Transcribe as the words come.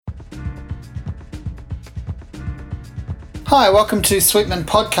Hi, welcome to Sweetman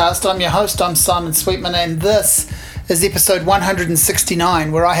Podcast. I'm your host, I'm Simon Sweetman, and this is episode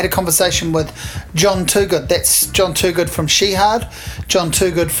 169, where I had a conversation with Jon Toogood. That's Jon Toogood from Shihad, Jon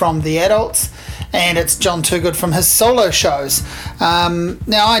Toogood from The Adults, and it's Jon Toogood from his solo shows. Now,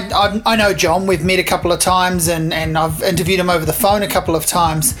 I know Jon. We've met a couple of times, and I've interviewed him over the phone a couple of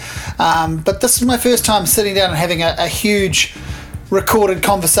times, but this is my first time sitting down and having a huge recorded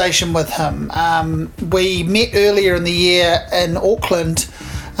conversation with him. We met earlier in the year in Auckland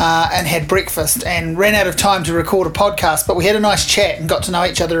and had breakfast and ran out of time to record a podcast, but we had a nice chat and got to know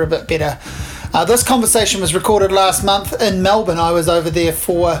each other a bit better. This conversation was recorded last month in Melbourne. I was over there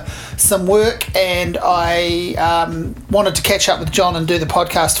for some work, and I wanted to catch up with Jon and do the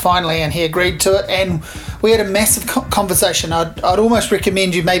podcast finally, and he agreed to it, and we had a massive conversation. I'd almost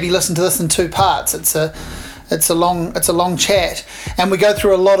recommend you maybe listen to this in two parts. It's a long chat, and we go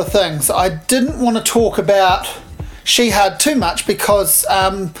through a lot of things. I didn't want to talk about Shihad too much because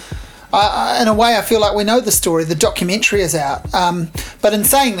in a way I feel like we know the story. The documentary is out, but in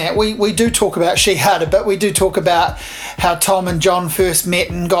saying that, we do talk about Shihad a bit. We do talk about how Tom and Jon first met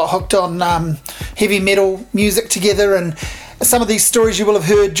and got hooked on heavy metal music together, and some of these stories you will have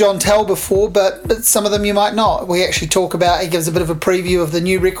heard Jon tell before, but some of them you might not. We actually talk about, he gives a bit of a preview of the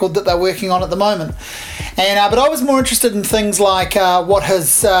new record that they're working on at the moment. And but I was more interested in things like what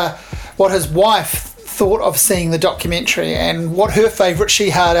his wife thought of seeing the documentary and what her favourite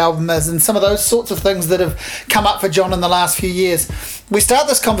Shihad album is, and some of those sorts of things that have come up for Jon in the last few years. We start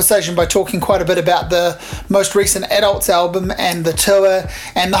this conversation by talking quite a bit about the most recent Adults album and the tour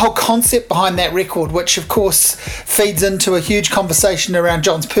and the whole concept behind that record, which of course feeds into a huge conversation around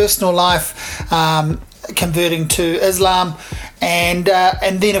Jon's personal life, converting to Islam, and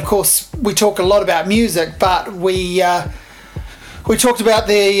then of course we talk a lot about music, but we talked about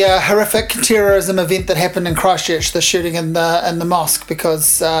the horrific terrorism event that happened in Christchurch, the shooting in the mosque,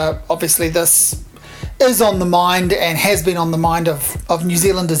 because obviously this is on the mind and has been on the mind of New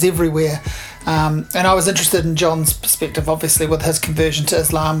Zealanders everywhere. And I was interested in Jon's perspective, obviously, with his conversion to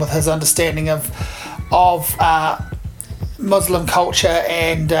Islam, with his understanding of Muslim culture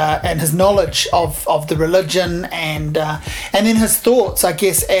and his knowledge of the religion, and then his thoughts, I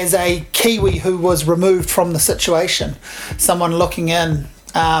guess, as a Kiwi who was removed from the situation, someone looking in,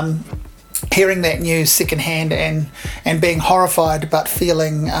 hearing that news secondhand and being horrified but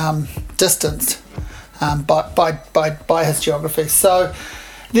feeling distanced by his geography. So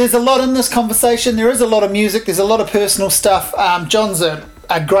there's a lot in this conversation. There is a lot of music. There's a lot of personal stuff. Jon's a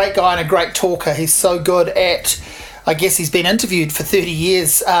great guy and a great talker. He's so good at, I guess he's been interviewed for 30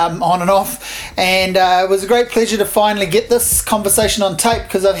 years on and off, and it was a great pleasure to finally get this conversation on tape,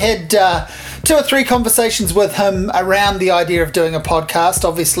 because I've had 2 or 3 conversations with him around the idea of doing a podcast.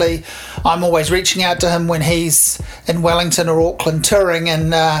 Obviously, I'm always reaching out to him when he's in Wellington or Auckland touring,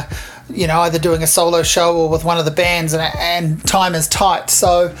 and either doing a solo show or with one of the bands, and time is tight.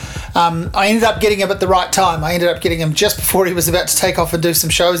 So I ended up getting him at the right time. I ended up getting him just before he was about to take off and do some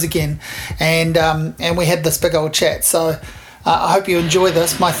shows again, and we had this big old chat. So I hope you enjoy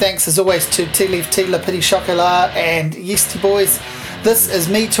this. My thanks as always to Tila Piti Shokola and Yeasty Boys. This is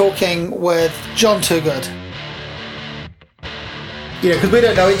me talking with Jon Toogood. Because we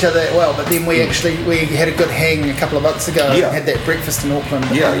don't know each other that well, but then we had a good hang a couple of months ago. Yeah. And had that breakfast in Auckland.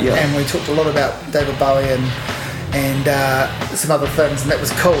 Yeah. And we talked a lot about David Bowie and some other things, and that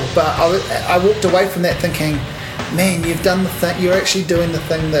was cool. But I walked away from that thinking, man, you've done the thing. You're actually doing the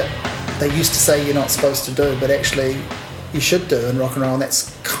thing that they used to say you're not supposed to do, but actually you should do in rock and roll, and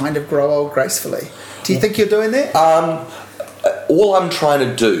that's kind of grow old gracefully. Do you think you're doing that? All I'm trying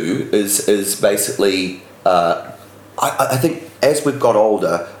to do is basically, I think as we've got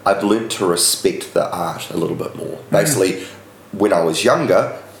older, I've learned to respect the art a little bit more. Basically, when I was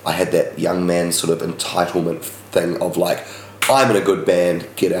younger, I had that young man sort of entitlement thing of like, I'm in a good band,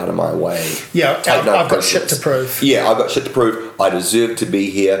 get out of my way. Yeah, I've got shit to prove. Yeah, I've got shit to prove. I deserve to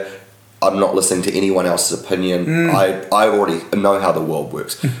be here. I'm not listening to anyone else's opinion. I already know how the world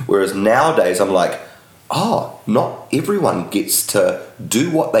works. Whereas nowadays, I'm like, not everyone gets to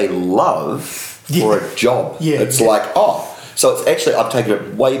do what they love for a job. It's like, so it's actually, I've taken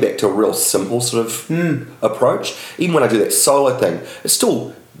it way back to a real simple sort of approach. Even when I do that solo thing, it's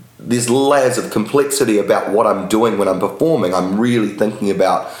still, there's layers of complexity about what I'm doing when I'm performing. I'm really thinking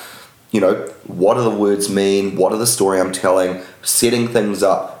about, what do the words mean? What are the story I'm telling? Setting things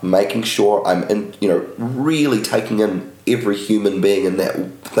up, making sure I'm in, really taking in every human being in that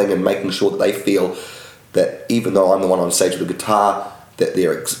thing and making sure that they feel that even though I'm the one on stage with a guitar, that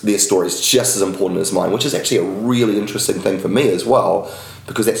their story is just as important as mine, which is actually a really interesting thing for me as well,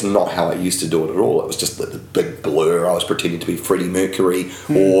 because that's not how I used to do it at all. It was just the big blur. I was pretending to be Freddie Mercury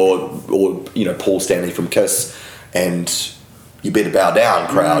or Paul Stanley from Kiss, and you better bow down,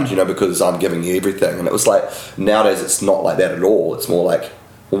 crowd, because I'm giving you everything. And it was like, nowadays it's not like that at all. It's more like,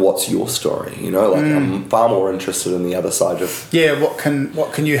 well, what's your story? I'm far more interested in the other side of... Yeah, what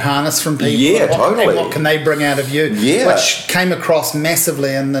can you harness from people? Yeah, totally. And what can they bring out of you? Yeah. Which came across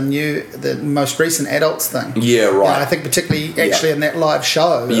massively in the most recent Adults thing. Yeah, right. I think particularly in that live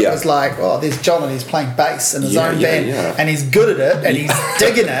show, it was like, there's John and he's playing bass in his own band and he's good at it and he's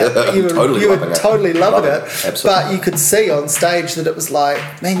digging it. But you were totally loving it. Absolutely. But you could see on stage that it was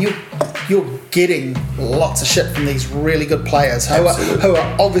like, man, you're getting lots of shit from these really good players who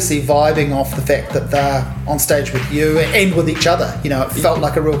are obviously vibing off the fact that they're on stage with you and with each other. It felt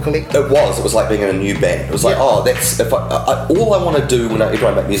like a real collective. It was like being in a new band. It was like, that's if all I want to do whenever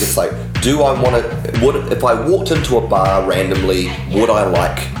I make music is like, if I walked into a bar randomly, would I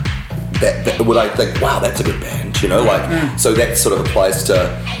like that? Would I think, wow, that's a good band? So that sort of applies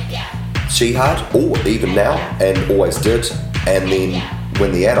to Shihad, or even now, and always did. And then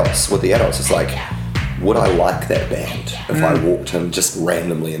with the adults, it's like, would I like that band if I walked in just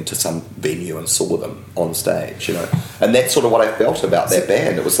randomly into some venue and saw them on stage, And that's sort of what I felt about that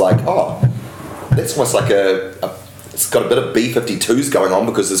band. It was like, that's almost like it's got a bit of B-52s going on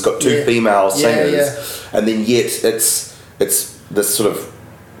because it's got two female singers, and then yet it's this sort of,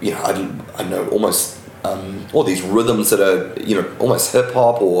 I don't know, almost all these rhythms that are, almost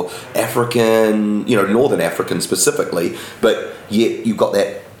hip-hop or African, Northern African specifically, but yet you've got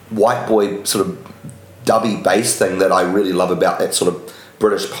that white boy sort of dubby bass thing that I really love about that sort of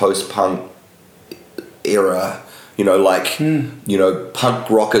British post-punk era, punk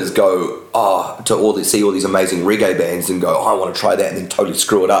rockers go to see all these amazing reggae bands and go, I want to try that, and then totally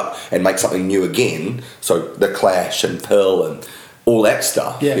screw it up and make something new again. So The Clash and Pill and all that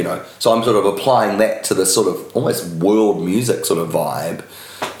stuff, So I'm sort of applying that to this sort of almost world music sort of vibe,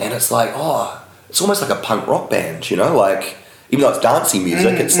 and it's like, it's almost like a punk rock band, like, even though it's dancey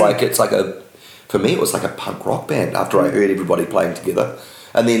music, it's like for me, it was like a punk rock band after I heard everybody playing together.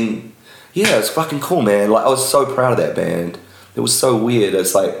 And then, it's fucking cool, man. Like, I was so proud of that band. It was so weird.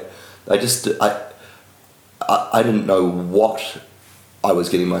 It's like, I didn't know what I was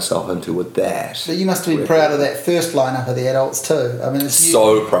getting myself into with that. So you must have been proud of that first lineup of the Adults too. I mean, it's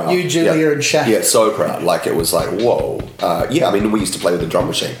so proud. You, Julia, and Shane. Yeah, so proud. Like, it was like, whoa. I mean, we used to play with a drum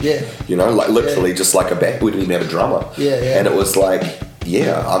machine. Yeah. Like literally just like a band. We didn't even have a drummer. Yeah. And it was like,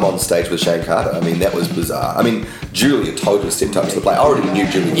 I'm on stage with Shane Carter. I mean, that was bizarre. I mean, Julia totally stepped up to the plate. I already knew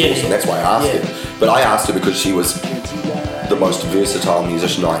Julia was awesome. That's why I asked her. But I asked her because she was the most versatile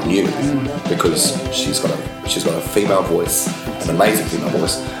musician I knew, because she's got a female voice, an amazing female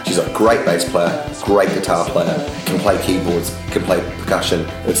voice. She's a great bass player, great guitar player, can play keyboards, can play percussion.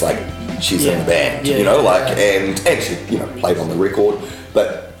 It's like she's in the band, and she played on the record,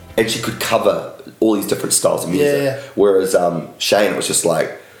 and she could cover all these different styles of music. Whereas Shane, it was just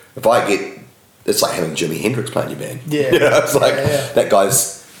like, it's like having Jimi Hendrix playing your band. It's like that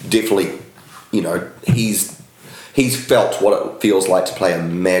guy's definitely, he's felt what it feels like to play a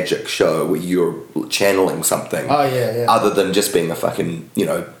magic show where you're channeling something. Other than just being a fucking,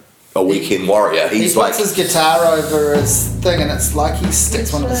 a weekend warrior. He puts his guitar over his thing, and it's like he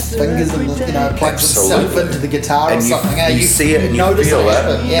sticks one of his fingers in the, plugs himself into the guitar or something. You see it and you feel it.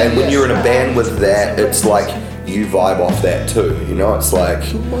 And when you're in a band with that, it's like you vibe off that too. It's like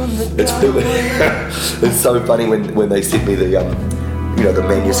it's so funny when they sent me the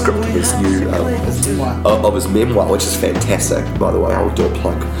manuscript of his new of his memoir, which is fantastic, by the way. I'll do a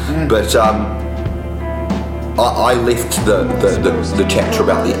plug. But I left the chapter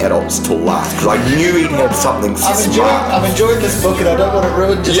about the adults till last because I knew he'd have something smart. I'm enjoying this book, and I don't want to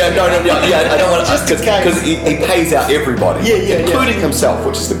ruin. I don't want to, because he pays out everybody, including himself,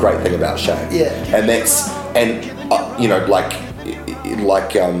 which is the great thing about Shane. And that's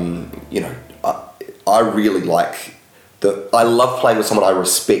I really like. I love playing with someone I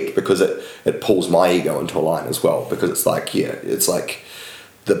respect because it pulls my ego into a line as well, because it's like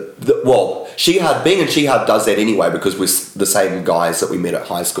Shihad, being in Shihad does that anyway, because we're the same guys that we met at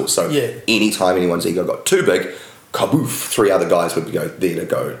high school. So anytime anyone's ego got too big, kaboof, 3 other guys would go there to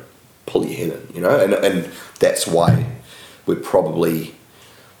go pull your head in, and that's why we're probably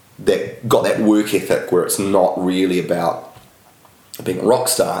got that work ethic where it's not really about being a rock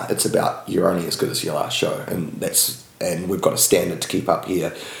star, it's about you're only as good as your last show, and we've got a standard to keep up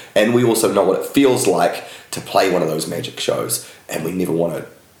here, and we also know what it feels like to play one of those magic shows, and we never want to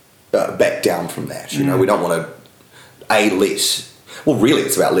back down from that. We don't want to let Well, really,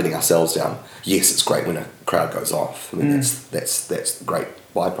 it's about letting ourselves down. Yes, it's great when a crowd goes off. I mean, that's the great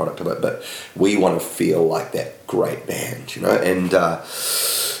byproduct of it. But we want to feel like that great band, you know. And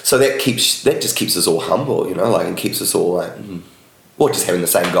so that just keeps us all humble, you know, like, and keeps us all like, or just having the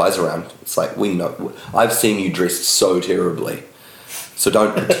same guys around. It's like, we know. I've seen you dressed so terribly, so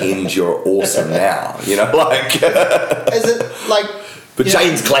don't pretend you're awesome now, you know, like. Is it like? But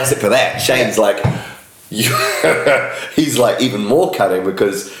Shane's classic for that. Shane's like. He's like even more cutting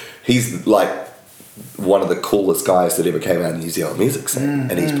because he's like one of the coolest guys that ever came out of the New Zealand music scene,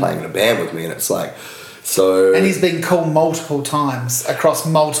 and he's playing in a band with me, and it's like so. And he's been cool multiple times across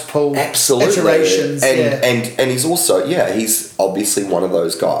multiple iterations, and he's also he's obviously one of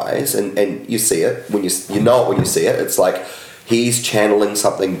those guys, and you see it when you know it when you see it. It's like he's channeling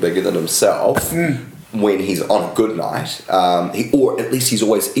something bigger than himself. When he's on a good night, or at least he's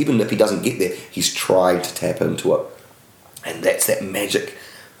always, even if he doesn't get there, he's trying to tap into it, and that's that magic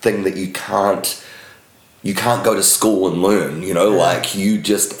thing that you can't go to school and learn. You know, like you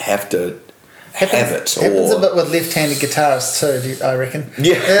just have to have it. Happens a bit with left-handed guitarists too, I reckon.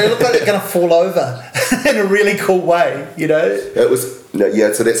 Yeah, they look like they're going to fall over in a really cool way. You know,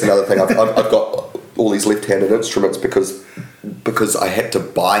 So that's another thing. I've got all these left-handed instruments because I had to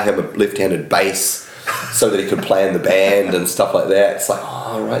buy him a left-handed bass. So that he could play in the band and stuff like that. It's like,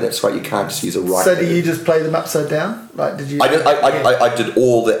 oh right, that's right. You can't just use a right. So do you just play them upside down? Like, did you? I did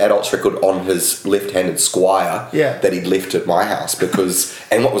all the adults record on his left-handed Squire that he'd left at my house because.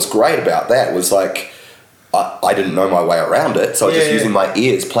 And what was great about that was like, I didn't know my way around it, so I was just using my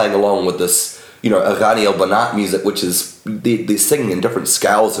ears, playing along with this, you know, Irani El Banat music, which is they're singing in different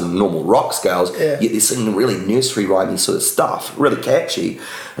scales and normal rock scales, yet they're singing really nursery rhyming sort of stuff, really catchy.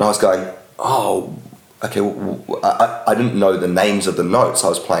 And I was going, oh. Okay, I didn't know the names of the notes I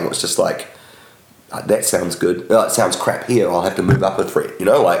was playing. It was just like, that sounds good. It sounds crap here. I'll have to move up a fret. You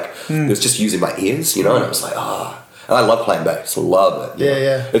know, like it was just using my ears. You know, and it was like, And I love playing bass. I love it.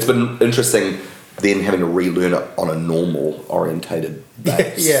 Yeah. It's been interesting then having to relearn it on a normal orientated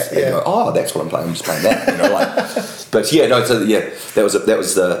bass. Go, that's what I'm playing. I'm just playing that. You know, like. But that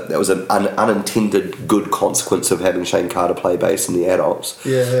was an unintended good consequence of having Shane Carter play bass in the adults.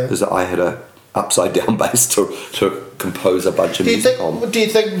 Is that I had a upside down bass to compose a bunch of music on. Do you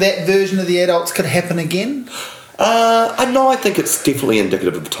think that version of the adults could happen again? I think it's definitely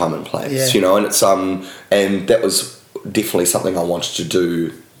indicative of time and place, you know, and it's and that was definitely something I wanted to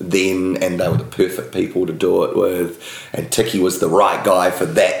do then, and they were the perfect people to do it with, and Tiki was the right guy for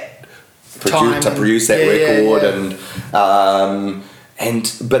that to produce that record,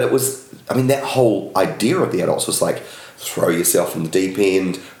 but it was, I mean, that whole idea of the adults was like, throw yourself in the deep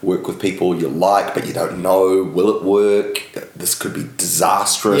end, work with people you like but you don't know, will it work, this could be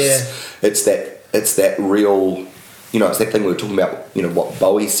disastrous. It's that real, you know, it's that thing we were talking about, you know, what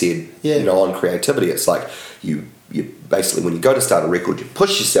Bowie said, you know, on creativity. It's like you basically, when you go to start a record, you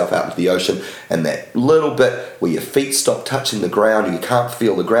push yourself out into the ocean, and that little bit where your feet stop touching the ground and you can't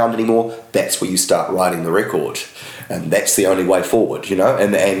feel the ground anymore, that's where you start writing the record, and that's the only way forward, you know,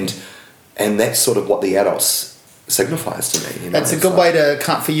 and that's sort of what the adults signifies to me, you know. It's a good way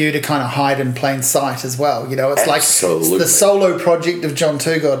for you to kind of hide in plain sight as well, you know. It's absolutely. Like it's the solo project of Jon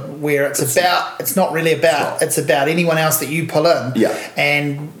Toogood, where it's about anyone else that you pull in,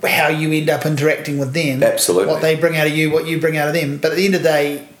 and how you end up interacting with them, absolutely, what they bring out of you, what you bring out of them. But at the end of the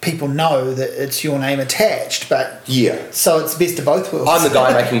day, people know that it's your name attached, but so it's best of both worlds. I'm the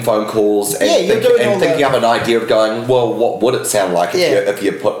guy making phone calls and thinking up an idea of going, well, what would it sound like if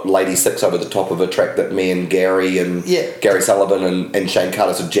you put Lady Six over the top of a track that me and Gary and Gary Sullivan and Shane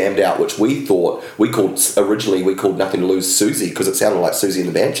Carter sort of jammed out, which we called Nothing to Lose Susie, because it sounded like Susie and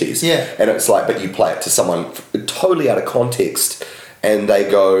the Banshees. And it's like, but you play it to someone totally out of context, and they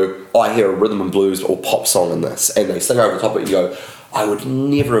go, I hear a rhythm and blues or pop song in this, and they sing over the top of it and you go, I would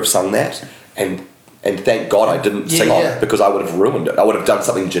never have sung that, and thank God I didn't sing on it, because I would have ruined it. I would have done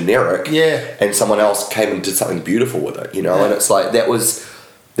something generic, and someone else came and did something beautiful with it, you know. And it's like that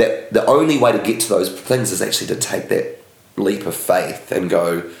the only way to get to those things is actually to take that leap of faith and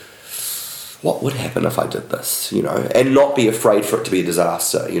go, what would happen if I did this, you know, and not be afraid for it to be a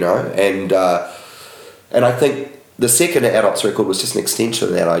disaster, you know. And I think the second adults record was just an extension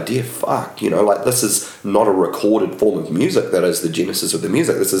of that idea. You know, like, this is not a recorded form of music that is the genesis of the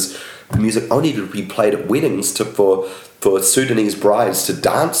music. This is music only to be played at weddings for Sudanese brides to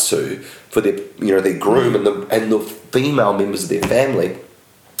dance to for their, you know, their groom and the female members of their family.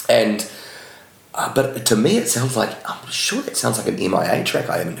 And but to me, it sounds like, I'm sure that sounds like an MIA track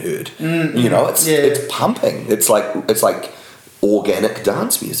I haven't heard. You know, it's pumping. It's like organic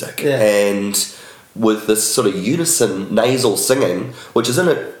dance music, and with this sort of unison nasal singing, which is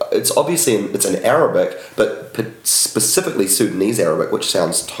it's obviously it's in Arabic, but specifically Sudanese Arabic, which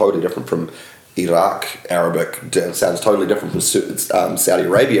sounds totally different from Iraq Arabic, sounds totally different from Saudi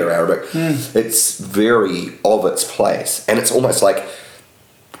Arabia Arabic. It's very of its place, and it's almost like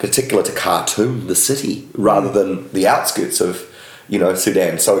particular to Khartoum, the city, rather than the outskirts of,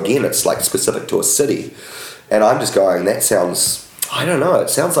 Sudan. So again, it's like specific to a city, and I'm just going, that sounds, I don't know, it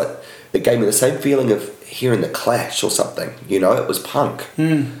sounds like it gave me the same feeling of hearing the Clash or something. It was punk.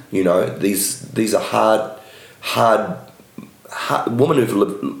 These are hard women who've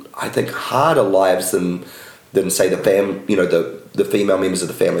lived, I think, harder lives than say the the female members of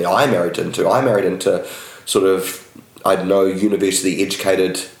the family I married into. I married into sort of, I don't know, university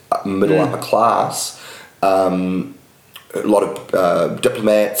educated, middle upper class. A lot of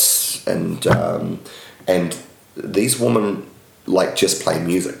diplomats and these women like just play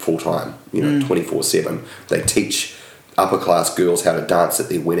music full time, 24/7. They teach upper class girls how to dance at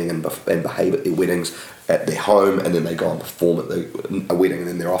their wedding and behave at their weddings, at their home, and then they go and perform at a wedding, and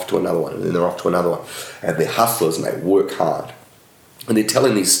then they're off to another one, and then they're off to another one. And they're hustlers and they work hard, and they're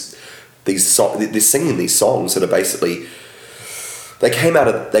telling they're singing these songs that are basically they came out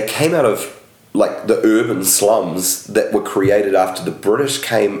of like the urban slums that were created after the British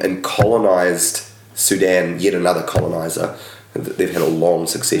came and colonized Sudan, yet another colonizer. They've had a long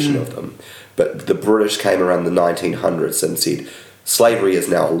succession of them. But the British came around the 1900s and said, slavery is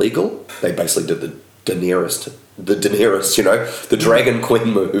now illegal. They basically did the Daenerys, the Dragon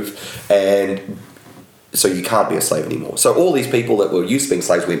Queen move. And so you can't be a slave anymore. So all these people that were used to being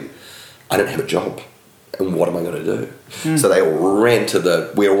slaves went, I don't have a job. And what am I going to do? So they all ran to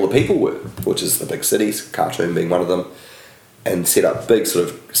where all the people were, which is the big cities, Khartoum being one of them, and set up big sort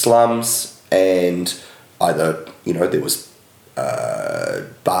of slums. And either, there was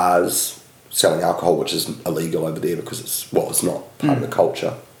bars selling alcohol, which is illegal over there because it's not part of the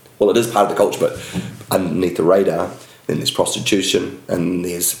culture. Well, it is part of the culture, but underneath the radar. Then there's prostitution, and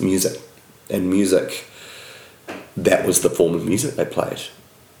there's music. And music, that was the form of music they played.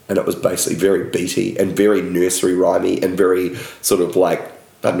 And it was basically very beaty and very nursery rhymey and very sort of like,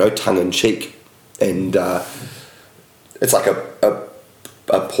 I don't know, tongue-in-cheek. And it's like a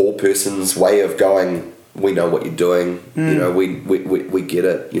poor person's way of going, we know what you're doing, we get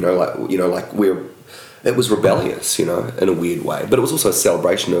it, it was rebellious, in a weird way. But it was also a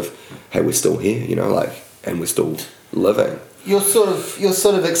celebration of, hey, we're still here, and we're still living. You're sort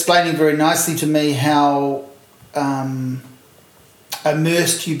of explaining very nicely to me how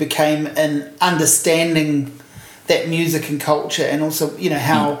immersed you became in understanding that music and culture, and also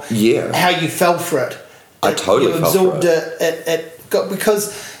how you fell for it. I totally fell for it. It got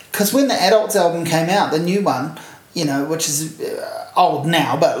because when the Adults album came out, the new one, which is old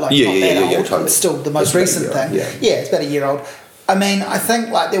now, but not that old. Totally. It's still the most recent thing. Yeah, it's about a year old. I mean, I think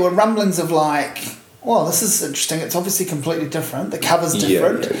like there were rumblings of like, well, this is interesting. It's obviously completely different. The cover's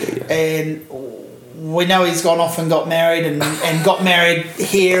different, and we know he's gone off and got married and got married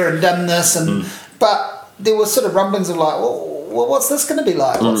here and done this, but there were sort of rumblings of like, well, what's this going to be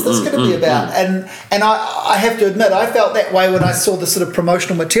like? What's this going to be about? And I have to admit, I felt that way when I saw the sort of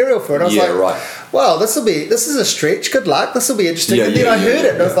promotional material for it. I was well, this is a stretch. Good luck. This will be interesting. And then I heard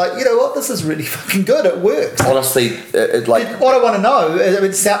it, and I was like, you know what? This is really fucking good. It works. Honestly, what I want to know,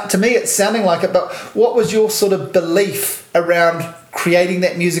 to me, it's sounding like it. But what was your sort of belief around creating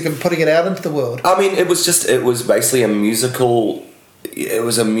that music and putting it out into the world? I mean, it was basically a musical. It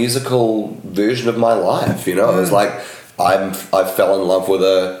was a musical version of my life. It was like I fell in love with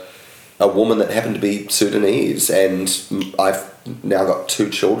a woman that happened to be Sudanese, and I've now got 2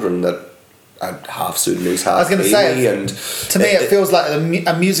 children that are half Sudanese, half I was going to say, and to me, it feels like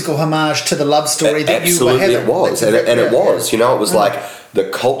a musical homage to the love story that you were having. Absolutely, it was, and it was. It was like the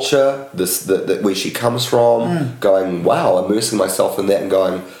culture, the where she comes from, going, wow, immersing myself in that and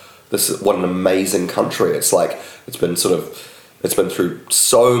going, what an amazing country. It's like it's been through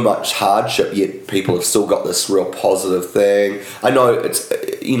so much hardship, yet people have still got this real positive thing. I know it's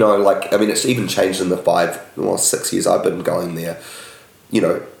it's even changed in the 6 years I've been going there.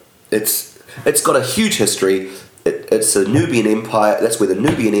 It's got a huge history. It's a Nubian Empire. That's where the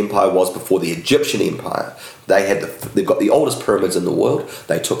Nubian Empire was before the Egyptian Empire. They've got the oldest pyramids in the world.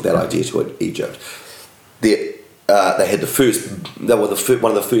 They took that idea to Egypt. They had they were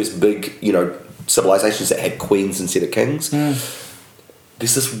one of the first big civilizations that had queens instead of kings.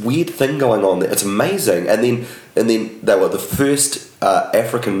 There's this weird thing going on there. It's amazing. And then they were the first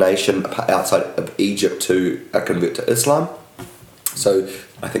African nation outside of Egypt to convert to Islam. So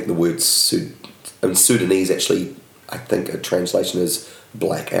I think the word Sudanese actually I think a translation is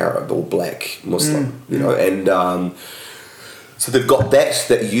black Arab or black Muslim, and so they've got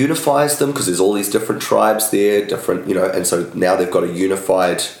that unifies them because there's all these different tribes there, different, and so now they've got a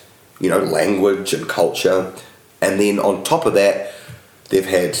unified, language and culture. And then on top of that, they've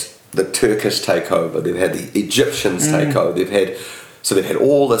had the Turkish takeover, they've had the Egyptians takeover, they've had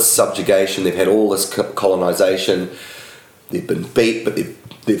all this subjugation, they've had all this colonization, they've been beat, but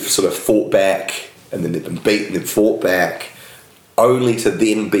they've sort of fought back, and then they've been beat and they've fought back, only to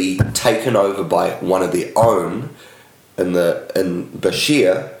then be taken over by one of their own in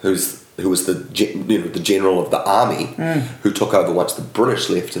Bashir, who was the general of the army, who took over once the British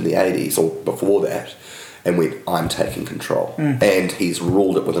left in the 80s or before that, and went, I'm taking control. And he's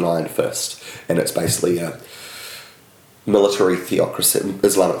ruled it with an iron fist. And it's basically a military theocracy,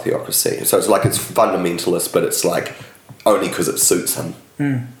 Islamic theocracy. So it's like it's fundamentalist, but it's like only because it suits him.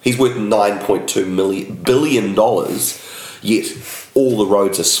 He's worth $9.2 billion, yet all the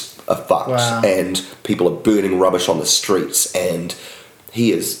roads are fucked. Wow. And people are burning rubbish on the streets, and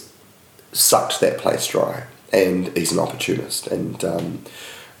he has sucked that place dry. And he's an opportunist. And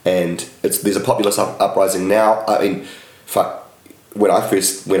there's a populist uprising now. I mean, when I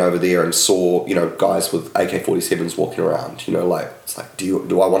first went over there and saw, guys with AK-47s walking around, it's like,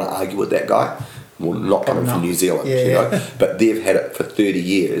 do I want to argue with that guy? Well, not coming from New Zealand, But they've had it for 30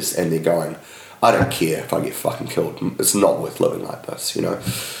 years and they're going, I don't care if I get fucking killed. It's not worth living like this,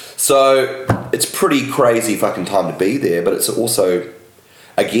 So it's pretty crazy fucking time to be there, but it's also,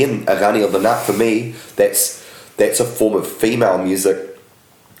 again, Agani of the Nut for me, that's a form of female music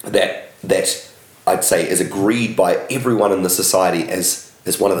that I'd say is agreed by everyone in the society as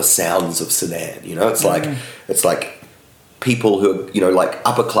one of the sounds of Sudan. It's like people who are, like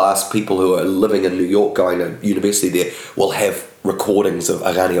upper class people who are living in New York going to university there will have recordings of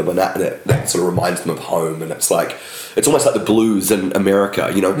Agani of the Nut that sort of reminds them of home, and it's almost like the blues in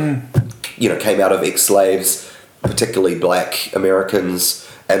America, came out of ex-slaves, particularly black Americans,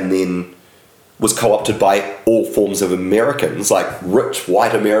 and then was co-opted by all forms of Americans, like rich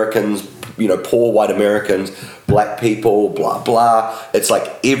white Americans, poor white Americans, black people, blah, blah. It's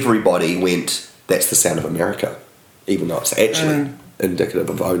like everybody went, that's the sound of America, even though it's actually indicative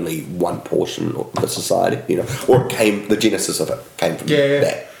of only one portion of the society, or the genesis of it came from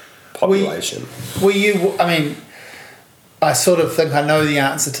that population. Were you, I sort of think I know the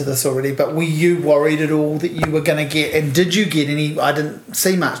answer to this already, but were you worried at all that you were going to get, and did you get any, I didn't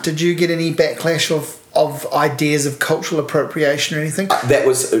see much, did you get any backlash of ideas of cultural appropriation or anything? That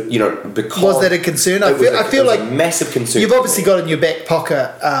was, because... Was that a concern? I feel like... a massive concern. You've obviously got in your back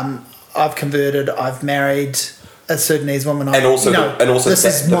pocket, I've converted, I've married a Sudanese woman. This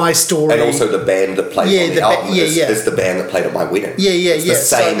is my story. And also the band that played on the album is the band that played at my wedding. The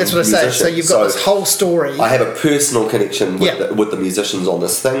same that's what I say. So you've got this whole story. I have a personal connection with the musicians on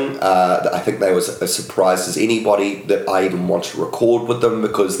this thing. I think they were as surprised as anybody that I even want to record with them,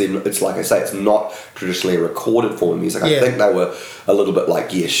 because then it's like I say, it's not traditionally recorded form of music. I think they were a little bit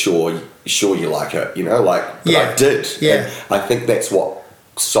like, sure you like it, but I did. And I think that's what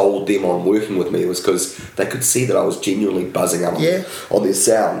sold them on working with me, was because they could see that I was genuinely buzzing up on their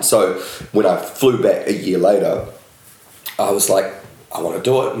sound. So when I flew back a year later, I was like, I want to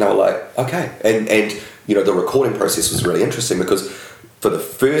do it, and they were like, okay. And the recording process was really interesting, because for the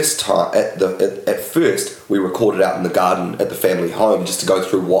first time, at first we recorded out in the garden at the family home just to go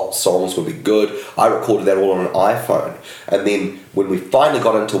through what songs would be good. I recorded that all on an iPhone, and then when we finally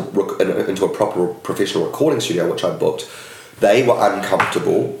got into a proper professional recording studio, which I booked, they were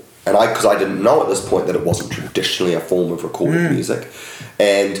uncomfortable, and because I didn't know at this point that it wasn't traditionally a form of recorded music,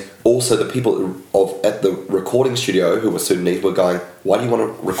 and also the people at the recording studio who were Sudanese were going, why do you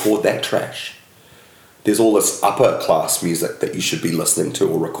want to record that trash? There's all this upper class music that you should be listening to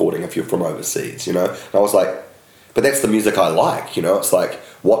or recording if you're from overseas, And I was like, but that's the music I like, It's like,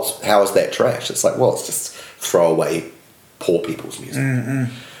 how is that trash? It's like, well, it's just throwaway poor people's music.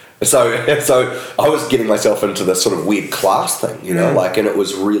 So I was getting myself into this sort of weird class thing, and it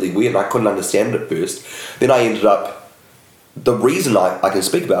was really weird, and I couldn't understand it at first. Then I ended up, the reason I can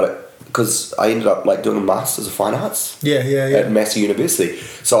speak about it, because I ended up doing a Masters of Fine Arts at Massey University.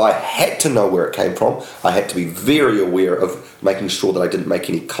 So I had to know where it came from. I had to be very aware of making sure that I didn't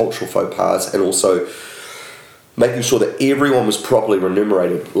make any cultural faux pas, and also making sure that everyone was properly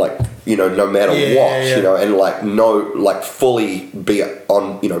remunerated, no matter and fully be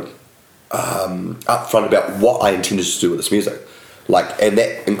on, upfront about what I intended to do with this music. And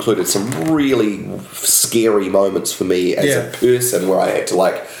that included some really scary moments for me as a person, where I had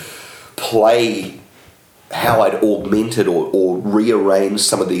to play how I'd augmented or rearranged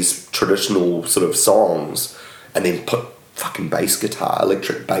some of these traditional sort of songs and then put fucking bass guitar,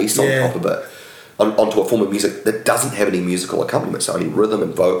 electric bass on top of it, onto a form of music that doesn't have any musical accompaniment, so only rhythm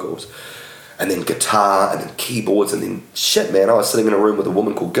and vocals, and then guitar, and then keyboards, and then shit, man. I was sitting in a room with a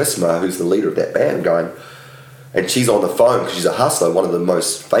woman called Gisma, who's the leader of that band, and she's on the phone because she's a hustler, one of the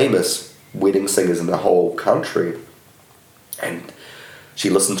most famous wedding singers in the whole country, and she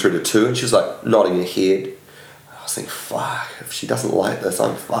listened through the two, and she was like nodding her head. I was thinking, fuck, if she doesn't like this,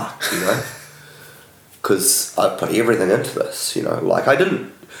 I'm fucked, you know? Because I put everything into this, you know? Like, I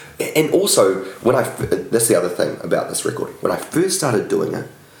didn't... And also, that's the other thing about this record. When I first started doing it,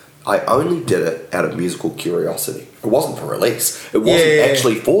 I only did it out of musical curiosity. It wasn't for release. It wasn't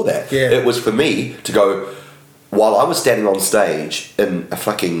actually for that. Yeah. It was for me to go... While I was standing on stage in a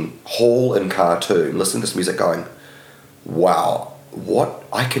fucking hall in Khartoum, listening to this music going, wow... What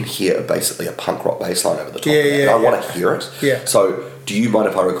I can hear basically a punk rock bass line over the top of it, and I want to hear it. Yeah. So, do you mind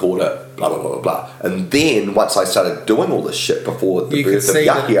if I record it? Blah blah blah blah blah. And then once I started doing all this shit before the birth of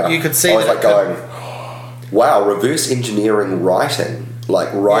Yahya, I was like going, "Wow, reverse engineering writing, like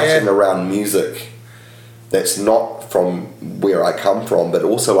writing around music that's not from where I come from, but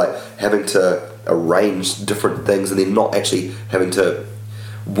also like having to arrange different things and then not actually having to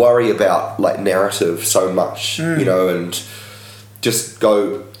worry about like narrative so much, you know, and." Just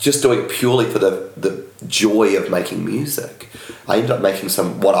doing it purely for the joy of making music. I ended up making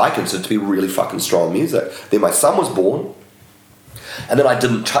what I consider to be really fucking strong music. Then my son was born, and then I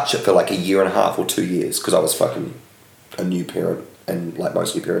didn't touch it for like a year and a half or 2 years because I was fucking a new parent, and like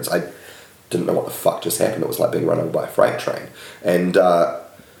most new parents, I didn't know what the fuck just happened. It was like being run over by a freight train, and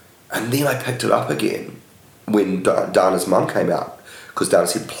then I picked it up again when Dana's mum came out. Because Dana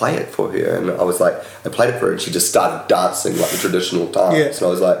said, play it for her. And I was like, I played it for her and she just started dancing like the traditional dance. Yeah. And I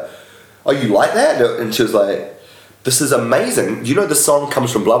was like, oh, you like that? And she was like, this is amazing. You know, the song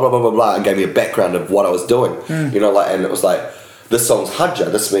comes from blah, blah, blah, blah, blah, and gave me a background of what I was doing. You know, like, and it was like, this song's Hajja.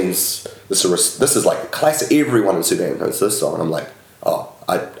 This means, this is like a classic. Everyone in Sudan knows this song. And I'm like, oh,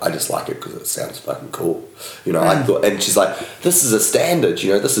 I just like it because it sounds fucking cool. You know, I thought, and she's like, this is a standard,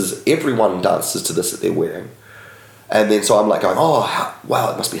 you know, everyone dances to this at their wedding. And then so I'm like going, oh,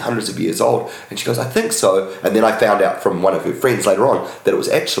 wow, it must be hundreds of years old. And she goes, I think so. And then I found out from one of her friends later on that it was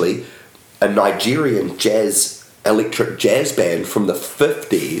actually a Nigerian electric jazz band from the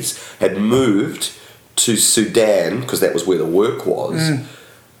 50s had moved to Sudan because that was where the work was.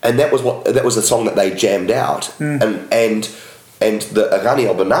 And that was a song that they jammed out. And the Agani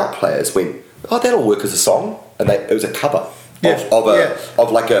El Banat players went, oh, that'll work as a song. And it was a cover.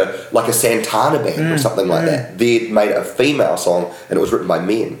 Of like a Santana band or something like that. They'd made a female song and it was written by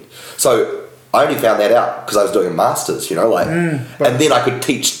men. So I only found that out because I was doing a master's, you know, like, and then I could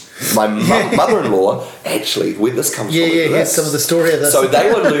teach my mother-in-law actually where this comes from. Here's some of the story of this. So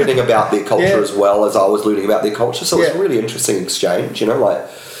they were learning about their culture as well as I was learning about their culture. So it was a really interesting exchange, you know, like,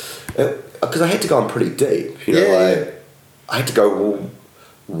 because I had to go on pretty deep, you know, like, I had to go, well,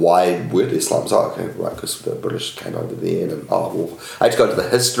 why were the Islams? Oh, okay, right, because the British came over then, and I had to go into the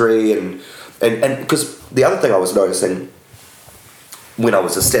history, and because the other thing I was noticing when I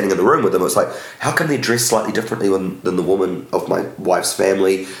was just standing in the room with them, it was like, how come they dress slightly differently than the woman of my wife's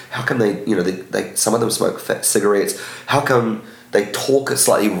family? How come they, you know, they some of them smoke fat cigarettes? How come they talk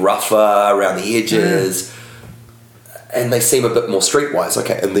slightly rougher around the edges? And they seem a bit more streetwise,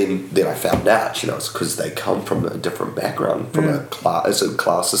 okay. And then I found out, you know, it's because they come from a different background, from a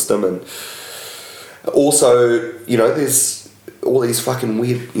class system, and also, you know, there's all these fucking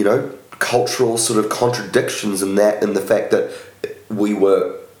weird, you know, cultural sort of contradictions in the fact that we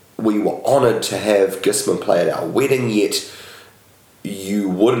were honoured to have Gisman play at our wedding, yet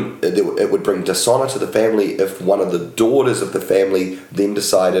it would bring dishonour to the family if one of the daughters of the family then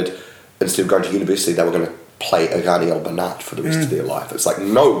decided, instead of going to university, they were going to play Agani El Banat for the rest of their life. It's like,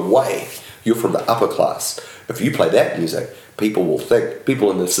 no way. You're from the upper class. If you play that music, people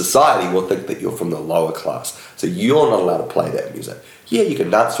in the society will think that you're from the lower class. So you're not allowed to play that music. Yeah, you can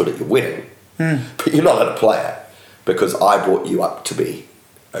dance to it at your wedding, but you're not allowed to play it because I brought you up to be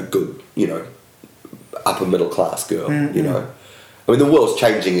a good, you know, upper middle class girl, you know. I mean, the world's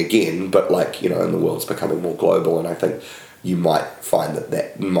changing again, but like, you know, and the world's becoming more global, and I think you might find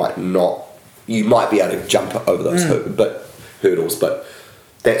that might not. You might be able to jump over those hurdles, but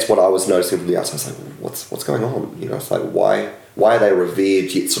that's what I was noticing from the outside. I was like, what's going on? You know, it's like, why are they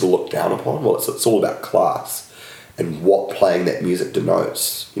revered yet sort of looked down upon? Well, it's all about class and what playing that music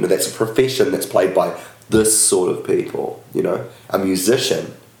denotes. You know, that's a profession that's played by this sort of people. You know, a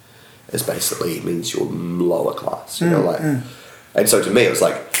musician is basically means you're lower class. You know, like, and so to me, it was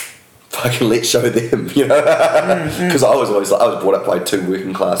like, fucking let's show them, you know, because I was brought up by two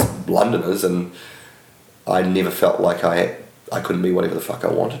working class Londoners, and I never felt like I couldn't be whatever the fuck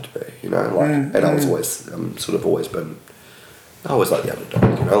I wanted to be, you know, like, and I was always I always like the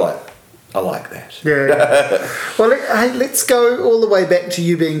underdog, you know, like, I like that. Yeah. Well, let's go all the way back to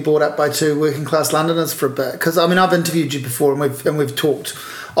you being brought up by two working class Londoners for a bit, because I mean I've interviewed you before and we've talked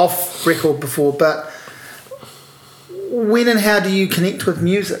off record before, but when and how do you connect with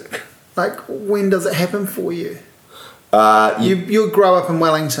music? Like, when does it happen for you? You grow up in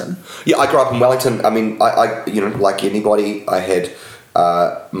Wellington. Yeah, I grew up in Wellington. I mean, I you know, like anybody, I had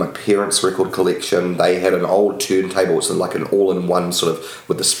my parents' record collection. They had an old turntable, it's like an all-in-one sort of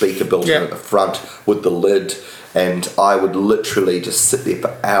with the speaker built in at the front with the lid, and I would literally just sit there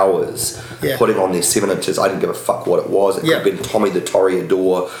for hours putting on their 7 inches. I didn't give a fuck what it was. It could have been Tommy the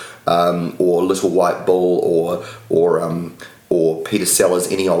Toreador, or Little White Bull, or Peter Sellers'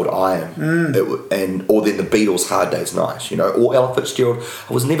 Any Old Iron, or then the Beatles' Hard Day's Night, you know, or Ella Fitzgerald.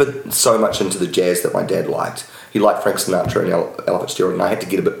 I was never so much into the jazz that my dad liked. He liked Frank Sinatra and Ella Fitzgerald, and I had to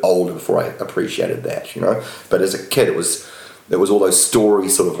get a bit older before I appreciated that, you know. But as a kid, it was all those story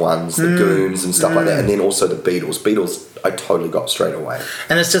sort of ones, the Goons and stuff like that, and then also the Beatles. Beatles, I totally got straight away.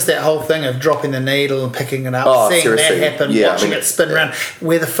 And it's just that whole thing of dropping the needle and picking it up, seeing seriously. That happen, watching it spin around.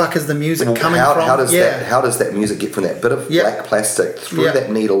 Where the fuck is the music coming from? How does that music get from that bit of black plastic through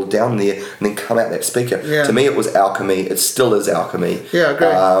that needle down there and then come out that speaker? Yeah. To me, it was alchemy. It still is alchemy. Yeah, I agree.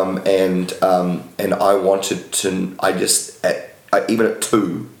 And I wanted to. Even at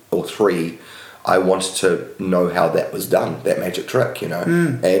 2 or 3. I wanted to know how that was done, that magic trick, you know,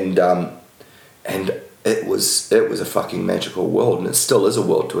 and it was a fucking magical world, and it still is a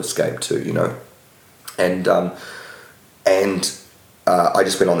world to escape to, you know, and I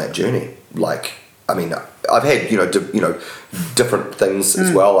just went on that journey. Like, I mean, I've had different things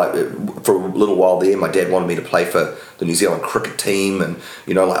as well. Like, for a little while there, my dad wanted me to play for the New Zealand cricket team, and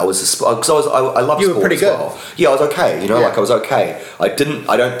you know, like I was because I loved sport pretty as well. Good. Yeah, I was okay. You know, like I was okay. I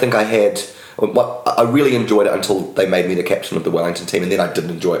don't think I had. I really enjoyed it until they made me the captain of the Wellington team, and then I didn't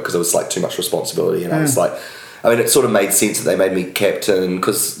enjoy it because it was like too much responsibility, and I was like, I mean, it sort of made sense that they made me captain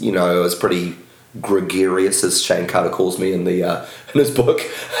because, you know, I was pretty gregarious, as Shane Carter calls me in his book.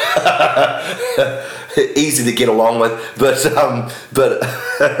 Easy to get along with, but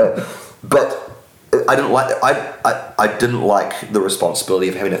I didn't like the responsibility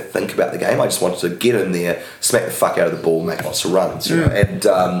of having to think about the game. I just wanted to get in there, smack the fuck out of the ball, make lots of runs, you know, and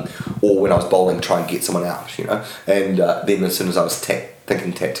or when I was bowling, try and get someone out, you know. And then as soon as I was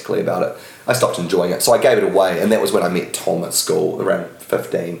thinking tactically about it, I stopped enjoying it. So I gave it away, and that was when I met Tom at school around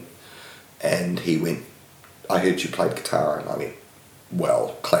 15, and he went, "I heard you played guitar," and I went,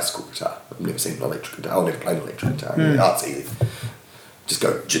 "Well, classical guitar. I've never seen an electric guitar. I've never played an electric guitar." And he went, "Oh, it's easy. Just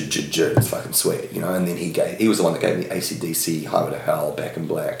go j, it's fucking sweet," you know. And then he was the one that gave me AC/DC, Highway to Hell, Back in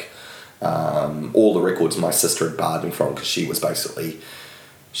Black, all the records my sister had barred me from, because she was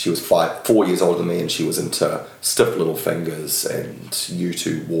 4 years older than me, and she was into Stiff Little Fingers and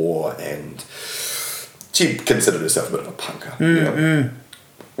U2 War, and she considered herself a bit of a punker. You know?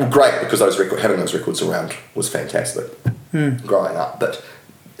 Great, because having those records around was fantastic growing up, but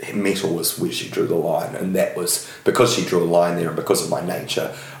metal was where she drew the line, and that was because she drew a line there, and because of my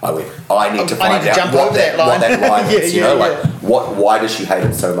nature, I went, I need to find out what that line is, you know, like why does she hate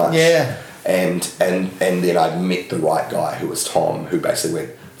it so much? Yeah. And then I met the right guy, who was Tom, who basically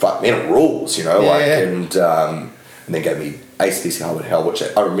went, fuck, metal rules, you know, and then gave me AC/DC Highway to Hell, which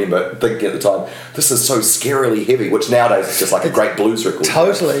I remember thinking at the time, this is so scarily heavy, which nowadays is just like a great blues record.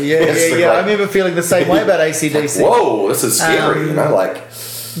 Totally, you know? I remember feeling the same way about AC/DC. Like, whoa, this is scary, you know, like...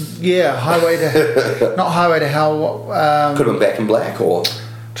 Yeah, not Highway to Hell. Could have been Back in Black, or... I'm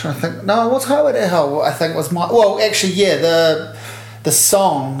trying to think. No, it was Highway to Hell, I think was my... Well, actually, the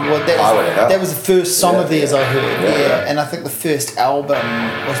song, that was the first song of theirs I heard, and I think the first album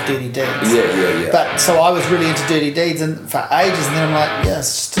was Dirty Deeds. Yeah. But, so I was really into Dirty Deeds for ages, and then I'm like, yeah,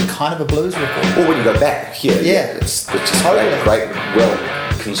 it's just kind of a blues record. Or when you go back, it's just totally. great,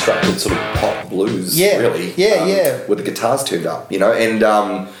 well-constructed sort of pop blues, really. With the guitars turned up, you know, and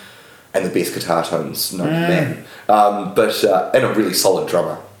the best guitar tones known to man. And a really solid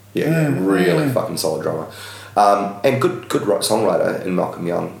drummer. Really fucking solid drummer. And good songwriter in Malcolm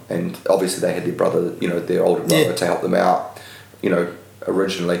Young, and obviously they had their brother, you know, their older brother to help them out, you know,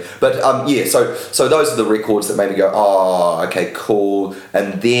 originally. But so those are the records that made me go, oh, okay, cool.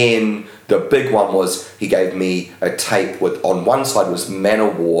 And then the big one was he gave me a tape with, on one side was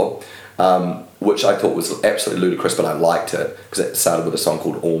Manowar, which I thought was absolutely ludicrous, but I liked it because it started with a song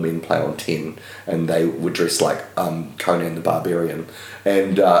called All Men Play on 10, and they were dressed like Conan the Barbarian,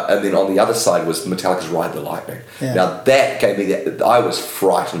 and then on the other side was Metallica's Ride the Lightning. Yeah. Now that gave me that. I was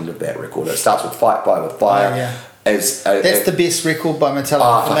frightened of that record. It starts with Fight Fire with Fire. Yeah. That's the best record by Metallica.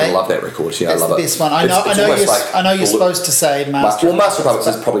 I fucking love that record. Yeah, that's I love the best one. I know you're supposed to say Master. Well, Master of Puppets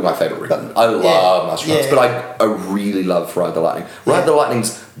is probably my favourite record. I love Master of Puppets, but I really love Ride the Lightning. Ride the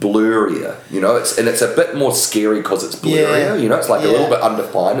Lightning's blurrier, it's a bit more scary because it's blurrier. It's like a little bit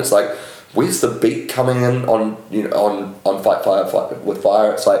undefined. It's like, where's the beat coming in on Fight Fire with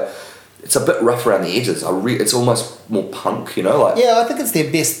Fire? It's like, it's a bit rough around the edges. It's almost more punk, I think it's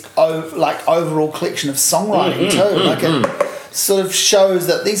their best overall collection of songwriting too. It sort of shows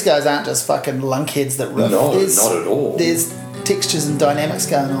that these guys aren't just fucking lunkheads that riff. No, not at all. There's textures and dynamics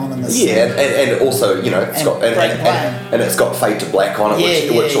going on in this. Yeah, and also it's got and it's got Fade to Black on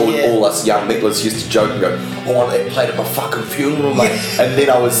it, which all us young metalers used to joke and go, oh, they played at my fucking funeral, mate. And then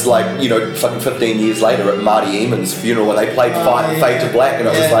I was like, fucking 15 years later at Marty Eamon's funeral when they played Fade to Black, and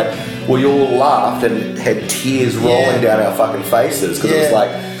it was like, well, you all laughed and had tears rolling down our fucking faces because it was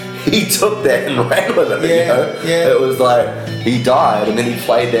like, he took that and ran with it, It was like, he died and then he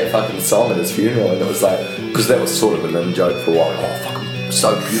played that fucking song at his funeral, and it was like, because that was sort of an in-joke for a while. Oh, fucking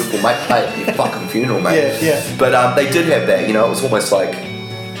so beautiful, mate, play it at your fucking funeral, mate. But they did have that, it was almost like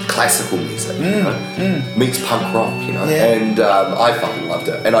classical music, meets punk rock, and I fucking loved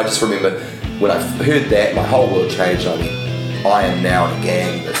it. And I just remember when I heard that, my whole world changed. I mean, I Am Now in a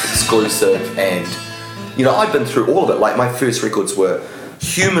Gang, that's exclusive, and I'd been through all of it. Like, my first records were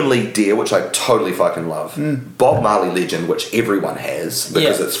Humanly Dear, which I totally fucking love. Bob Marley Legend, which everyone has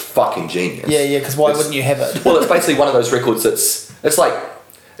because it's fucking genius. Yeah, because why wouldn't you have it? Well, it's basically one of those records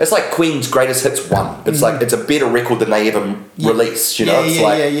it's like Queen's Greatest Hits 1. It's like, it's a better record than they ever released,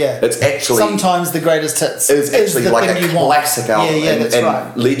 It's actually... Sometimes the greatest hits is actually like a classic album. That's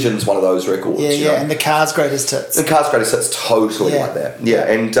right. Legend's one of those records. And the Cars' Greatest Hits. The Cars' Greatest Hits, totally like that. Yeah,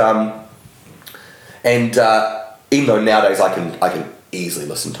 and even though nowadays I can easily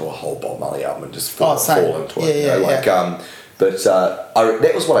listen to a whole Bob Marley album and just fall into it. But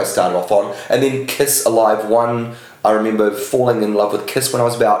that was what I started off on. And then Kiss Alive 1, I remember falling in love with Kiss when I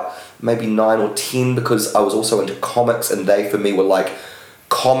was about maybe 9 or 10 because I was also into comics, and they for me were like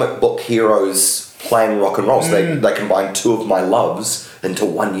comic book heroes playing rock and roll. So they combined two of my loves into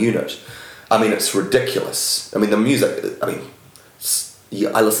one unit. I mean, it's ridiculous. I mean, the music, I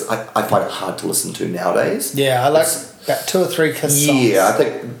find it hard to listen to nowadays. Yeah, I like about 2 or 3 Kiss songs. Yeah, I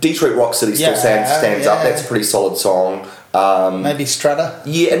think Detroit Rock City still stands up. That's a pretty solid song. Maybe Strutter.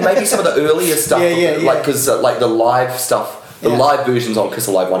 Yeah, and maybe some of the earlier stuff. Because like the live stuff, the live versions on Kiss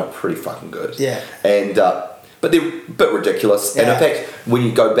Alive 1 are pretty fucking good. Yeah. And but they're a bit ridiculous. Yeah. And in fact, when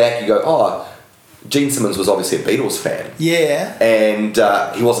you go back, you go, oh, Gene Simmons was obviously a Beatles fan. Yeah. And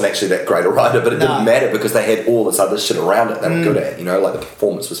he wasn't actually that great a writer, but it didn't matter because they had all this other shit around it they were good at, like the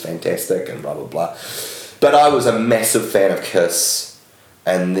performance was fantastic and blah, blah, blah. But I was a massive fan of Kiss,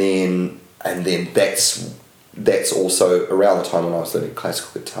 and then that's also around the time when I was learning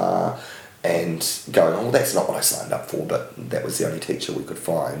classical guitar and going, oh, that's not what I signed up for, but that was the only teacher we could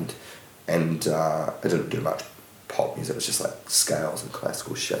find. And I didn't do much pop music, it was just like scales and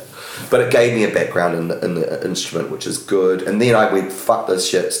classical shit. But it gave me a background in the instrument, which is good. And then I went, fuck this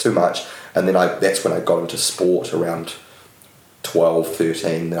shit, it's too much. And then that's when I got into sport around 12,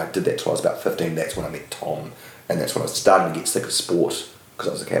 13. Then I did that till I was about 15. That's when I met Tom. And that's when I was starting to get sick of sport because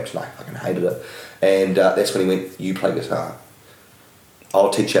I was a captain. I fucking hated it. And that's when he went, you play guitar. I'll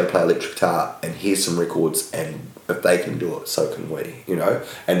teach you how to play electric guitar, and here's some records, and if they can do it, so can we,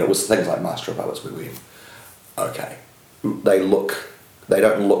 And it was things like Master of Puppets where we went, okay, they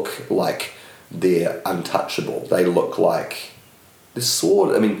don't look like they're untouchable. They look like they're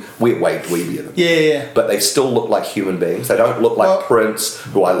sort of, I mean, we're way dweebier than them. But they still look like human beings. They don't look like Prince,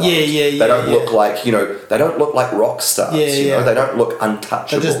 who I love. They don't look like, they don't look like rock stars. They don't look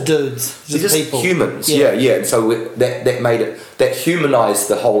untouchable. They're just dudes. They're just people. Humans. And so that made it, that humanized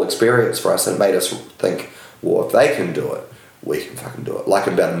the whole experience for us and made us think, well, if they can do it, we can fucking do it. Like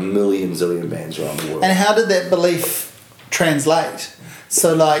about 1 million zillion bands around the world. And how did that belief translate?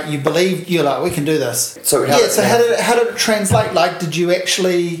 So like you believed, you're like, we can do this. So how did it translate? Like, did you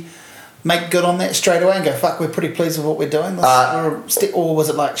actually make good on that straight away and go, fuck, we're pretty pleased with what we're doing? Or was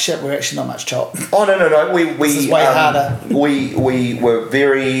it like, shit, we're actually not much chop? Oh, no. This is way harder. We were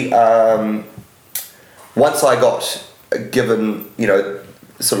very... once I got given,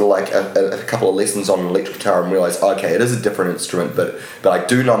 sort of like a couple of lessons on electric guitar and realised, okay, it is a different instrument, but I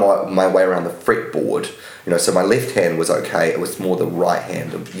do know my way around the fretboard. So my left hand was okay. It was more the right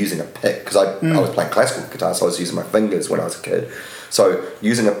hand of using a pick, because I was playing classical guitar, so I was using my fingers when I was a kid. So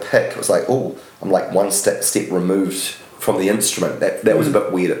using a pick, it was like, oh, I'm like one step removed from the instrument. That was a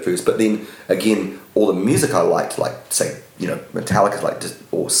bit weird at first. But then again, all the music I liked, like say, Metallica, like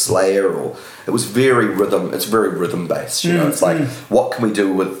or Slayer, or it was very rhythm. It's very rhythm based. It's like, what can we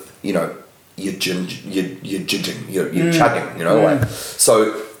do with your jigging, your chugging, like,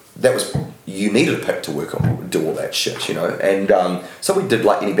 so that was, you needed a pick to work on, do all that shit, and so we did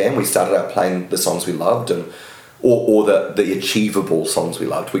like any band. We started out playing the songs we loved, and or the achievable songs we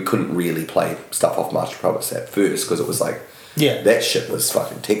loved. We couldn't really play stuff off Master Puppets at first, because it was like, that shit was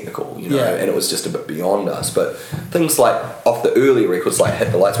fucking technical, and it was just a bit beyond us. But things like off the early records, like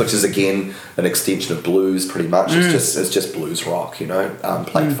Hit the Lights, which is again an extension of blues, pretty much. It's just blues rock,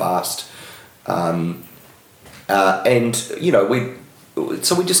 played fast. And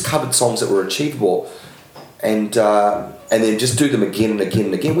we just covered songs that were achievable, and then just do them again and again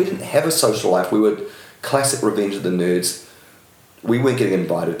and again. We didn't have a social life. We would classic Revenge of the Nerds. We weren't getting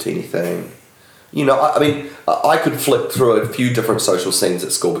invited to anything. I could flip through a few different social scenes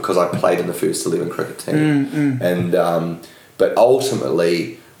at school because I played in the first 11 cricket team. And but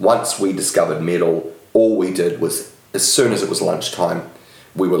ultimately, once we discovered metal, all we did was, as soon as it was lunchtime,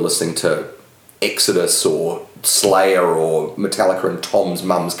 we were listening to Exodus or Slayer or Metallica in Tom's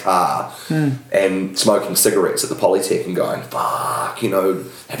mum's car, and smoking cigarettes at the Polytech and going, fuck,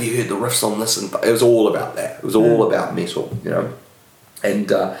 have you heard the riffs on this? And it was all about that. It was all about metal,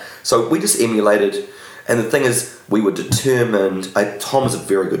 And so we just emulated, and the thing is, we were determined. Tom's a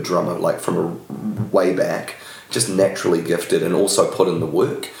very good drummer, like from a way back, just naturally gifted, and also put in the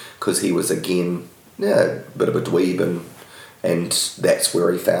work, because he was, again, a bit of a dweeb, and that's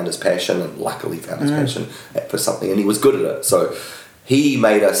where he found his passion, and luckily found his passion for something, and he was good at it. So he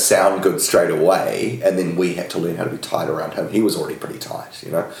made us sound good straight away, and then we had to learn how to be tight around him. He was already pretty tight,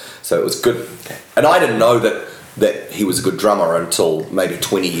 so it was good. And I didn't know that he was a good drummer until maybe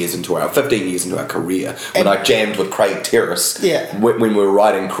 15 years into our career, when I jammed with Craig Terrace, when we were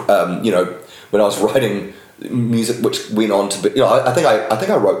writing, when I was writing music which went on to be, I think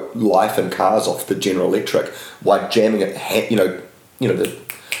I wrote Life in Cars off the General Electric while jamming it,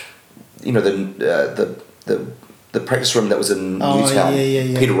 the practice room that was in Newtown.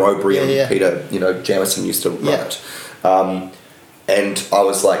 Peter Robry and Peter Jamison used to run it, and I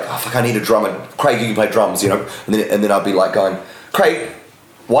was like, oh fuck, I need a drummer. Craig, you can play drums, and then I'd be like going, Craig,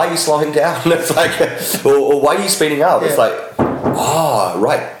 why are you slowing down? It's like, or why are you speeding up? It's like, oh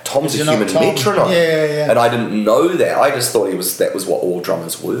right, Tom's a human metronome. And I didn't know that. I just thought that was what all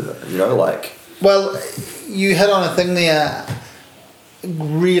drummers were, like. Well, you hit on a thing there.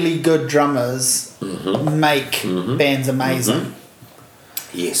 Really good drummers make bands amazing.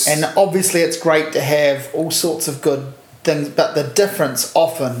 Yes. And obviously it's great to have all sorts of good things, but the difference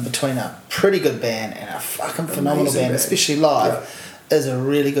often between a pretty good band and a fucking phenomenal band, especially live, is a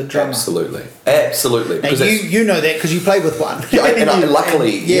really good drummer. Absolutely. Now you know that because you played with one. And I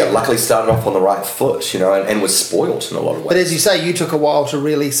luckily started off on the right foot, and was spoilt in a lot of ways. But as you say, you took a while to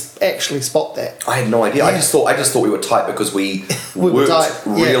really actually spot that. I had no idea. I just thought we were tight because we worked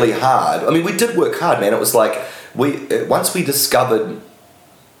really hard. I mean, we did work hard, man. It was like once we discovered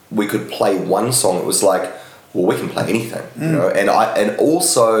we could play one song, it was like, well, we can play anything, And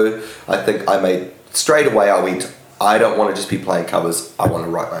also I think I made straight away. I don't want to just be playing covers. I want to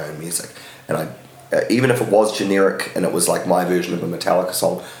write my own music, and I even if it was generic and it was like my version of a Metallica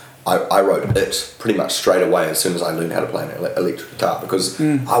song, I wrote it pretty much straight away as soon as I learned how to play an electric guitar, because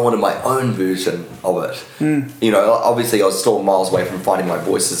I wanted my own version of it. Obviously I was still miles away from finding my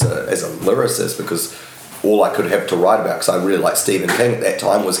voice as a lyricist, because all I could have to write about, because I really liked Stephen King at that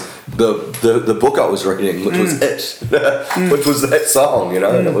time, was the book I was reading, which was it, which was that song, and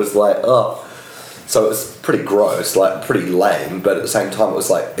it was like, oh. So it was pretty gross, like pretty lame, but at the same time it was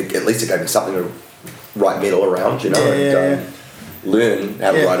like, at least it gave me something to write metal around, and learn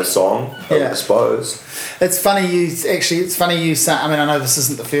how to write a song, I suppose. It's funny you say, I mean, I know this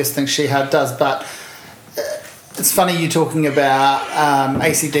isn't the first thing Shihad does, but it's funny you talking about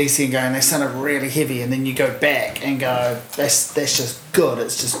AC/DC and going, they sounded really heavy, and then you go back and go, that's just good,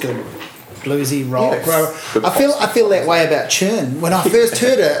 it's just good bluesy rock. I feel that way about Churn. When I first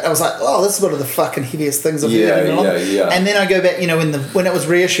heard it, I was like, oh, this is one of the fucking heaviest things I've heard in a long time. And then I go back, when it was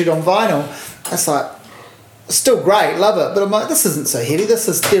reissued on vinyl, it's like, still great, love it, but I'm like, this isn't so heavy. There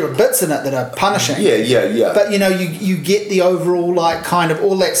are bits in it that are punishing. But you get the overall, like, kind of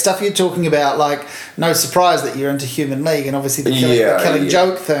all that stuff you're talking about. Like, no surprise that you're into Human League, and obviously the killing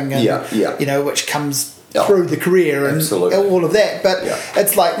joke thing, and which comes through the career and all of that. But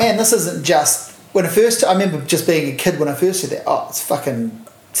it's like, man, this isn't just I remember just being a kid when I first heard that. Oh, it's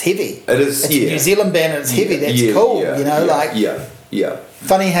heavy. It is. It's a New Zealand band and it's heavy. That's cool. Yeah.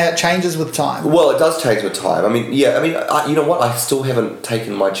 Funny how it changes with time. Well, it does change with time. I mean, you know what? I still haven't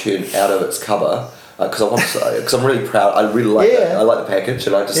taken my tune out of its cover because I'm really proud. I really like it. I like the package,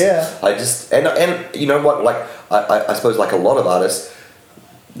 and I just and you know what? Like I suppose like a lot of artists,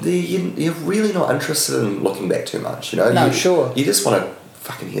 you're really not interested in looking back too much. You know? No, sure. You just want to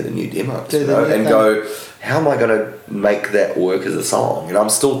fucking hear the new demos, and go, how am I going to make that work as a song? And I'm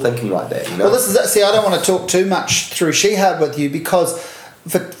still thinking like that. You know? Well, this is it. See, I don't want to talk too much through Shihad with you because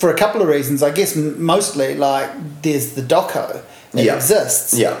for a couple of reasons. I guess mostly like there's the doco that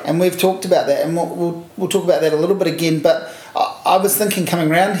exists, and we've talked about that, and we'll talk about that a little bit again. But I was thinking coming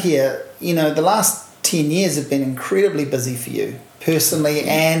around here, you know, the last 10 years have been incredibly busy for you personally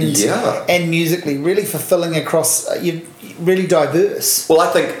and musically, really fulfilling across. You're really diverse. Well, I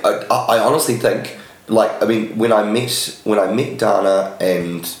think I honestly think. Like, I mean, when I met Dana,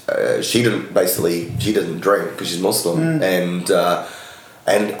 and she didn't drink because she's Muslim, and I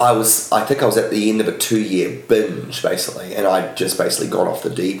think I was at the end of a 2-year binge basically, and I'd just basically gone off the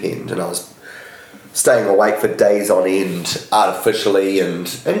deep end, and I was staying awake for days on end artificially, and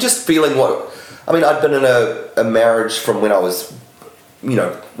just feeling what I mean. I'd been in a marriage from when I was,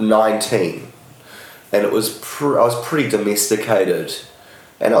 19, and it was I was pretty domesticated.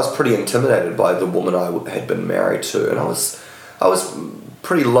 And I was pretty intimidated by the woman I had been married to, and I was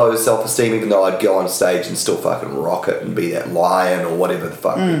pretty low self-esteem, even though I'd go on stage and still fucking rock it and be that lion or whatever the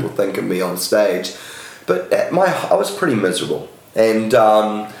fuck people think of me on stage. But I was pretty miserable, and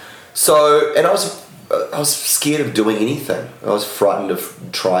I was scared of doing anything. I was frightened of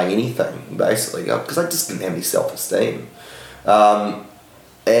trying anything, basically, because I just didn't have any self-esteem.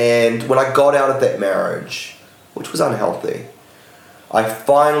 And when I got out of that marriage, which was unhealthy, I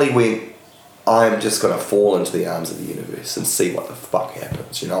finally went, I'm just going to fall into the arms of the universe and see what the fuck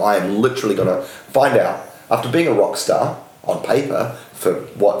happens. I am literally going to find out, after being a rock star on paper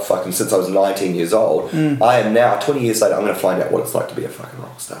since I was 19 years old, I am now, 20 years later, I'm going to find out what it's like to be a fucking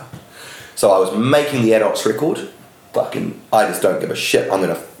rock star. So I was making the Adults record, I just don't give a shit. I'm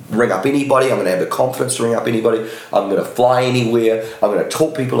going to ring up anybody, I'm going to have the confidence to ring up anybody, I'm going to fly anywhere, I'm going to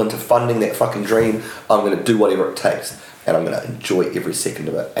talk people into funding that fucking dream, I'm going to do whatever it takes. And I'm going to enjoy every second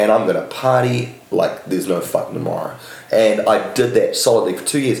of it. And I'm going to party like there's no fucking tomorrow. And I did that solidly for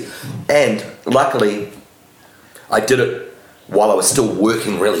 2 years. And luckily, I did it while I was still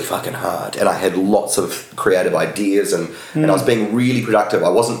working really fucking hard. And I had lots of creative ideas and I was being really productive. I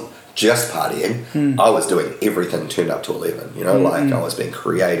wasn't just partying. I was doing everything turned up to 11. I was being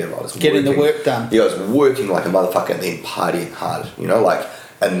creative. I was getting the work done. Yeah, I was working like a motherfucker and then partying hard.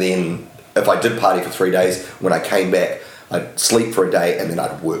 And then if I did party for 3 days, when I came back, I'd sleep for a day and then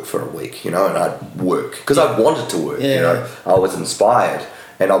I'd work for a week, and I'd work because I wanted to work. I was inspired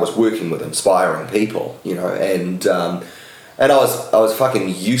and I was working with inspiring people, and I was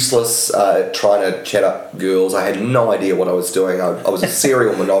fucking useless trying to chat up girls. I had no idea what I was doing. I was a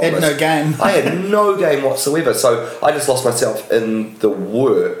serial monogamist. Had no game. I had no game whatsoever. So I just lost myself in the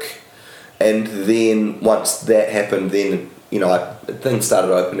work, and then once that happened, then things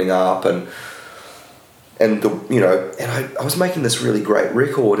started opening up and I was making this really great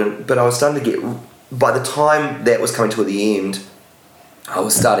record, but I was starting to get, by the time that was coming to the end, I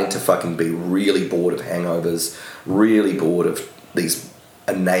was starting to fucking be really bored of hangovers, really bored of these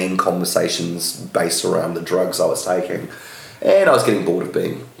inane conversations based around the drugs I was taking, and I was getting bored of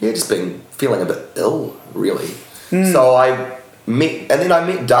feeling a bit ill, really. So I met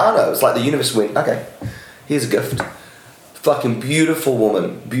Dana. It was like the universe went, okay, here's a gift. Fucking beautiful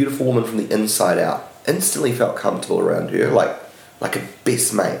woman from the inside out. Instantly felt comfortable around her, like a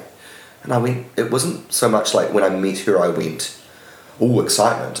best mate. And I went, it wasn't so much like when I met her I went, ooh,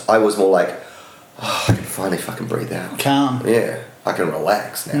 excitement. I was more like, oh, I can finally fucking breathe out. Calm. Yeah, I can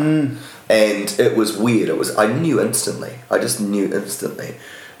relax now. And it was weird. I knew instantly. I just knew instantly.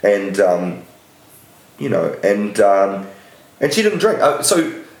 And, and she didn't drink.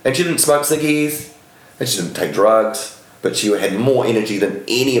 And she didn't smoke ciggies, and she didn't take drugs, but she had more energy than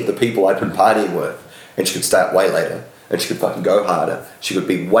any of the people I'd been partying with. And she could stay up way later, and she could fucking go harder. She could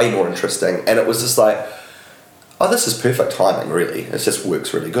be way more interesting, and it was just like, oh, this is perfect timing, really. It just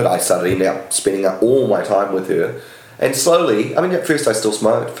works really good. I started spending all my time with her, and slowly, at first I still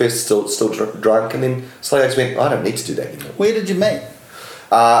smoked, still drunk, and then slowly I just went, I don't need to do that anymore. Where did you meet?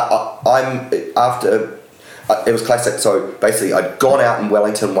 It was classic. So basically, I'd gone out in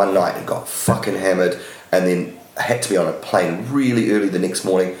Wellington one night and got fucking hammered, and then I had to be on a plane really early the next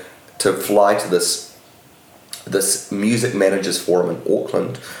morning to fly to this music managers forum in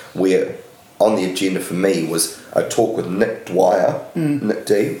Auckland, where on the agenda for me was a talk with Nick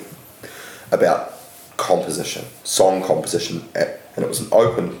D, about composition, song composition, and it was an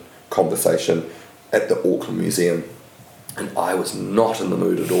open conversation at the Auckland Museum, and I was not in the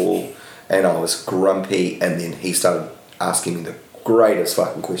mood at all, and I was grumpy, and then he started asking me the greatest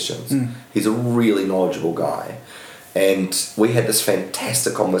fucking questions. He's a really knowledgeable guy, and we had this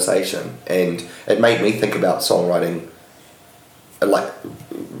fantastic conversation, and it made me think about songwriting, like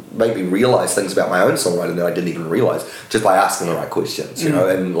made me realise things about my own songwriting that I didn't even realise just by asking the right questions, you know,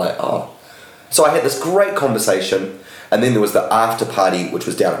 and like, so I had this great conversation, and then there was the after party, which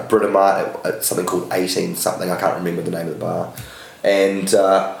was down at Britomart at something called 18 something, I can't remember the name of the bar, and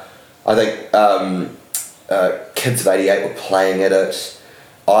I think Kids of 88 were playing at it.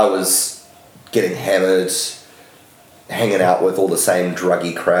 I was getting hammered, hanging out with all the same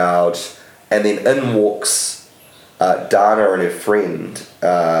druggy crowd, and then in walks Dana and her friend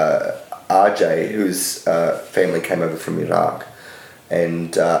RJ, whose family came over from Iraq,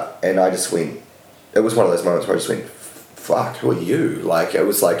 and I just went, it was one of those moments where I just went, fuck, who are you? Like, it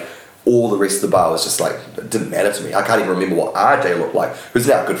was like all the rest of the bar was just like, it didn't matter to me. I can't even remember what RJ looked like, who's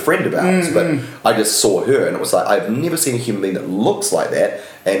now a good friend of ours, but I just saw her, and it was like, I've never seen a human being that looks like that,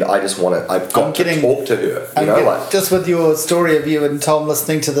 and I just want to, I've got to talk to her, you know, like. Just with your story of you and Tom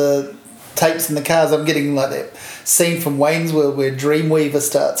listening to the tapes in the cars, I'm getting like that scene from Wayne's World where Dreamweaver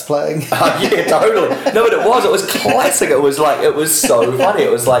starts playing. Yeah, totally. No, but it was classic. It was like, it was so funny.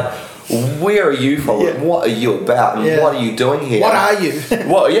 It was like, where are you from? Yeah. What are you about? And what are you doing here? What are you?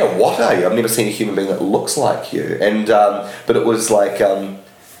 What are you? I've never seen a human being that looks like you. And but it was like,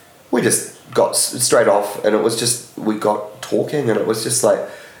 we just got straight off, and it was just, we got talking, and it was just like,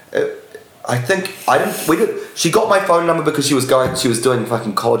 she got my phone number because she was doing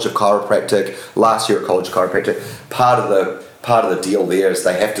fucking College of Chiropractic last year at College of Chiropractic. Part of the deal there is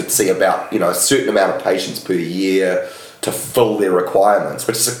they have to see about, you know, a certain amount of patients per year to fill their requirements,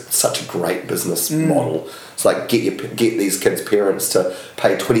 which is such a great business model. It's like get these kids' parents to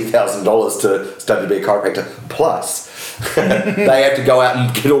pay $20,000 to study to be a chiropractor, plus they have to go out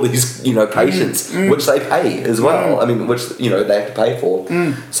and get all these, you know, patients, which they pay as well. I mean, which, you know, they have to pay for.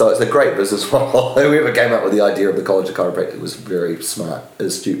 So it's a great business model. Whoever came up with the idea of the College of Chiropractic was very smart,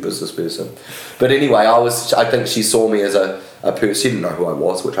 astute business person. But anyway, I think she saw me as a person. She didn't know who I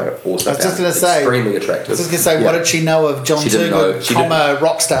was, which I also found extremely attractive. I was just going to say, what did she know of Jon Toogood, a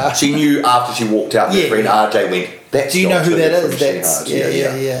rock star? She knew after she walked out, her friend RJ went, that's Do you know who that is? That's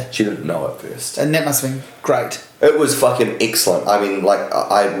yeah. She didn't know at first. And that must have been great. It was fucking excellent. I mean, like,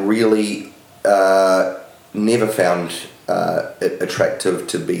 I really never found it attractive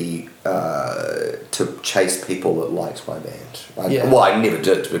to be to chase people that liked my band. I never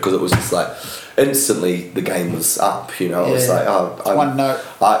did, because it was just like instantly the game was up, you know. It was like, one note.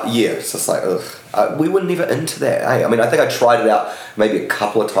 It's just like, ugh. We were never into that. I mean, I think I tried it out maybe a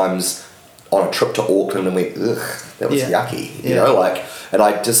couple of times on a trip to Auckland and went, ugh, that was yucky, you know, like, and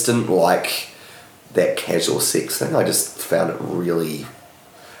I just didn't like that casual sex thing. I just found it really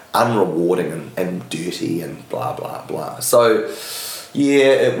unrewarding and dirty and blah blah blah. So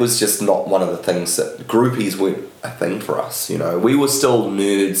it was just not one of the things that groupies weren't a thing for us, you know. We were still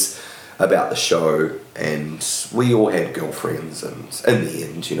nerds about the show, and we all had girlfriends, and in the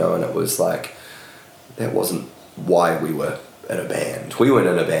end, you know, and it was like, that wasn't why we were in a band. We weren't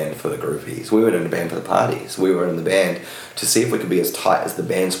in a band for the groupies. We weren't in a band for the parties. We were in the band to see if we could be as tight as the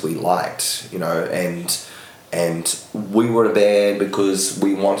bands we liked, you know, and we were in a band because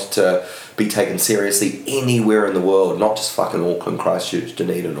we wanted to be taken seriously anywhere in the world, not just fucking Auckland, Christchurch,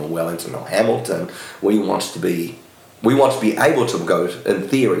 Dunedin or Wellington or Hamilton. We wanted to be able to go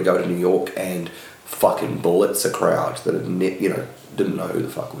to New York and fucking blitz a crowd that had didn't know who the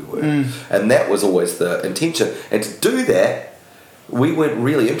fuck we were. And that was always the intention. And to do that, we weren't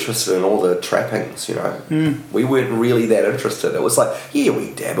really interested in all the trappings, you know. We weren't really that interested. It was like,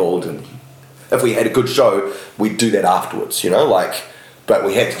 we dabbled, and if we had a good show, we'd do that afterwards, you know, like, but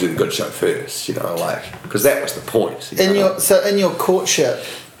we had to do the good show first, you know, like, because that was the point. In your courtship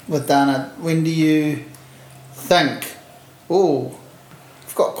with Dana, when do you think,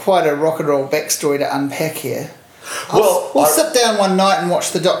 I've got quite a rock and roll backstory to unpack here? We'll sit down one night and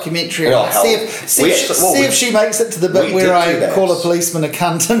watch the documentary and see if she makes it to the bit where I call a policeman a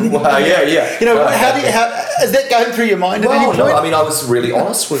cunt. And, you know, how is that going through your mind at any point? No, I mean, I was really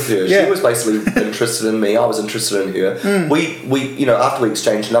honest with her. She was basically interested in me. I was interested in her. We you know, after we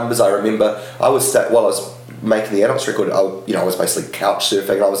exchanged numbers, I remember I was making the Adults record, I was basically couch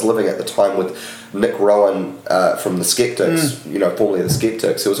surfing. I was living at the time with Nick Rowan from the Skeptics, formerly the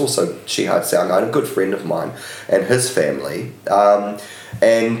Skeptics, who was also Shihad sound guy, and a good friend of mine, and his family.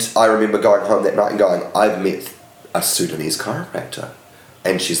 And I remember going home that night and going, I've met a Sudanese chiropractor,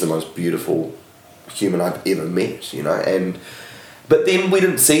 and she's the most beautiful human I've ever met, But then we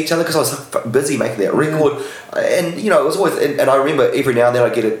didn't see each other because I was busy making that record. And, it was always... And I remember every now and then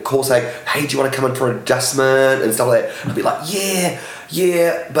I'd get a call saying, hey, do you want to come in for an adjustment? And stuff like that. I'd be like,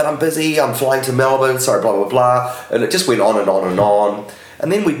 yeah, but I'm busy. I'm flying to Melbourne. Sorry, blah, blah, blah. And it just went on and on and on.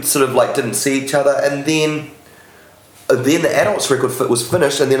 And then we sort of didn't see each other. And then the Adults record was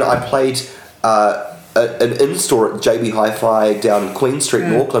finished. And then I played an in-store at JB Hi-Fi down Queen Street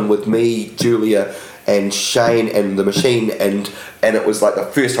in Auckland with me, Julia, and Shane and the Machine, and it was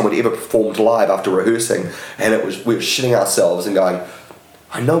the first time we'd ever performed live after rehearsing, and we were shitting ourselves and going,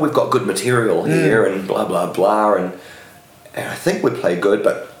 I know we've got good material here and blah blah blah, and I think we played good,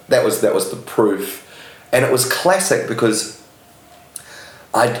 but that was the proof. And it was classic because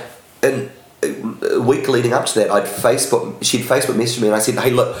in a week leading up to that, she'd Facebook message me and I said,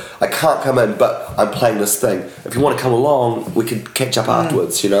 hey look, I can't come in, but I'm playing this thing, if you want to come along we could catch up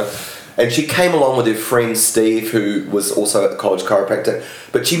afterwards, And she came along with her friend Steve, who was also at the College Chiropractic,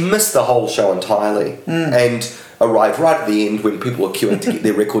 but she missed the whole show entirely and arrived right at the end when people were queuing to get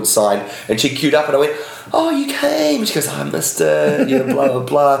their records signed, and she queued up and I went, oh, you came? And she goes, I missed it, blah, blah,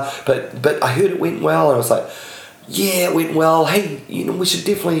 blah. But I heard it went well, and I was like, yeah, it went well. Hey, we should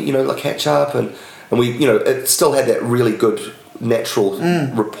definitely, catch up. And we, it still had that really good natural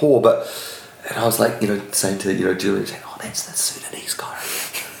rapport, and I was saying to, Julie, saying, oh, that's the Sudanese guy.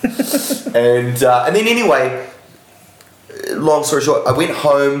 and then anyway, long story short, I went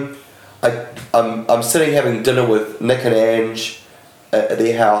home. I'm sitting having dinner with Nick and Ange at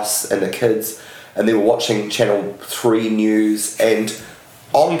their house and the kids, and they were watching Channel 3 News, and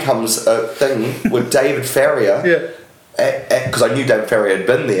on comes a thing with David Farrier, because I knew David Farrier had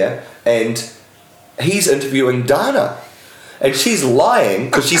been there, and he's interviewing Dana. And she's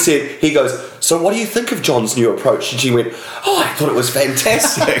lying because he goes, so what do you think of Jon's new approach? And she went, oh, I thought it was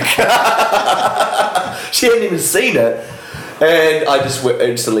fantastic. She hadn't even seen it. And I just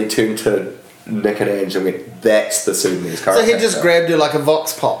instantly turned to Nick and Ange and went, that's the Sudanese chiropractor. So he just grabbed her like a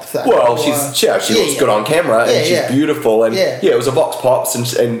vox pop thing? Well, she looks good on camera, and she's beautiful. And it was a vox pops,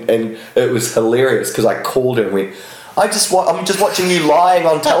 and it was hilarious because I called her and went, I'm just watching you lying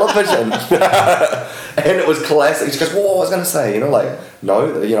on television. And it was classic. She goes, well, what was I going to say?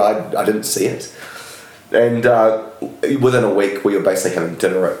 No, I didn't see it. And within a week, we were basically having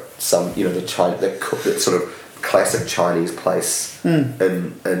dinner at some, that sort of classic Chinese place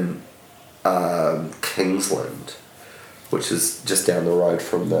in Kingsland, which is just down the road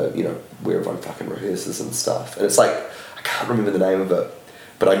from the, where everyone fucking rehearses and stuff. And it's I can't remember the name of it,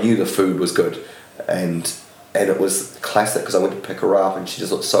 but I knew the food was good. And it was classic because I went to pick her up and she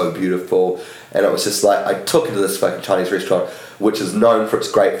just looked so beautiful, and it was just I took her to this fucking Chinese restaurant which is known for its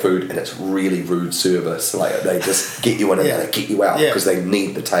great food and its really rude service. They just get you in and they get you out because they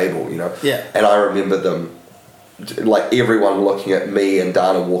need the table, and I remember them everyone looking at me and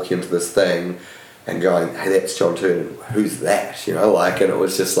Dana walking into this thing and going, hey, that's Jon Toogood, who's that, and it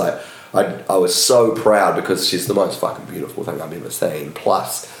was just I was so proud because she's the most fucking beautiful thing I've ever seen,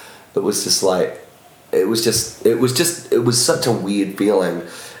 plus it was just it was such a weird feeling,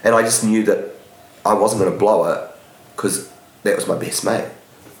 and I just knew that I wasn't going to blow it because that was my best mate,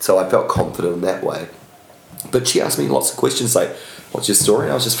 so I felt confident in that way. But she asked me lots of questions what's your story?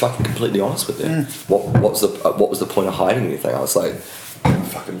 And I was just fucking completely honest with her. What was the point of hiding anything? I was like,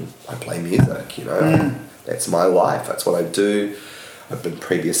 I play music, that's my life, that's what I do. I've been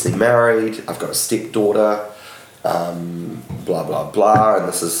previously married, I've got a stepdaughter, blah blah blah, and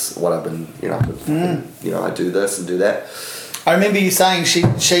this is what I've been, I do this and do that. I remember you saying she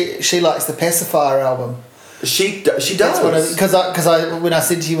likes the Pacifier album. She does. Because when I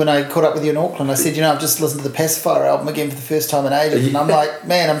said to you when I caught up with you in Auckland, I said, I've just listened to the Pacifier album again for the first time in ages, and I'm like,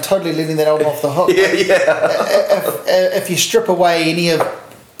 man, I'm totally leaving that album off the hook. If you strip away any of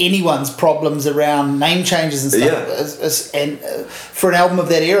anyone's problems around name changes and stuff, and for an album of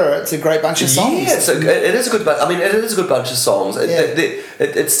that era, it's a great bunch of songs. Yeah, it is a good. I mean, it is a good bunch of songs. It's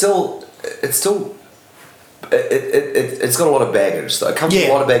got a lot of baggage. So it comes with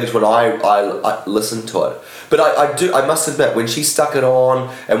a lot of baggage when I listen to it. But I must admit, when she stuck it on,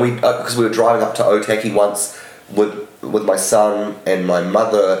 and because we were driving up to Otaki once with my son and my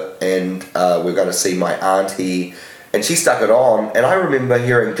mother, and we were going to see my auntie And she stuck it on, and I remember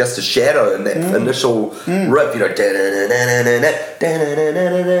hearing Just a Shadow in that initial riff,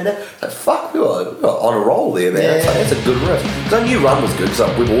 like, fuck, we were on a roll there, man. It's like, that's a good riff. Because I knew Run was good,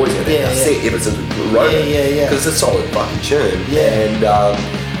 because we've always had that set ever since we wrote it. Because it's a solid fucking tune. And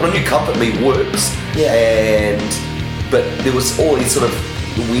I knew Comfort Me works. But there was all these sort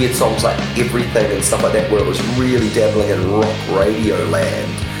of weird songs like Everything and stuff like that, where it was really dabbling in rock radio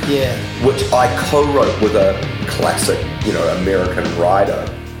land. Which I co-wrote with a classic, American writer,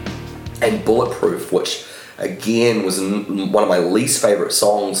 and Bulletproof, which again was one of my least favourite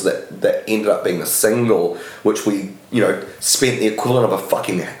songs that ended up being a single, which we, spent the equivalent of a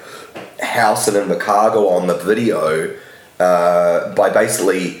fucking house in Invercargill on the video by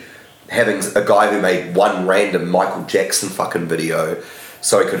basically having a guy who made one random Michael Jackson fucking video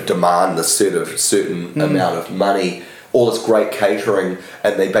so he could demand this certain amount of money. All this great catering,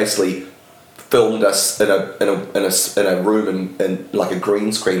 and they basically filmed us in a room in like a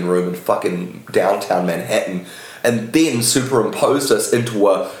green screen room in fucking downtown Manhattan, and then superimposed us into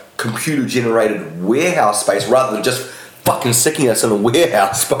a computer generated warehouse space rather than just fucking sticking us in a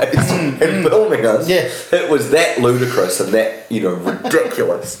warehouse space and filming us. It was that ludicrous and that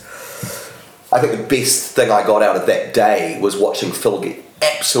ridiculous. I think the best thing I got out of that day was watching Phil get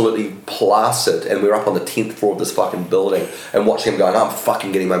absolutely plastered, and we were up on the 10th floor of this fucking building and watching him going, I'm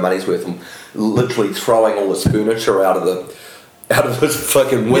fucking getting my money's worth. I'm literally throwing all this furniture out of this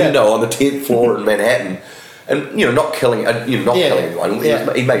fucking window on the 10th floor in Manhattan, and not killing anyone.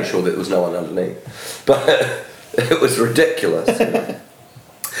 He made sure that there was no one underneath, but it was ridiculous.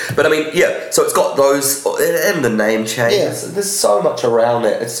 But I mean, so it's got those, and the name changes. There's so much around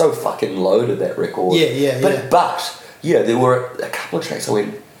it. It's so fucking loaded, that record. But there were a couple of tracks I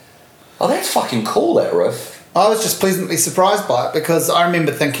went, oh, that's fucking cool, that riff. I was just pleasantly surprised by it, because I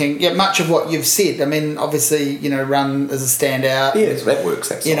remember thinking, much of what you've said. I mean, obviously, Run is a standout. So that works.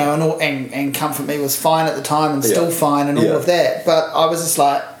 That song. And Comfort Me was fine at the time and still fine and all of that. But I was just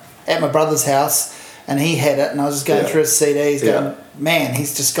like at my brother's house, and he had it, and I was just going through his CDs, going, man,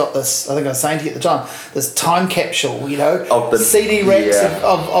 he's just got this. I think I was saying to you at the time, this time capsule, of the CD racks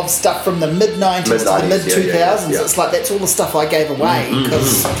of stuff from the mid-90s to the mid-2000s. It's like that's all the stuff I gave away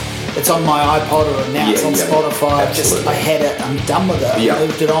because it's on my iPod or now it's on Spotify. I had it, I'm done with it, I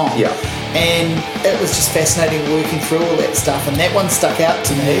moved it on. And it was just fascinating working through all that stuff, and that one stuck out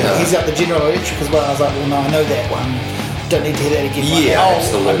to me. He's got the General Electric as well. I was like, well, no, I know that one. Don't need to hear that again.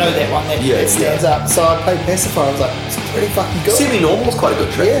 Absolutely. I know that one that stands up. So I played Pacifier. I was like, it's pretty fucking good. Semi-Normal's quite a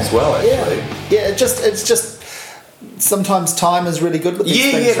good track as well, actually. It's just sometimes time is really good with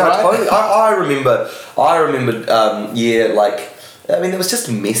these things, right? Totally. I remember, it was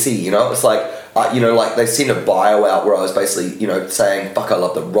just messy, It was like, like they sent a bio out where I was basically, saying, fuck, I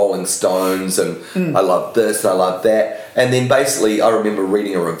love the Rolling Stones and I love this and I love that. And then basically I remember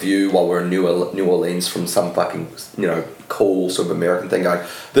reading a review while we were in New Orleans from some fucking, cool sort of American thing going,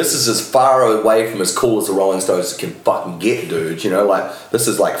 this is as far away from as cool as the Rolling Stones can fucking get, dude. This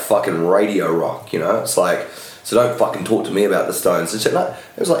is like fucking radio rock, It's like, so don't fucking talk to me about the Stones and shit. It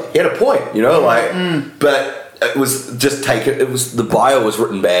was like, he had a point, but it was just the bio was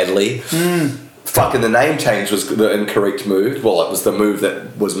written badly. Fucking the name change was the incorrect move. Well, it was the move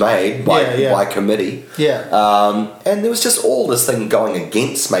that was made by committee. And there was just all this thing going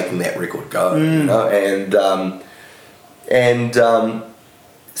against making that record go,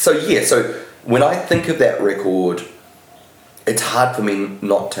 So when I think of that record, it's hard for me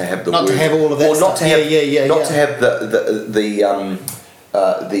not to have the not to have all of that, or not stuff. to have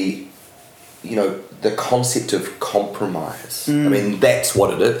the concept of compromise. I mean, that's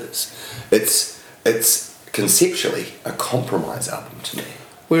what it is. It's conceptually a compromise album to me.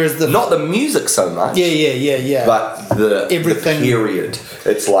 Whereas not the music so much. But everything. The period.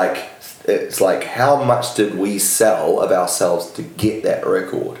 It's like how much did we sell of ourselves to get that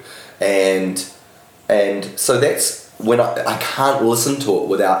record, and so that's when I can't listen to it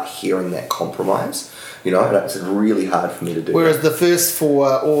without hearing that compromise. And it's really hard for me to do. Whereas the first four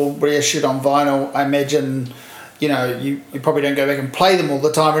all reissued on vinyl, I imagine, you probably don't go back and play them all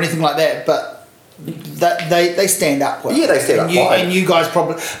the time or anything like that, but that they stand up well. They stand up fine. And you guys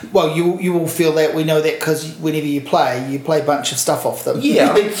probably, you will feel that. We know that because whenever you play a bunch of stuff off them.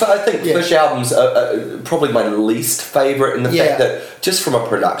 I think Fish albums are probably my least favourite in the fact that just from a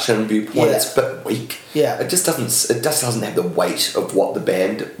production viewpoint, it's a bit weak. It just doesn't have the weight of what the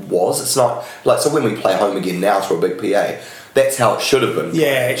band was. It's not like, so when we play Home Again now through a big PA, that's how it should have been.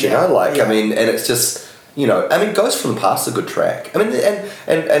 I mean, and it's just. Ghost from the Past is a good track. I mean,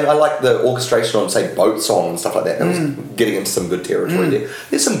 and I like the orchestration on, say, Boat Song and stuff like that. That was getting into some good territory there.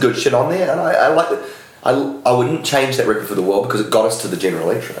 There's some good shit on there, and I like it. I wouldn't change that record for the world because it got us to the General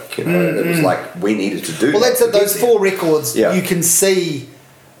Electric. You know, it was like we needed to do. Well, that's it. Those 4 records, Yeah. you can see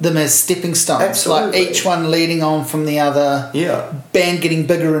them as stepping stones. Absolutely. Like each one leading on from the other. Yeah. Band getting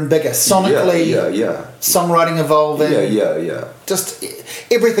bigger and bigger. Sonically. Yeah. Songwriting evolving. Yeah. Just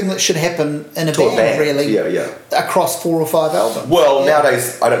everything that should happen in a band, really. Yeah. Across 4 or 5 albums. Well,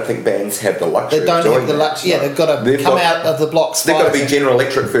 nowadays I don't think bands have the luxury. They don't have the luxury. Yeah, they've got to come out of the blocks. They've got to be General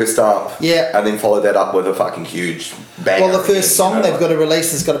Electric first up. Yeah. And then follow that up with a fucking huge bang. Well, the first song they've got to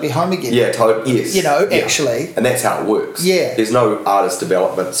release has got to be Home Again. Yeah, yes. You know, actually. And that's how it works. Yeah. There's no artist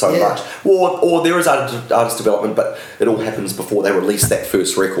development so much. Or there is artist development, but it all happens before they release that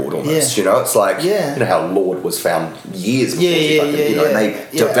first record almost. You know, it's like, you know how Lord was found years before and they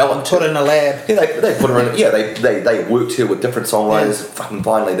developed put in a lab. Yeah, they put her in. Yeah, they worked her with different songwriters. Fucking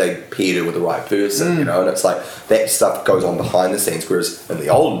finally, they paired her with the right person. You know, and it's like that stuff goes on behind the scenes. Whereas in the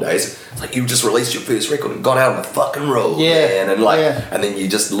olden days, it's like you just released your first record and got out on the fucking road, man, and then you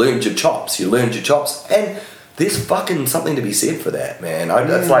just learned your chops. And there's fucking something to be said for that, man.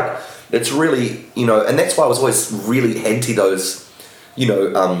 It's like it's really, you know, and that's why I was always really anti those, you know,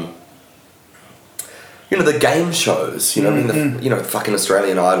 the game shows, you know, fucking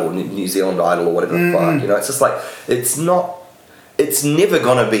Australian Idol, New Zealand Idol, or whatever the fuck, you know, it's just like, it's never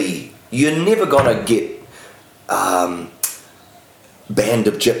gonna be, you're never gonna get, Band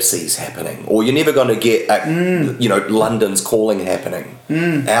of Gypsies happening, or you're never gonna get, you know, London's Calling happening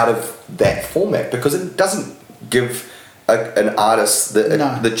out of that format, because it doesn't give an artist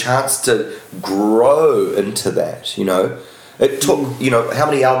the chance to grow into that, you know. It took, you know, how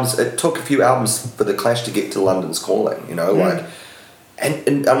many albums? It took a few albums for the Clash to get to London's Calling, you know, like,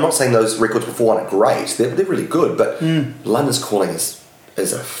 and I'm not saying those records before aren't great. They're really good, but London's Calling is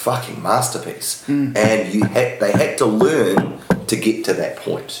a fucking masterpiece, and they had to learn to get to that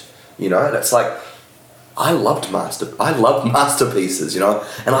point, you know. And it's like I love masterpieces, you know,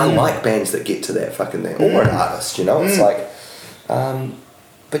 and I like bands that get to that fucking thing, or an artist, you know. It's like,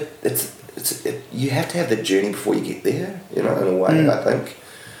 but you have to have the journey before you get there, you know, in a way, I think.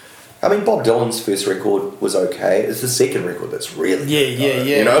 I mean, Bob Dylan's first record was okay. It's the second record that's really good,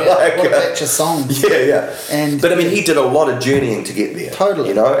 you know, like what a batch of songs. But I mean, he did a lot of journeying to get there, totally,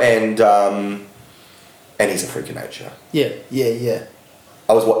 you know, and he's a freak of nature. Yeah.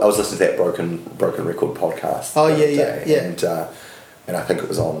 I was listening to that broken record podcast. And I think it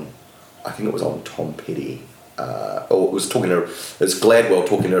was on Tom Petty. Or it was Gladwell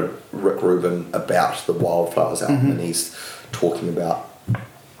talking to Rick Rubin about the Wildflowers album, and he's talking about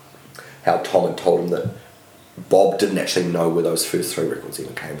how Tom had told him that Bob didn't actually know where those first 3 records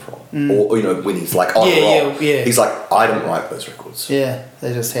even came from, or you know, when he's like on a roll, he's like, I didn't write those records. Yeah,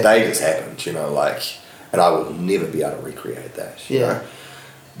 they just happened, you know, like, and I will never be able to recreate that. You know?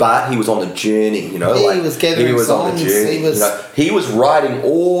 But he was on the journey, you know. He was gathering songs. On the journey. He was writing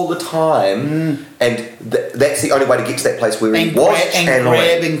all the time, and that's the only way to get to that place where he was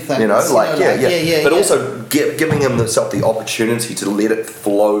grabbing things, you know, like but also giving himself the opportunity to let it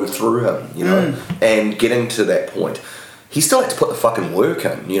flow through him, you know, and getting to that point. He still had to put the fucking work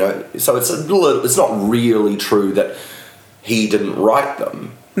in, you know. So it's not really true that he didn't write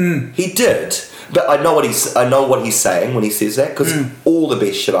them. He did. But I know what he's saying when he says that, because all the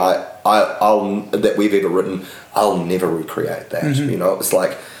best shit I'll that we've ever written, I'll never recreate that. You know, it's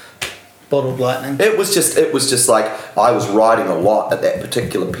like bottled lightning. It was just like I was writing a lot at that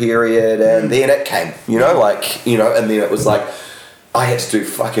particular period, and then it came, you know, like, you know, and then it was like I had to do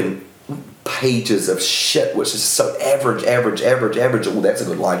fucking pages of shit, which is so average. Oh, that's a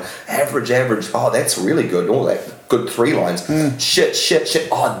good line. Average. Oh, that's really good. All that good 3 lines. Shit.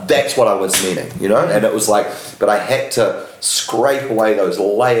 Oh, that's what I was meaning, you know. And it was like, but I had to scrape away those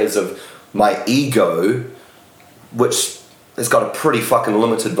layers of my ego, which has got a pretty fucking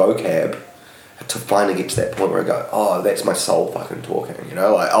limited vocab, to finally get to that point where I go, oh, that's my soul fucking talking, you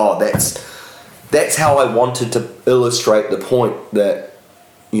know, like, oh, that's how I wanted to illustrate the point that,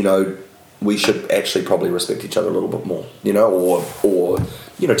 you know, we should actually probably respect each other a little bit more, you know, or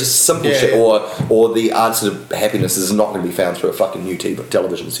you know, just simple shit, or the answer to happiness is not going to be found through a fucking new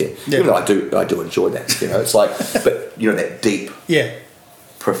television set. Even though I do enjoy that, you know. It's like, but you know, that deep,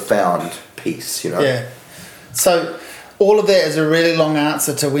 profound piece, you know. Yeah. So all of that is a really long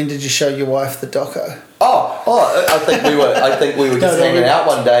answer to when did you show your wife the doco? I think we were just hanging out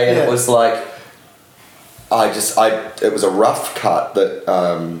one day, and it was like, it was a rough cut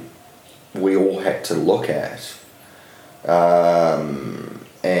that we all had to look at,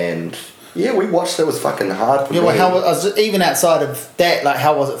 and Yeah, we watched it. It was fucking hard for me. Well, how was even outside of that? Like,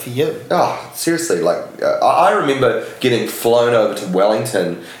 how was it for you? Oh, seriously, like I remember getting flown over to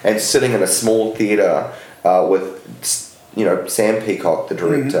Wellington and sitting in a small theatre with, you know, Sam Peacock, the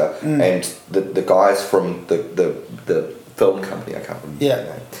director, and the guys from the film company. I can't remember their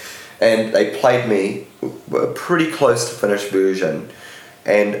name. And they played me a pretty close to finished version,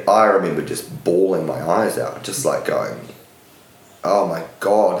 and I remember just bawling my eyes out, just like going, oh my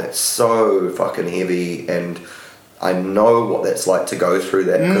god, that's so fucking heavy, and I know what that's like to go through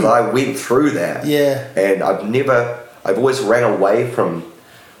that, because I went through that. Yeah. And I've always ran away from,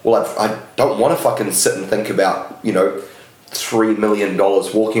 well, I don't want to fucking sit and think about, you know, $3 million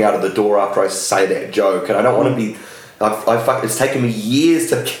walking out of the door after I say that joke, and I don't want to be, it's taken me years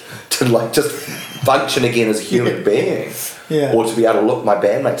to like just function again as a human being. Yeah. Or to be able to look my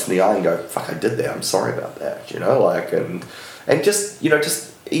bandmates in the eye and go, fuck, I did that, I'm sorry about that, you know, like, and just, you know,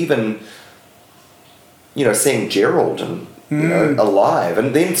 just even, you know, seeing Gerald and, you know, alive,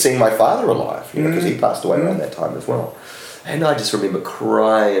 and then seeing my father alive, you know, because he passed away around that time as well. And I just remember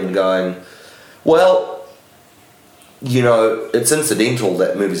crying, going, well, you know, it's incidental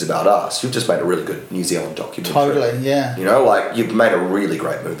that movie's about us. You've just made a really good New Zealand documentary. Totally, yeah. You know, like, you've made a really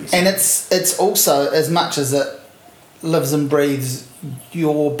great movie. And it's also, as much as it lives and breathes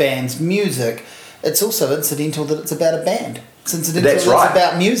your band's music, it's also incidental that it's about a band. It's incidental That's that right. it's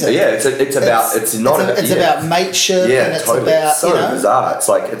about music. Yeah, it's about mateship, yeah, and it's totally. about, so you know, bizarre. It's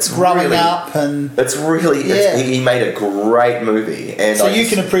like, it's growing really, up, and it's really, he made a great movie, and so you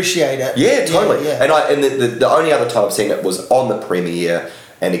can appreciate it. Yeah, totally. Yeah. And the only other time I've seen it was on the premiere,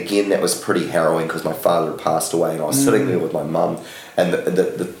 and again that was pretty harrowing because my father had passed away, and I was sitting there with my mum, and and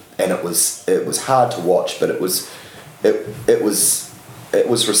it was hard to watch, but it was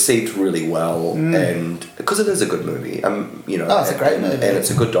received really well, and because it is a good movie, you know, it's a great movie, and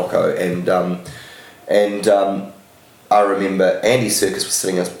it's a good doco, and I remember Andy Serkis was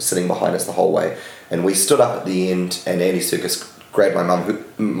sitting behind us the whole way, and we stood up at the end, and Andy Serkis grabbed my mum.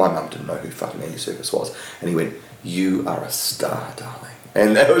 My mum didn't know who fucking Andy Serkis was, and he went, "You are a star, darling."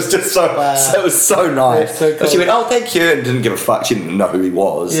 And it was just so, it was so nice. So cool. She went, "Oh, thank you," and didn't give a fuck. She didn't know who he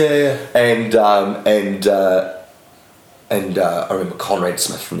was. Yeah. And I remember Conrad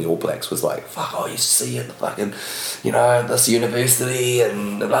Smith from the All Blacks was like, fuck, I used to see you at the fucking, you know, this university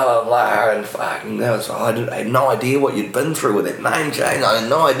and blah, blah, blah, and fucking, that was, I had no idea what you'd been through with that name change. I had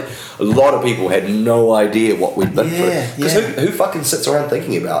no idea. A lot of people had no idea what we'd been through. Because who fucking sits around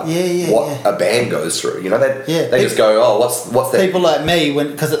thinking about what a band goes through? You know, they just go, oh, what's that? People like me,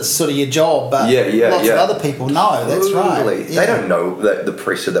 because it's sort of your job, but lots of other people know, that's right. They don't know the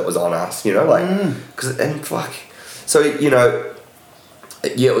pressure that was on us, you know, like, and fuck. So, you know,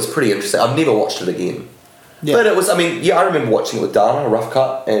 it was pretty interesting. I've never watched it again. Yeah. But it was, I mean, I remember watching it with Dana, a rough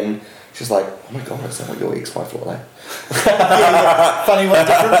cut, and she's like, oh my god, is that what your ex-wife looked like? Funny what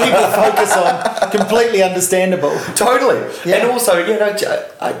different people focus on. Completely understandable. Totally. Yeah. And also, you know,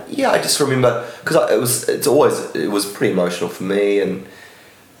 I just remember, because it was pretty emotional for me, and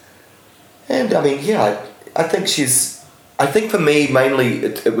I mean, I think for me, mainly,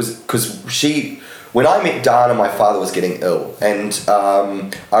 it was because when I met Dana, my father was getting ill, and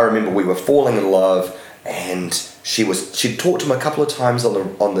I remember we were falling in love, and she'd talked to him a couple of times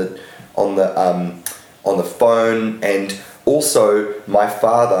on the phone, and also my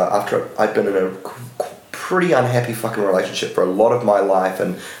father, after I'd been in a pretty unhappy fucking relationship for a lot of my life,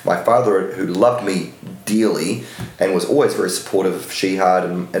 and my father, who loved me dearly and was always very supportive of Shihad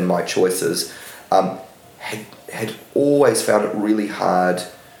and my choices, had always found it really hard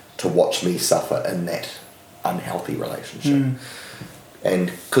to watch me suffer in that unhealthy relationship. And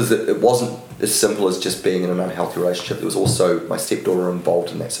because it wasn't as simple as just being in an unhealthy relationship, there was also my stepdaughter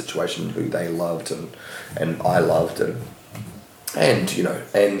involved in that situation, who they loved and I loved, and you know,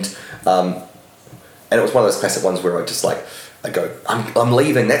 and it was one of those classic ones where I'd go, I'm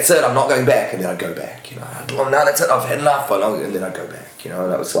leaving, that's it, I'm not going back, and then I'd go back, you know, no, that's it, I've had enough, and then I'd go back, you know,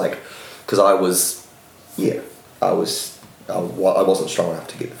 and it was like, because I wasn't strong enough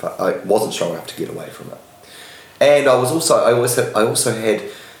to get away from it, and I also had,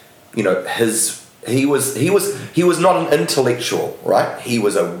 you know, he was not an intellectual, right? He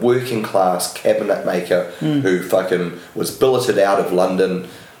was a working class cabinet maker who fucking was billeted out of London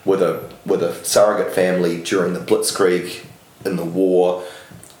with a surrogate family during the Blitzkrieg in the war,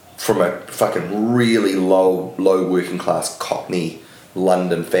 from a fucking really low working class Cockney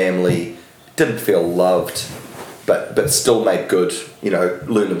London family. Didn't feel loved, but still made good, you know,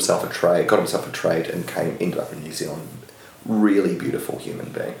 got himself a trade and ended up in New Zealand. Really beautiful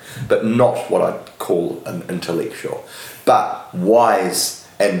human being, but not what I'd call an intellectual, but wise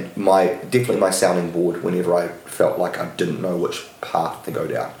and definitely my sounding board whenever I felt like I didn't know which path to go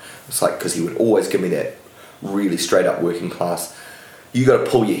down. It's like, because he would always give me that really straight up working class, you got to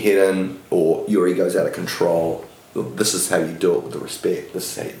pull your head in or your ego's out of control. This is how you do it with the respect. This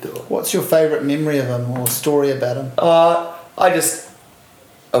is how you do it. What's your favourite memory of him or story about him?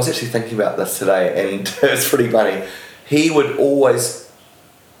 I was actually thinking about this today, and it's pretty funny. He would always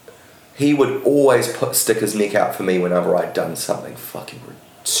stick his neck out for me whenever I'd done something fucking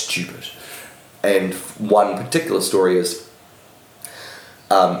stupid. And one particular story is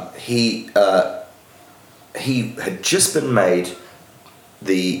he had just been made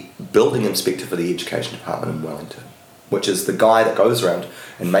the building inspector for the education department in Wellington, which is the guy that goes around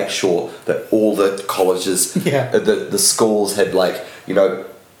and makes sure that all the colleges, the schools had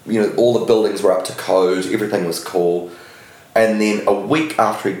all the buildings were up to code, everything was cool. And then a week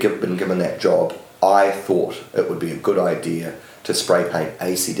after he'd been given that job, I thought it would be a good idea to spray paint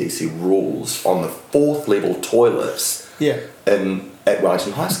AC/DC rules on the 4th level toilets at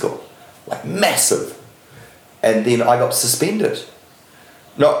Wellington High School. Like massive. And then I got suspended.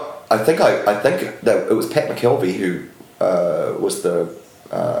 No, I think that it was Pat McKelvey who was the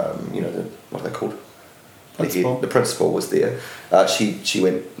what are they called? The principal was there. She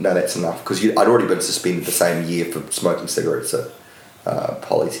went, no, that's enough, because I'd already been suspended the same year for smoking cigarettes at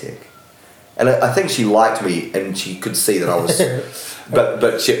Polytech, and I think she liked me, and she could see that I was,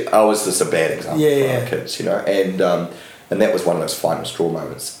 I was just a bad example for kids, and that was one of those final straw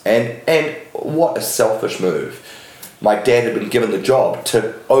moments. And what a selfish move! My dad had been given the job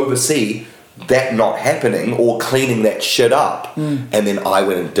to oversee that not happening or cleaning that shit up, and then I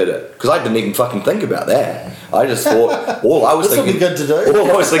went and did it because I didn't even fucking think about that. I just thought all I was this thinking. Would be good to do. All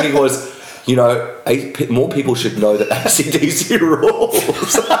I was thinking was, more people should know that AC/DC rules.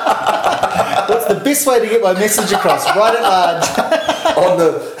 What's the best way to get my message across? Right at large. on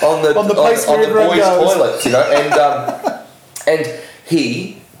the boys' toilets, and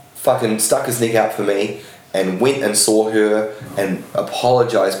he fucking stuck his neck out for me and went and saw her and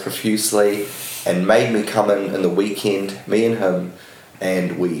apologised profusely and made me come in the weekend, me and him,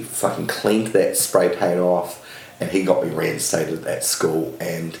 and we fucking cleaned that spray paint off, and he got me reinstated at school.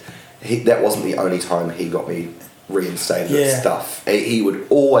 And that wasn't the only time he got me reinstated at stuff. He would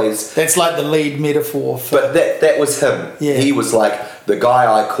always... That's like the lead metaphor for... But that was him. Yeah. He was like the guy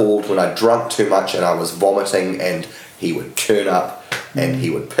I called when I drunk too much and I was vomiting, and he would turn up and he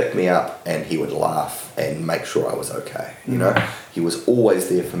would pick me up and he would laugh and make sure I was okay. He was always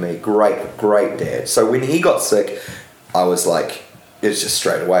there for me. Great, great dad. So when he got sick, I was like, it was just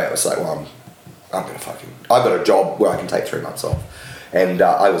straight away. I was like, well, I'm gonna I've got a job where I can take 3 months off. And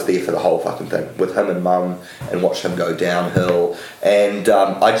I was there for the whole fucking thing with him and mum, and watched him go downhill. And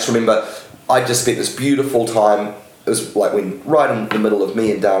I just remember I just spent this beautiful time. It was like when right in the middle of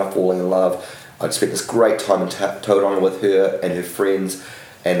me and Dana falling in love, I'd spent this great time in Tauranga with her and her friends,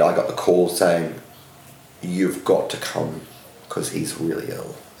 and I got the call saying, you've got to come because he's really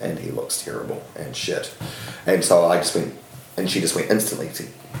ill and he looks terrible and shit. And so I just went, and she just went instantly to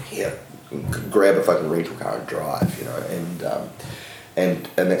here, grab a fucking rental car and drive, and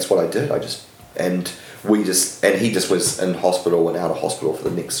that's what I did. And he just was in hospital and out of hospital for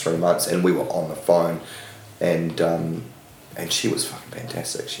the next 3 months, and we were on the phone, and she was fucking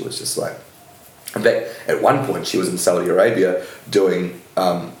fantastic. She was just like, in fact, at one point she was in Saudi Arabia doing,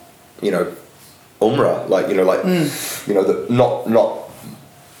 Umrah, where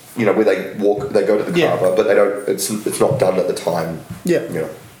they go to the Kaaba, but they don't. It's not done at the time. Yeah.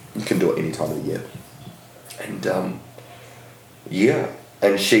 You can do it any time of the year. And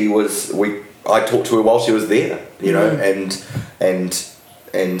and she was. I talked to her while she was there, and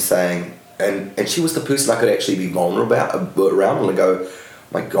saying, and she was the person I could actually be vulnerable around and go,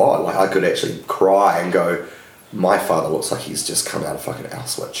 my God, like I could actually cry and go, my father looks like he's just come out of fucking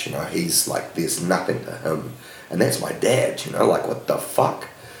Auschwitz, he's like, there's nothing to him, and that's my dad, like, what the fuck?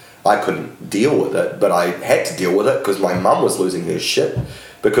 I couldn't deal with it, but I had to deal with it because my mum was losing her shit,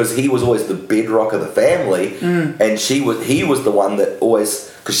 because he was always the bedrock of the family, and he was the one that always,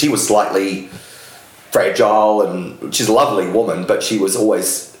 because she was slightly fragile, and she's a lovely woman, but she was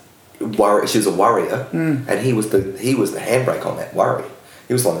always she was a worrier, and he was the handbrake on that worry.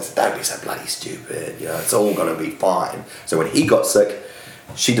 He was the one that said, don't be so bloody stupid, it's all going to be fine. So when he got sick,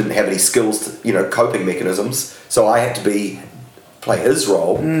 she didn't have any skills to, coping mechanisms, so I had to play his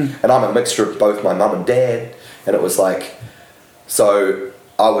role, and I'm a mixture of both my mum and dad, and it was like, so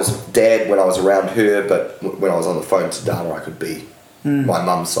I was dad when I was around her, but when I was on the phone to Dana, I could be my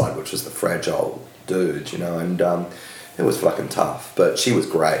mum's side, which was the fragile dude, and it was fucking tough. But she was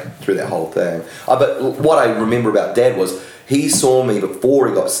great through that whole thing. But what I remember about Dad was he saw me before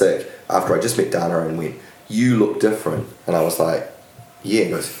he got sick, after I just met Dana, and went, "You look different." And I was like, "Yeah." He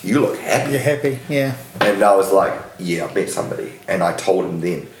goes, "You look happy." You're happy, yeah. And I was like, "Yeah, I've met somebody." And I told him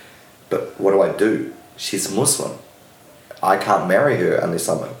then, "But what do I do? She's Muslim. I can't marry her unless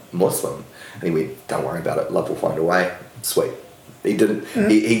I'm a Muslim." And he went, "Don't worry about it. Love will find a way." Sweet. He didn't.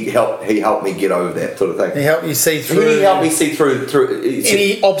 He helped me get over that sort of thing. He helped you see through. He helped me see through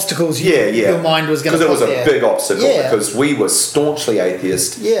any obstacles. Your mind was going to. Because it was a big obstacle. Yeah. Because we were staunchly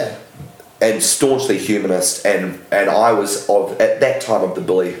atheist. Yeah. And staunchly humanist, and I was at that time of the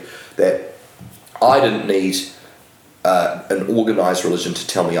belief that I didn't need an organised religion to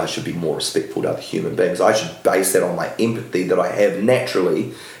tell me I should be more respectful to other human beings. I should base that on my empathy that I have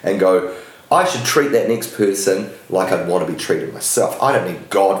naturally, and go, I should treat that next person like I'd want to be treated myself. I don't need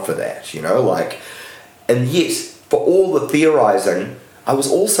God for that, And yet, for all the theorising, I was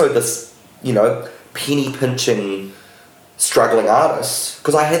also this, penny pinching, struggling artist,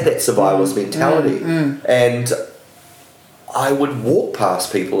 because I had that survivalist mentality, and I would walk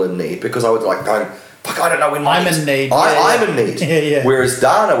past people in need because I was like going, "Fuck, I don't know when I'm in need." I'm in need. Yeah. Whereas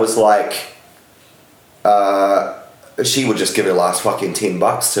Dana was like, she would just give her last fucking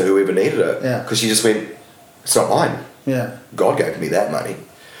 $10 to whoever needed it, because she just went, "It's not mine. Yeah, God gave me that money.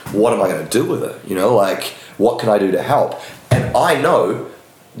 What am I going to do with it? What can I do to help?" And I know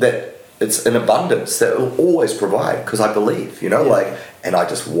that it's an abundance that will always provide, because I believe, and I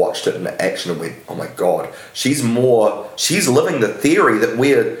just watched it in action and went, "Oh my God, she's living the theory that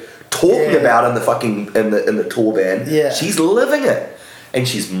we're talking about in the fucking, in the tour band. Yeah. She's living it. And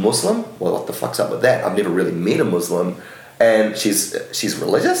she's Muslim. Well, what the fuck's up with that? I've never really met a Muslim. And she's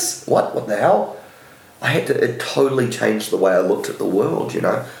religious? What the hell? It totally changed the way I looked at the world,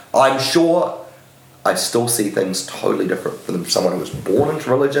 I'm sure I still see things totally different from someone who was born into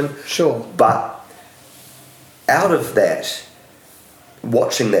religion. Sure. But out of that,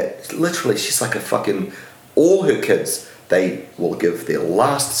 watching that, literally, she's like all her kids, they will give their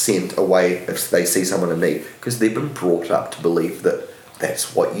last cent away if they see someone in need, because they've been brought up to believe that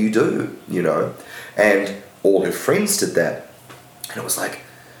that's what you do, And all her friends did that. And it was like,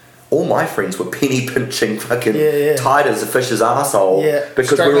 all my friends were penny pinching fucking tight as a fish's arsehole,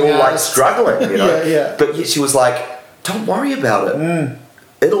 because we were all like struggling, But yet she was like, "Don't worry about it.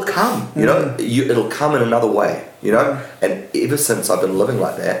 It'll come, it'll come in another way, And ever since I've been living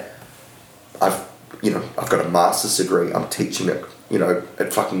like that, I've got a master's degree. I'm teaching it,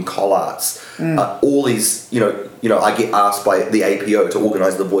 at fucking Collarts. All these, I get asked by the APO to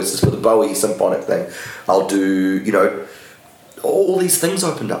organise the voices for the Bowie symphonic thing. I'll do, all these things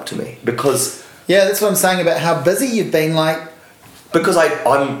opened up to me because... Yeah, that's what I'm saying about how busy you've been, Because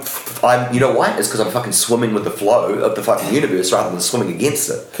I'm, you know why? It's because I'm fucking swimming with the flow of the fucking universe rather than swimming against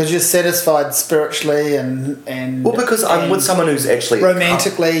it. Because you're satisfied spiritually and well, because I'm with someone who's actually...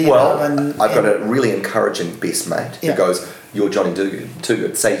 romantically, I've got a really encouraging best mate who goes, "You're Johnny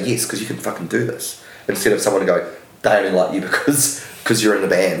Toogood. Say yes, because you can fucking do this." Instead of someone to go, "They only like you because you're in the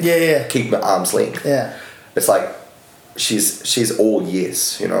band. Yeah. Keep them at arm's length." Yeah. It's like, she's all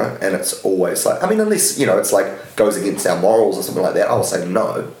yes, and it's always like, unless, it's like goes against our morals or something like that, I'll say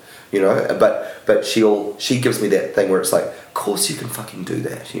no, but she gives me that thing where it's like, of course you can fucking do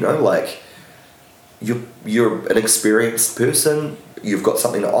that, like you're an experienced person, you've got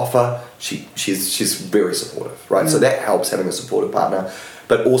something to offer. She's very supportive, right? So that helps, having a supportive partner,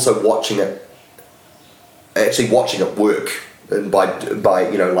 but also watching it work, and by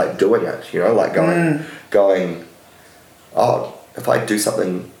like doing it, like going, oh, if I do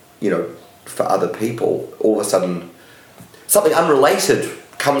something, for other people, all of a sudden something unrelated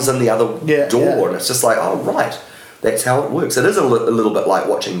comes in the other door, and it's just like, oh, right, that's how it works. It is a little bit like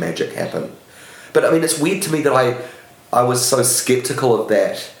watching magic happen. But it's weird to me that I was so skeptical of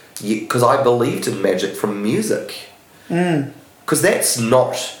that, because I believed in magic from music. Because that's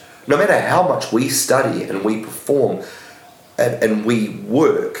not, no matter how much we study and we perform and we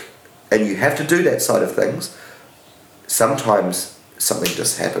work, and you have to do that side of things, sometimes something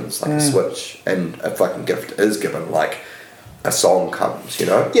just happens, like a switch, and a fucking gift is given, like a song comes,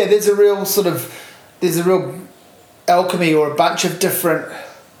 Yeah, there's a real alchemy, or a bunch of different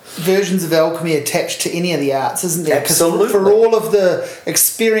versions of alchemy attached to any of the arts, isn't there? Absolutely. For all of the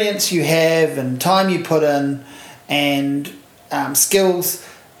experience you have and time you put in and skills,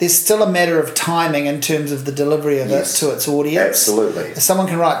 there's still a matter of timing in terms of the delivery of it to its audience. Absolutely. Someone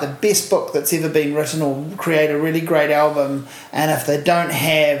can write the best book that's ever been written or create a really great album, and if they don't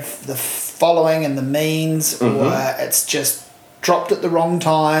have the following and the means, or it's just dropped at the wrong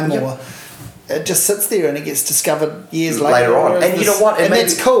time, or it just sits there and it gets discovered years later on. And you know what? And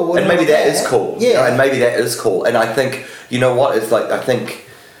that's cool. And maybe that is cool. Yeah. You know, and maybe that is cool. And I think, you know what? It's like, I think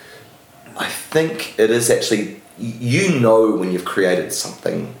it is actually, you know, when you've created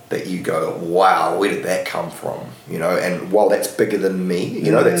something that you go, wow, where did that come from? You know, and well, that's bigger than me.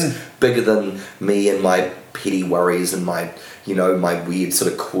 You know, that's bigger than me and my petty worries and my, you know, my weird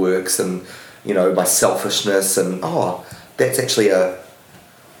sort of quirks and, you know, my selfishness. And that's actually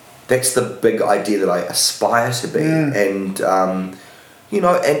that's the big idea that I aspire to be. And you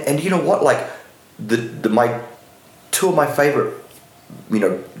know, and you know what, like my two of my favorite, you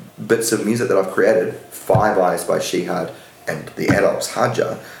know, bits of music that I've created, Five Eyes by Shihad and The Adults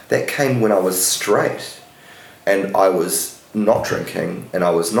Haja, that came when I was straight and I was not drinking and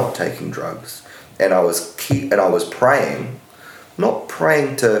I was not taking drugs and I was praying, not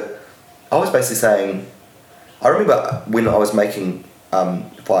praying to, I was basically saying, I remember when I was making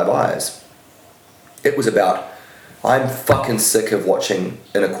Five Eyes, it was about, I'm fucking sick of watching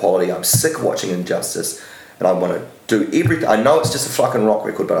inequality, I'm sick of watching injustice, and I want to do everything. I know it's just a fucking rock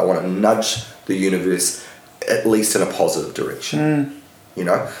record, but I want to nudge the universe at least in a positive direction. You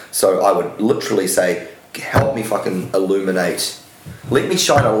know? So I would literally say, help me fucking illuminate, let me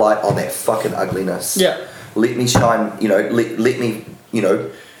shine a light on that fucking ugliness. Yeah. Let me shine, you know, let me, you know,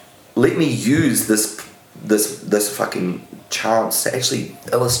 let me use this fucking chance to actually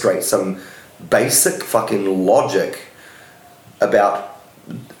illustrate some basic fucking logic about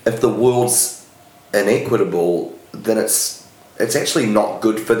if the world's inequitable, then it's actually not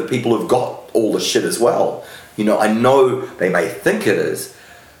good for the people who've got all the shit as well. You know, I know they may think it is,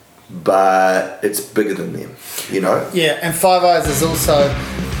 but it's bigger than them, you know? Yeah, and Five Eyes is also,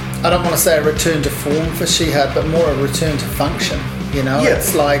 I don't want to say a return to form for Shihad, but more a return to function, you know? Yeah.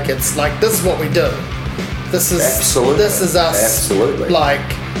 It's like this is what we do. This is us. Absolutely.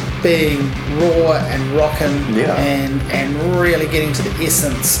 Like being raw and rocking Yeah. and really getting to the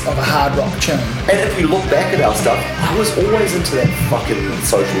essence of a hard rock tune. And if you look back at our stuff, I was always into that fucking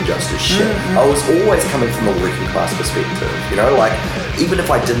social justice shit. I was always coming from a working class perspective, you know, like, even if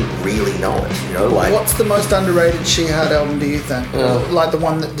I didn't really know it, you know, like... What's the most underrated Shihad album, do you think? Like the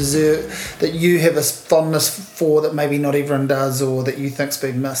one that you have a fondness for that maybe not everyone does, or that you think's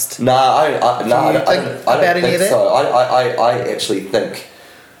been missed? I don't think so. I actually think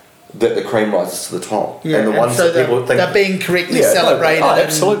that the cream rises to the top. Yeah, and the ones so that people think... they're being correctly celebrated. No,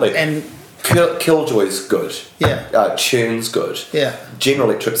 absolutely. And Killjoy's good. Yeah. Tune's good. Yeah.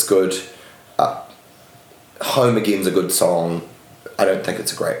 General Electric's good. Home Again's a good song. I don't think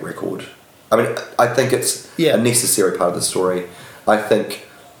it's a great record. I mean, I think it's a necessary part of the story. I think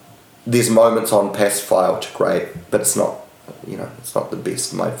there's moments on Pacifier which are great, but it's not, you know, it's not the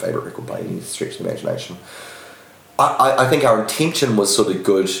best, my favourite record by any stretch of the imagination. I think our intention was sort of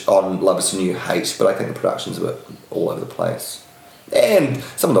good on Love Is the New Hate, but I think the production's a bit all over the place. And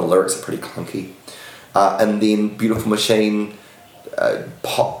some of the lyrics are pretty clunky. And then Beautiful Machine,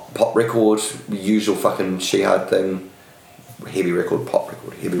 pop record, usual fucking Shihad thing, heavy record, pop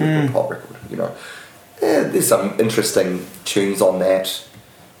record, heavy record, pop record, you know. Yeah, there's some interesting tunes on that.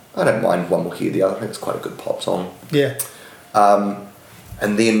 I don't mind One More Here, the Other. I think it's quite a good pop song. Yeah.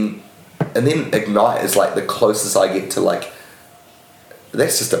 And then Ignite is like the closest I get to, like,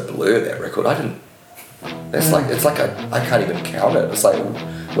 that's just a blur, that record. That's like, it's like I can't even count it. It's like,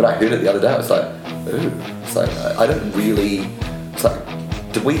 when I heard it the other day, I was like, ooh. It's like, I didn't really, it's like,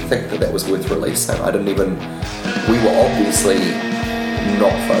 did we think that was worth releasing? We were obviously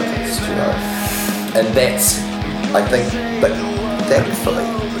not focused, you know. And that's, I think, but thankfully,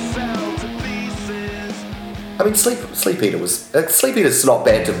 I mean, Sleep Eater's not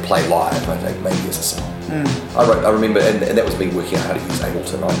bad to play live, I think, maybe as a song. I remember, and that was me working out how to use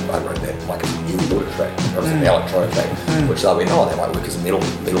Ableton. I wrote that like as a new audio track. It was an electronic track, which I went, that might work as a metal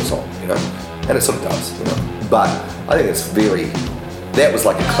song, you know? And it sort of does, you know? But I think it's that was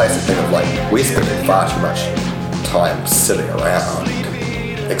like a classic thing of like, we're spending far too much time sitting around,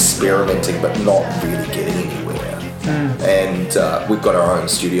 experimenting, but not really getting anywhere. And we've got our own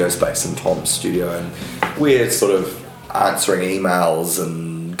studio space in Tom's studio, and we're sort of answering emails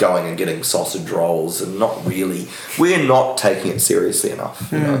and going and getting sausage rolls, and we're not taking it seriously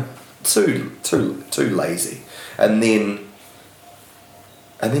enough, you know, too lazy. And then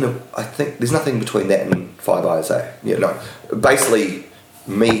I think there's nothing between that and Five Eyes, eh? Yeah, no. Basically,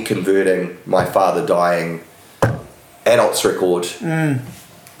 me converting my father dying Adults record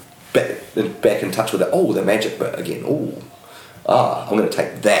back in touch with it. The magic bit again. I'm going to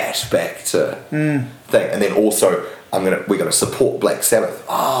take that back to thing, and then also we're going to support Black Sabbath.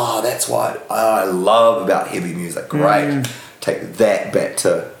 That's what I love about heavy music. Great, take that back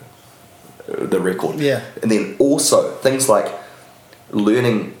to the record. Yeah. And then also things like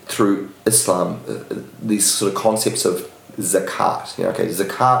learning through Islam these sort of concepts of zakat.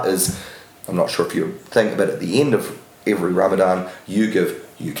 Zakat is, I'm not sure if you think, but at the end of every Ramadan,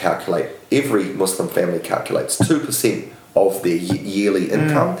 every Muslim family calculates 2% of their yearly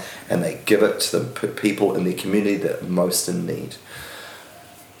income, and they give it to the people in their community that are most in need.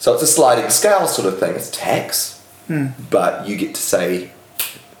 So it's a sliding scale sort of thing. It's tax, but you get to say,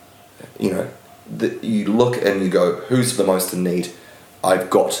 that you look and you go, who's the most in need?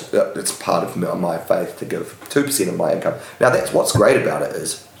 It's part of my faith to give 2% of my income. Now that's what's great about it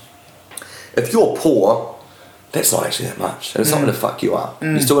is, if you're poor, that's not actually that much, and it's not going to fuck you up.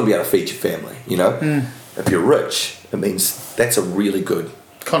 You're still going to be able to feed your family, If you're rich, it means that's a really good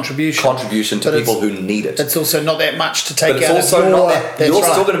contribution to people who need it. It's also not that much to take out. But it's also not that you're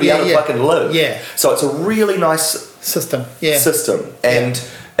still going to be able to fucking live. Yeah. So it's a really nice system. Yeah. And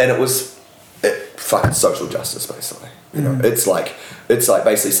it fucking social justice basically. It's like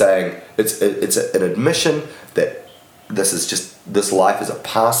basically saying it's an admission that this life is a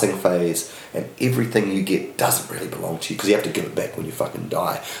passing phase, and everything you get doesn't really belong to you because you have to give it back when you fucking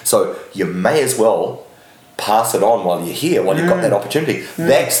die. So you may as well pass it on while you're here, while you've got that opportunity.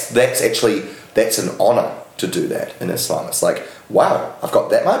 That's an honour to do that in Islam. It's like, wow, I've got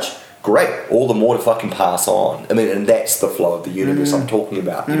that much? Great, all the more to fucking pass on. I mean, and that's the flow of the universe I'm talking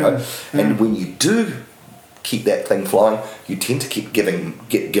about, And when you do keep that thing flowing, you tend to keep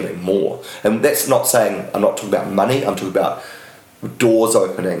giving more. And that's not saying, I'm not talking about money, I'm talking about doors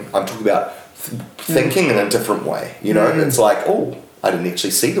opening, I'm talking about thinking in a different way, It's like, oh, I didn't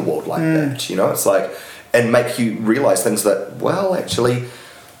actually see the world like that, It's like, and make you realise things that, well, actually,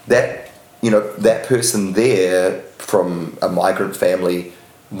 that person there from a migrant family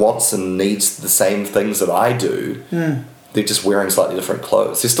wants and needs the same things that I do. They're just wearing slightly different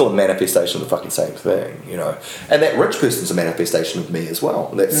clothes. They're still a manifestation of the fucking same thing, And that rich person's a manifestation of me as well.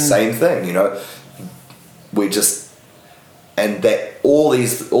 That's the same thing, We just, and that all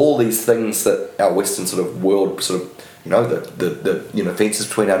these things that our Western sort of world sort of, the fences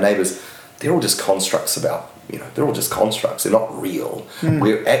between our neighbours, they're all just constructs they're all just constructs. They're not real.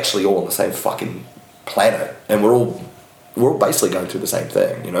 We're actually all on the same fucking planet, and we're all basically going through the same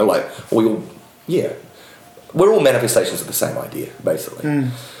thing, we're all manifestations of the same idea,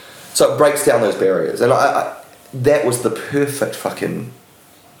 basically. So it breaks down those barriers, and I that was the perfect fucking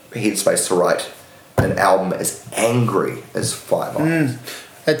headspace to write an album as angry as Five Eyes.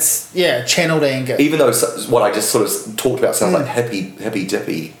 It's channeled anger. Even though what I just sort of talked about sounds like hippy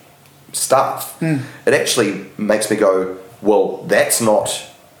dippy stuff, it actually makes me go, well, that's not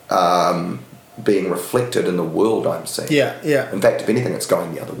being reflected in the world I'm seeing. In fact, if anything, it's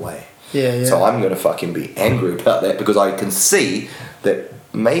going the other way. So I'm going to fucking be angry about that, because I can see that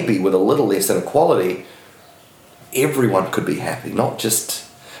maybe with a little less inequality, everyone could be happy, not just...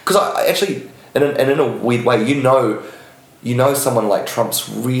 Because I actually, in a weird way, you know someone like Trump's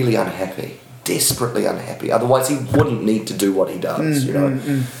really unhappy, desperately unhappy. Otherwise, he wouldn't need to do what he does,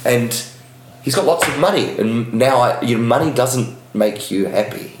 And he's got lots of money, and now money doesn't make you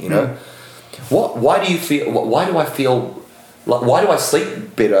happy, Why do I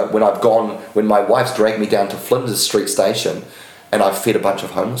sleep better when my wife's dragged me down to Flinders Street Station and I've fed a bunch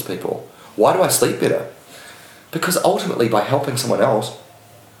of homeless people? Why do I sleep better? Because ultimately, by helping someone else,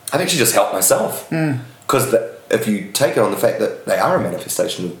 I've actually just helped myself. Because if you take it on the fact that they are a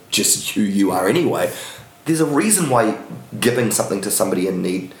manifestation of just who you are anyway, there's a reason why giving something to somebody in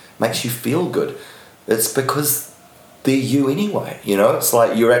need makes you feel good. It's because they're you anyway, It's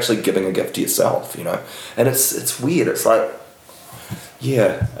like you're actually giving a gift to yourself, And it's weird. It's like,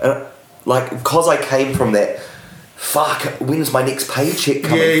 because I came from that, fuck, when's my next paycheck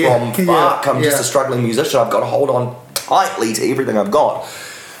coming from? Fuck, I'm just a struggling musician. I've got to hold on tightly to everything I've got.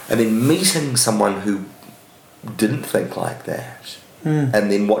 And then meeting someone who didn't think like that, and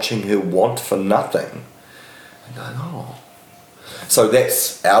then watching her want for nothing, and going, oh. So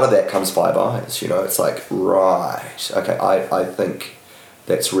out of that comes Five Eyes, It's like, right, okay, I think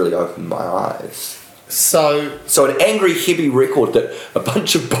that's really opened my eyes. So an angry, heavy record that a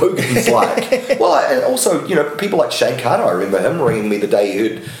bunch of bogans like. Well, and also, people like Shane Carter, I remember him ringing me the day he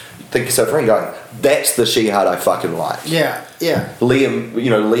heard Think You're So Free, going, that's the Shihad I fucking like. Yeah.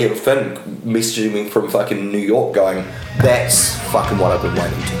 Liam Finn messaging me from fucking New York going, that's fucking what I've been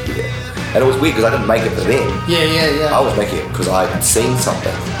waiting to hear. And it was weird because I didn't make it for them. Yeah. I was making it because I had seen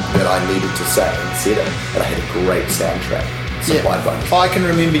something that I needed to say and said it, and I had a great soundtrack. I can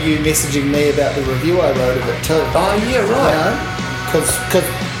remember you messaging me about the review I wrote of it too. Oh yeah, right. Because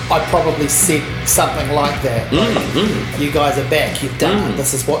I probably said something like that. Like, you guys are back. You've done it.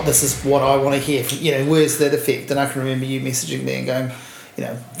 This is what I want to hear. From, where's that effect? And I can remember you messaging me and going,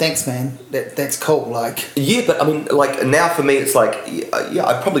 thanks, man. That's cool. Like, yeah, but I mean, like now for me, it's like,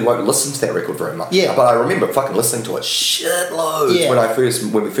 I probably won't listen to that record very much. Yeah, but I remember fucking listening to it shitloads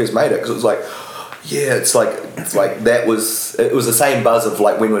when we first made it, because it was like, it's like it was the same buzz of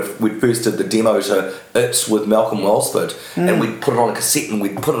like when we first did the demo to It's with Malcolm Wellsford, and we'd put it on a cassette and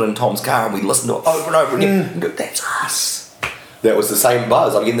we'd put it in Tom's car and we'd listen to it over and over again and go, that's us. That was the same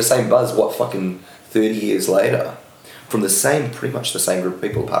buzz. I'm getting the same buzz, fucking 30 years later, from pretty much the same group of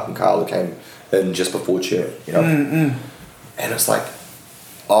people, apart from Carl, who came in just before Church, And it's like,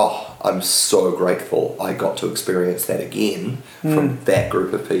 I'm so grateful I got to experience that again from that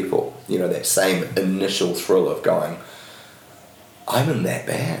group of people. That same initial thrill of going, I'm in that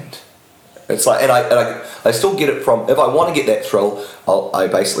band. It's like, and I still get it from, if I want to get that thrill, I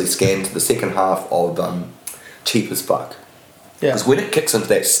basically scan to the second half of Cheap as Fuck. Yeah. Because when it kicks into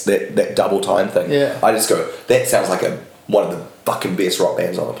that double time thing, I just go, that sounds like one of the fucking best rock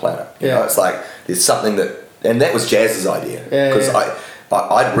bands on the planet. It's like, there's something and that was Jazz's idea. Because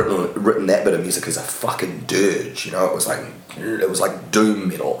I'd written that bit of music as a fucking dirge, It was like doom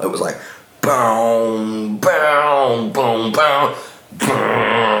metal. It was like boom, boom, boom, boom, boom,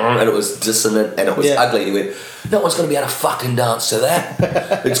 and it was dissonant and it was ugly. He went, no one's going to be able to fucking dance to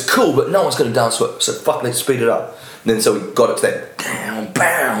that. It's cool, but no one's going to dance to it. So fuck, let's speed it up. And then so we got it to that down,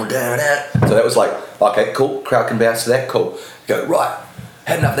 down, down, down. So that was like, okay, cool. Crowd can bounce to that. Cool. Go right.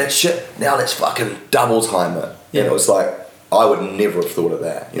 Had enough of that shit. Now let's fucking double time it. And it was like, I would never have thought of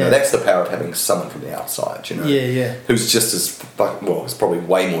that. That's the power of having someone from the outside, who's just as fucking, well, it's probably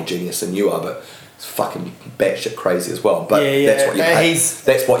way more genius than you are, but it's fucking batshit crazy as well. But that's what you pay.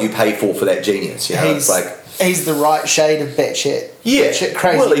 That's what you pay for that genius. It's like he's the right shade of batshit. Batshit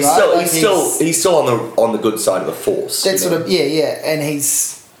crazy. Well, he's still on the good side of the force. That's sort of and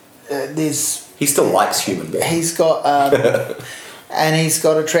he's he still likes human beings. He's got and he's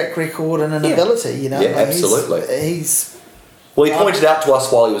got a track record and an ability. Absolutely. Well, he pointed out to us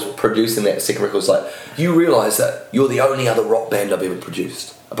while he was producing that second record, was like, you realise that you're the only other rock band I've ever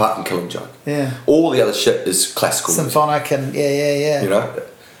produced, apart from Killing Joke. Yeah. All the other shit is classical symphonic music. And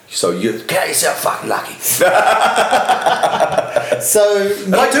So you count yourself fucking lucky.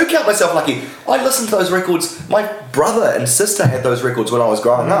 And I do count myself lucky. I listened to those records. My brother and sister had those records when I was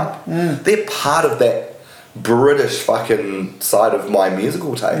growing up. They're part of that British fucking side of my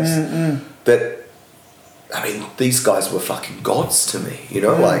musical taste. That, I mean, these guys were fucking gods to me,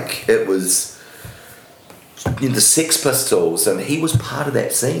 like it was in the Sex Pistols, and he was part of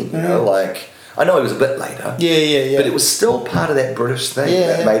that scene, like I know he was a bit later, but it was still part of that British thing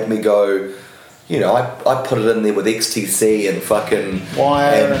that made me go, I put it in there with XTC and fucking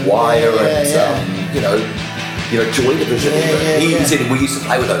Wire and Joy Division. He said we used to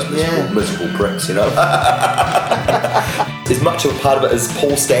play with those miserable pricks, As much of a part of it as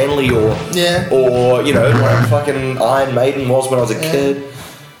Paul Stanley or like fucking Iron Maiden was when I was a kid.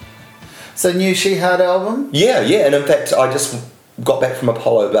 So new Shihad album? Yeah, and in fact I just got back from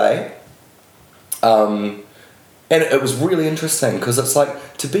Apollo Bay. And it was really interesting because it's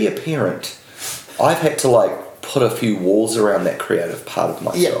like, to be a parent, I've had to like put a few walls around that creative part of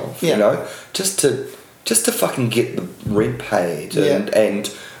myself, just to fucking get the rent paid and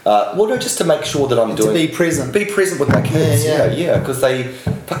just to make sure that I'm doing... To be present with my kids, because they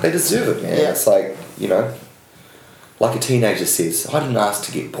deserve it, man. It's like, like a teenager says, I didn't ask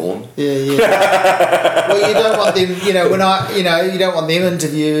to get born. Well, you don't want them, you don't want them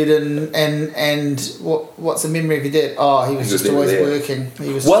interviewed and what's the memory of your dad? Oh, he was just always there. Working.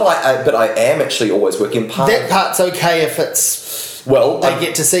 But I am actually always working. That part's okay if it's... they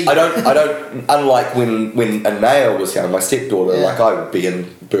get to see you. I don't. Unlike when Anaya was young, my stepdaughter, like I would be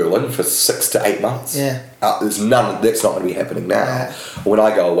in Berlin for 6 to 8 months. There's none. That's not going to be happening now. When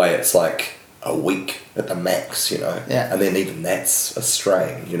I go away, it's like a week at the max, and then even that's a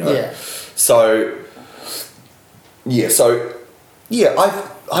strain, So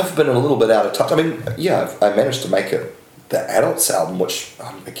I've been a little bit out of touch. I mean, I managed to make it the Adults album, which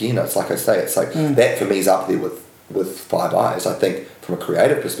again, it's like I say, it's like that for me is up there with Five Eyes. I think from a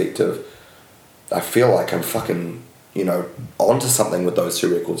creative perspective, I feel like I'm fucking, onto something with those two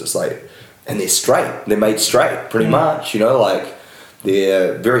records. It's like, and they're made straight pretty much, like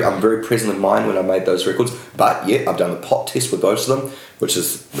I'm very present in mind when I made those records. But I've done a pot test with both of them, which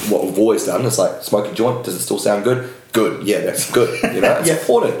is what we've always done. It's like, smoke a joint, does it still sound good? Good, that's good. It's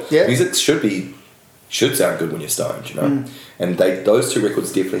important. Music should sound good when you're stoned, and those two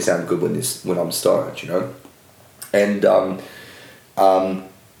records definitely sound good when I'm stoned, and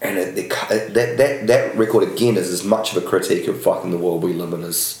And that record again is as much of a critique of fucking the world we live in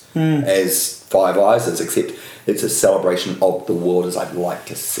as Five Eyes is, except it's a celebration of the world as I'd like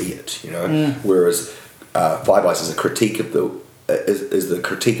to see it, you know. Whereas Five Eyes is a critique of the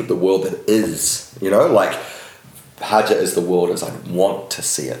critique of the world that is, you know, like Haja is the world as I'd want to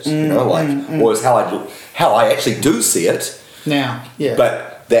see it, you know, like or is how I actually do see it now, yeah. But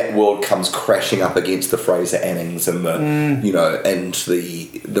that world comes crashing up against the Fraser Annings and the you know, and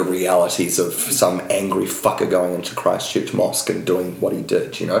the realities of some angry fucker going into Christchurch Mosque and doing what he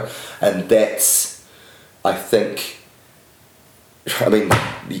did, you know, and that's, I think, I mean,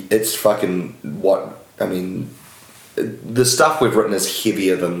 it's fucking what I mean. The stuff we've written is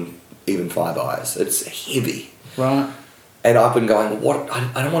heavier than even Five Eyes. It's heavy, right? And I've been going, what?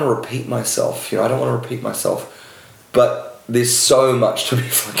 I don't want to repeat myself, you know. I don't want to repeat myself, but there's so much to be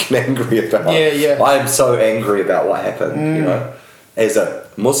fucking angry about. Yeah. I am so angry about what happened, you know, as a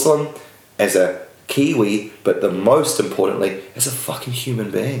Muslim, as a Kiwi, but the most importantly, as a fucking human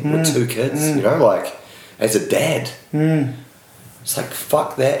being with two kids, you know, like, as a dad. It's like,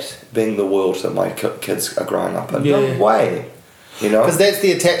 fuck that being the world that my kids are growing up in. No way, you know? Because that's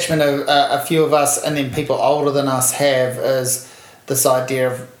the attachment of a few of us, and then people older than us have, is this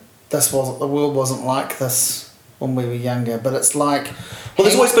idea of the world wasn't like this when we were younger, but it's like, well,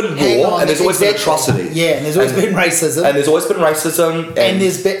 there's always been war, and there's always been atrocity. Yeah, and there's always been racism. And there's always been racism. And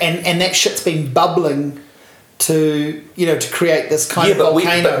there's been, and that shit's been bubbling to, you know, to create this kind of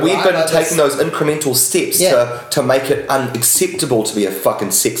volcano. But we've been taking those incremental steps to make it unacceptable to be a fucking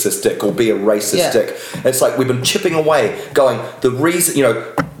sexist dick or be a racist dick. It's like we've been chipping away, going, the reason, you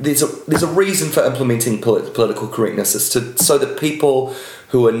know, there's a reason for implementing political correctness is so that people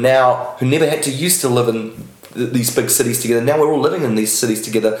who never had to used to live in these big cities together, now we're all living in these cities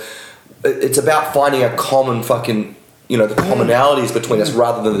together. It's about finding a common fucking, you know, the commonalities between us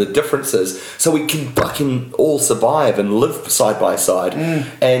rather than the differences, so we can fucking all survive and live side by side.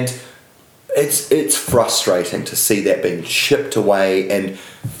 And it's frustrating to see that being chipped away, and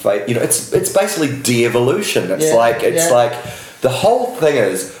you know, it's basically de-evolution. It's like the whole thing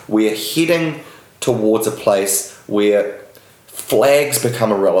is we're heading towards a place where flags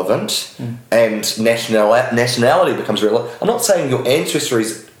become irrelevant and nationality becomes irrelevant. I'm not saying your ancestry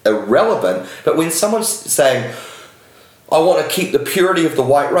is irrelevant, but when someone's saying, I want to keep the purity of the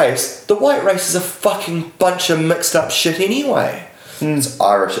white race is a fucking bunch of mixed up shit anyway. It's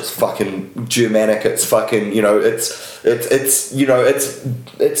Irish, it's fucking Germanic, it's fucking, you know, it's you know, it's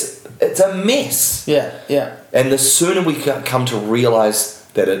a mess. Yeah. And the sooner we come to realise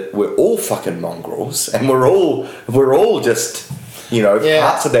that we're all fucking mongrels and we're all just, you know,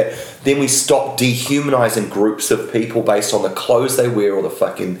 parts of that, then we stop dehumanizing groups of people based on the clothes they wear or the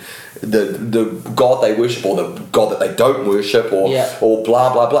fucking the god they worship or the god that they don't worship or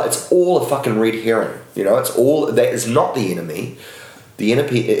blah blah blah. It's all a fucking red herring, you know. It's all, that is not the enemy. The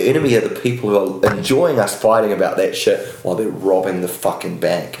enemy are the people who are enjoying us fighting about that shit while they're robbing the fucking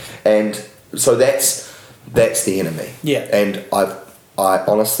bank. And so that's the enemy. Yeah. And I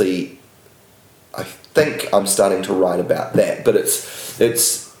honestly, I think I'm starting to write about that, but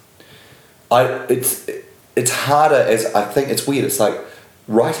it's harder, as I think it's weird. It's like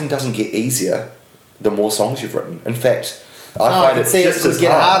writing doesn't get easier the more songs you've written. In fact, I find it just as get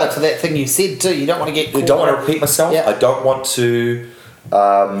hard. harder for that thing you said too. You don't want to get caught. I don't want to repeat myself. Yeah. I don't want to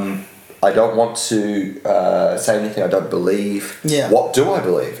say anything I don't believe. Yeah. What do I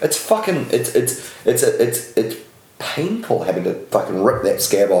believe? It's fucking it's painful having to fucking rip that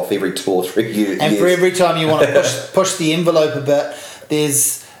scab off every 2 or 3 years. And for every time you want to push the envelope a bit,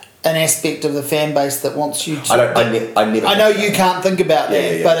 there's an aspect of the fan base that wants you to. I know you can't think about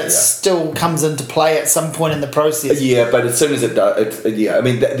that, but it still comes into play at some point in the process. Yeah, but as soon as it does, I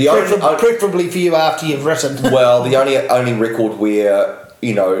mean, preferably for you after you've written. Well, the only record where,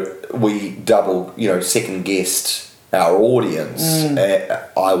 you know, we double, you know, second guessed our audience,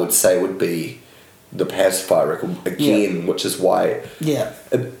 I would say would be the Pacifier record again, which is why. Yeah.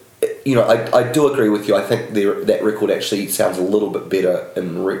 You know, I do agree with you. I think that record actually sounds a little bit better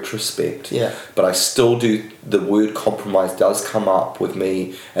in retrospect. Yeah. But I still do, the word compromise does come up with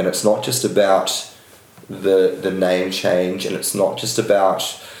me, and it's not just about the name change, and it's not just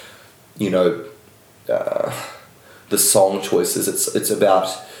about, you know, the song choices. It's about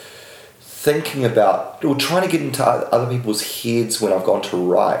thinking about, or trying to get into other people's heads when I've gone to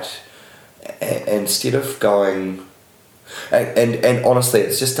write, instead of going. And honestly,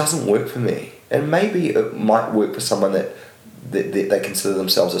 it just doesn't work for me. And maybe it might work for someone that they consider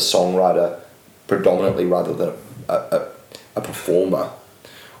themselves a songwriter predominantly rather than a performer,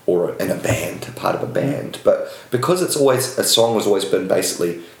 or in a band, part of a band. But because a song has always been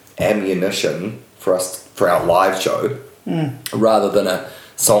basically ammunition for us for our live show, rather than a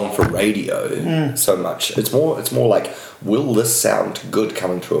song for radio so much. It's more like, will this sound good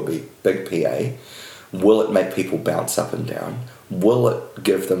coming through a big PA? Will it make people bounce up and down? Will it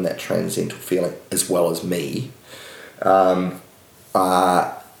give them that transcendental feeling as well as me?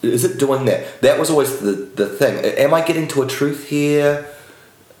 Is it doing that? That was always the thing. Am I getting to a truth here?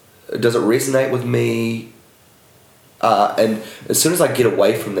 Does it resonate with me? And as soon as I get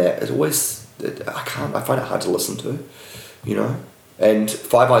away from that, I find it hard to listen to, you know? And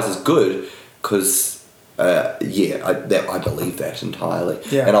Five Eyes is good because, I believe that entirely.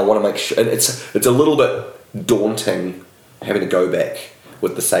 Yeah. And I want to make sure, and it's a little bit daunting having to go back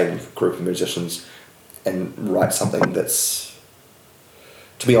with the same group of musicians and write something that's,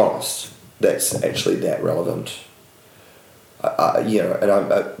 to be honest, that's actually that relevant. I don't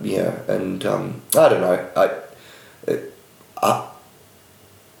know.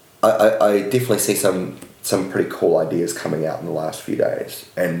 I definitely see some pretty cool ideas coming out in the last few days,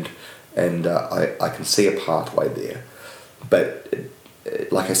 and I can see a pathway there, but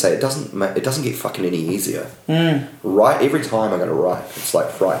like I say, it doesn't get fucking any easier. Right, every time I go to write, it's like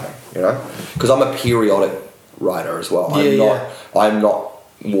frightening, you know, because I'm a periodic writer as well. I'm not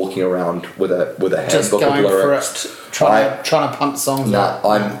walking around with a handbook of lyrics. For it, trying to pump songs out.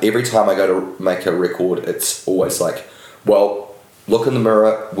 Every time I go to make a record, it's always like, well, look in the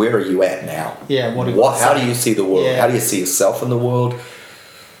mirror. Where are you at now? Yeah. How do you see the world? Yeah. How do you see yourself in the world?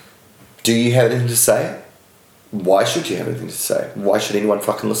 Do you have anything to say? Why should you have anything to say? Why should anyone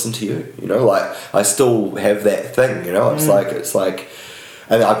fucking listen to you? You know, like, I still have that thing. You know, it's like.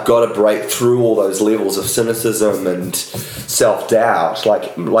 And I've got to break through all those levels of cynicism and self-doubt,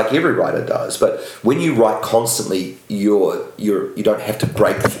 like every writer does. But when you write constantly, you don't have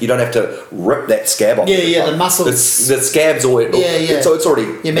to rip that scab off. The muscles. The scab's already. So it's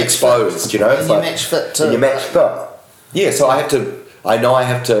already exposed. You know, and you match fit too. And you match fit. Yeah. So I have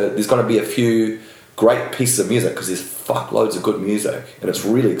to. There's going to be a few great pieces of music because there's fuckloads of good music and it's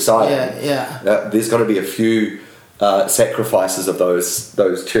really exciting. Yeah. There's going to be a few. Sacrifices of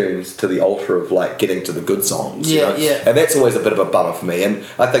those tunes to the altar of like getting to the good songs, you know? And that's always a bit of a bummer for me. And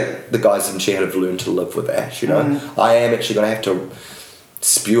I think the guys in Shihad have learned to live with that. You know, I am actually going to have to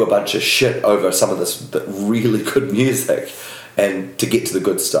spew a bunch of shit over some of this really good music, and to get to the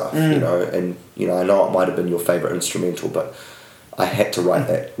good stuff. You know, and you know, I know it might have been your favorite instrumental, but I had to write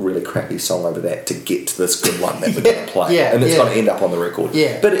that really crappy song over that to get to this good one that we're going to play. And it's going to end up on the record.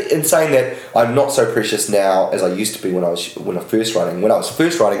 But in saying that, I'm not so precious now as I used to be when I was first writing. When I was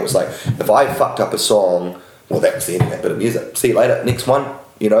first writing, it was like, if I fucked up a song, well, that was the end of that bit of music. See you later, next one.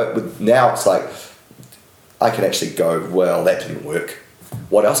 You know, now it's like, I can actually go, well, that didn't work.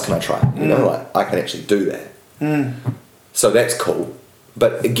 What else can I try? You know, like, I can actually do that. So that's cool.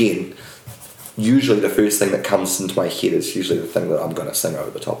 But again, usually the first thing that comes into my head is usually the thing that I'm going to sing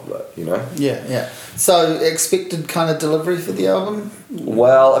over the top of it, you know? Yeah. So, expected kind of delivery for the album?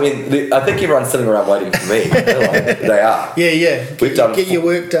 Well, I mean, I think everyone's sitting around waiting for me. They are. Yeah. Get your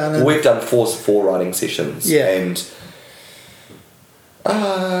work done. We've done four writing sessions. And,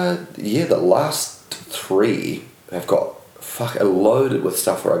 the last 3 have got loaded with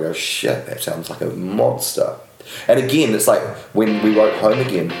stuff where I go, shit, that sounds like a monster. And again, it's like when we wrote Home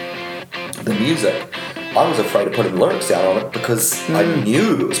Again, the music, I was afraid of putting lyrics down on it because I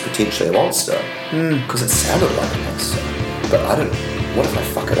knew it was potentially a monster because it sounded like a monster. But what if I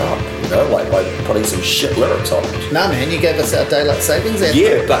fuck it up, you know, like by putting some shit lyrics on it? No, man, you gave us our daylight savings anthem.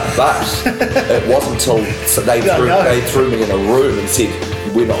 Yeah, but it wasn't until they threw me in a room and said,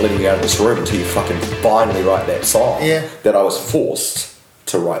 we're not letting you out of this room until you fucking finally write that song, that I was forced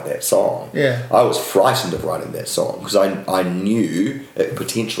to write that song. I was frightened of writing that song because I knew it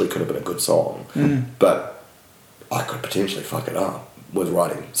potentially could have been a good song, but I could potentially fuck it up with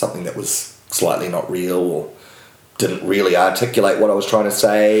writing something that was slightly not real or didn't really articulate what I was trying to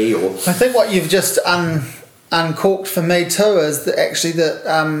say. Or I think what you've just uncorked for me too is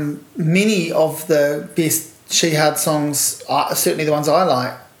that many of the best Shihad songs, certainly the ones I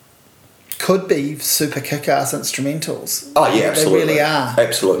like, could be super kick-ass instrumentals. Oh yeah, absolutely. They really are.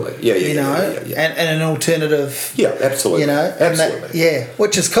 Absolutely. Yeah. And an alternative. Yeah, absolutely. You know, absolutely.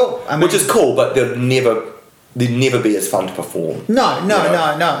 Which is cool. I mean, which is cool, but they'd never be as fun to perform. No.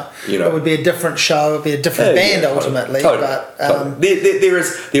 You know, it would be a different show. It would be a different band ultimately. Totally. But there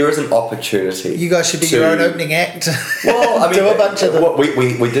is an opportunity. You guys should be your own opening act. Well, I mean, do a bunch of them.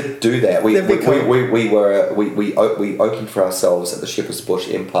 We did do that. We opened for ourselves at the Shepherd's Bush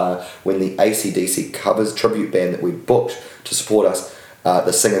Empire when the AC/DC covers tribute band that we booked to support us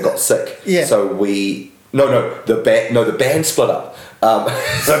the singer got sick. Yeah. So the band split up.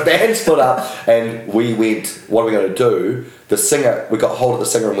 The band split up, and we went, what are we going to do? The singer, we got hold of the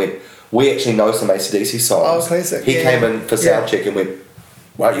singer and went, we actually know some AC/DC songs. Oh, classic. He came in for sound check and went,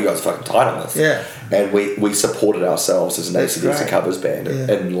 wow, you guys are fucking tight on this. Yeah. And we supported ourselves as an AC/DC covers band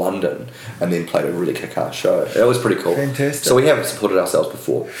in London, and then played a really kick-ass show. It was pretty cool. Fantastic. So we haven't supported ourselves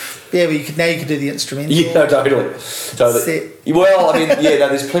before. Yeah, but now you can do the instrumental. Yeah, totally. Well, I mean,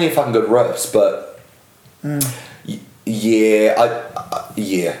 there's plenty of fucking good riffs, but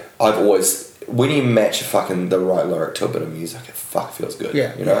I've always, when you match the right lyric to a bit of music, it feels good.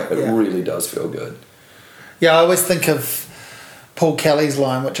 Yeah, it really does feel good. Yeah, I always think of Paul Kelly's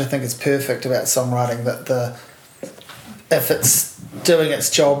line, which I think is perfect about songwriting, that if it's doing its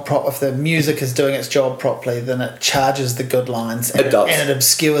job if the music is doing its job properly, then it charges the good lines and it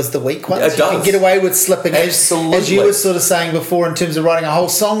obscures the weak ones. It does. You can get away with slipping, Absolutely. as you were sort of saying before, in terms of writing a whole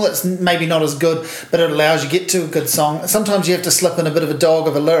song that's maybe not as good, but it allows you to get to a good song. Sometimes you have to slip in a bit of a dog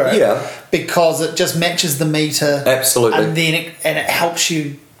of a lyric, because it just matches the meter. Absolutely. And then it helps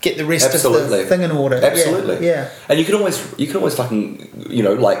you get the rest of the thing in order. Absolutely. Yeah. And you can always fucking,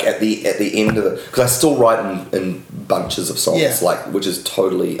 like at the end of because I still write in bunches of songs, which is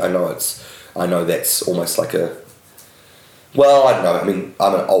totally, I know that's almost like I don't know, I mean,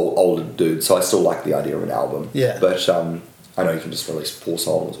 I'm an older dude, so I still like the idea of an album. Yeah. But I know you can just release 4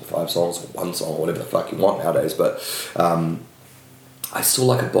 songs or 5 songs or 1 song or whatever the fuck you want nowadays, but I still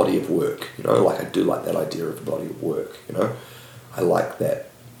like a body of work, I do like that idea of a body of work, I like that,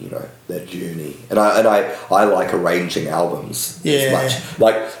 that journey, and I like arranging albums as much.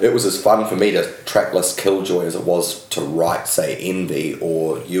 Like, it was as fun for me to track list Killjoy as it was to write, say, Envy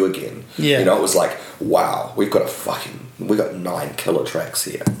or You Again. It was like, wow, we've got 9 killer tracks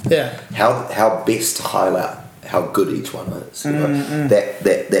here. How best to highlight how good each one is.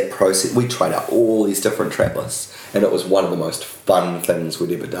 That process, we tried out all these different track lists, and it was one of the most fun things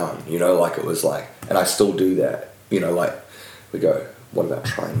we'd ever done. It was like, and I still do that. We go, what about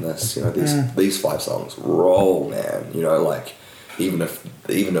trying this? These 5 songs roll, man. Even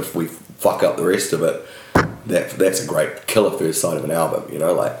if we fuck up the rest of it, that's a great killer first side of an album.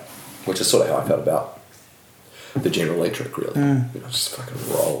 Which is sort of how I felt about the General Electric, really. It just fucking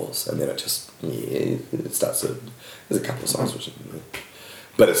rolls, and then it just it starts to. There's a couple of songs which,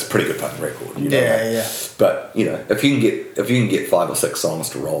 but it's a pretty good fucking record. But if you can get 5 or 6 songs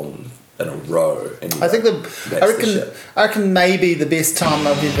to roll in a row, and I reckon maybe the best time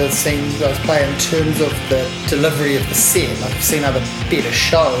I've ever seen you guys play in terms of the delivery of the set. I've seen other better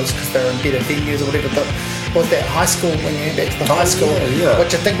shows because they're in better venues or whatever, but was that high school, when you went back to the high school,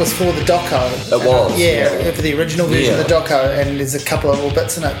 which I think was for the doco. It was. For the original version of the doco, and there's a couple of little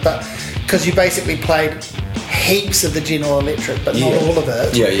bits in it, but because you basically played heaps of the General Electric, but not all of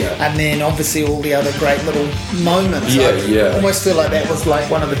it. And then obviously all the other great little moments. I almost feel like that was like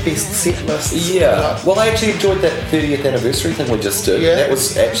one of the best set lists. Well, I actually enjoyed that 30th anniversary thing we just did. That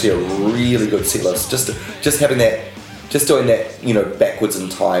was actually a really good set list. Just having that, just doing that, backwards in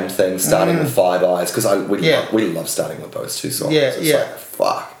time thing, starting with Five Eyes, because we love starting with those 2 songs. Like,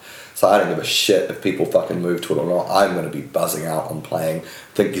 fuck. So I don't give a shit if people fucking move to it or not. I'm going to be buzzing out on playing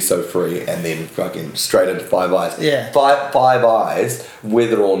Think You're So Free and then fucking straight into Five Eyes. Five Eyes,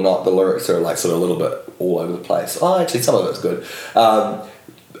 whether or not the lyrics are like sort of a little bit all over the place. Oh, actually, some of it's good.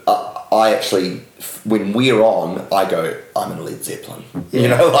 I actually, when we're on, I go, I'm in Led Zeppelin.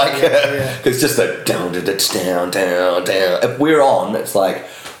 It's just a down, down, down, down. If we're on, it's like,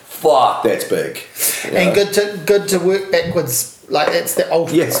 fuck, that's big. And good to work backwards. Like, it's the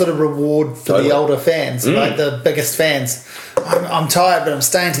ultimate sort of reward for the older fans, like the biggest fans. I'm tired, but I'm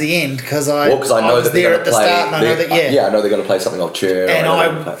staying to the end because I know that there at the start, and I know that I know they're going to play something off Churn. And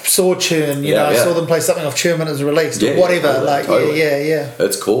I saw Churn, I saw them play something off Churn when it was released, or whatever. Totally.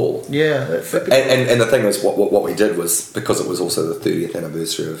 It's cool. And the thing was, what we did was, because it was also the 30th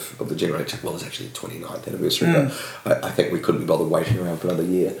anniversary of the General Electric. Well, it was actually the 29th anniversary, but I think we couldn't be bothered waiting around for another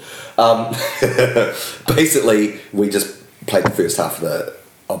year. Basically, we just played the first half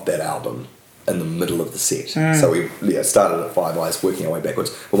of that album in the middle of the set. So we started at Five Eyes, working our way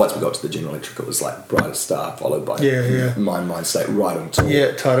backwards. But once we got to the General Electric, it was like Brightest Star, followed by Mind State, right until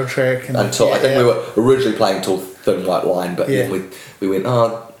title track. I think we were originally playing until Thin White Line, but then we went,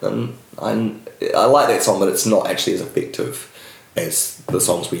 I like that song, but it's not actually as effective as the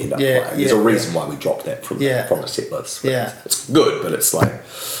songs we end up playing. There's a reason why we dropped that from the set list. It's good, but it's like,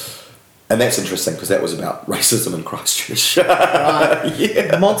 And that's interesting because that was about racism in Christchurch. Right.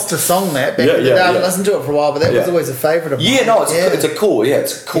 Yeah. Monster song that. Back in the day. I haven't listened to it for a while, but that was always a favourite of mine. Yeah, no, it's a cool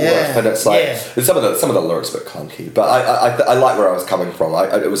riff, and it's like some of the lyrics are a bit clunky, but I like where I was coming from.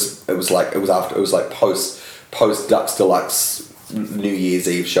 It was like post Ducks Deluxe New Year's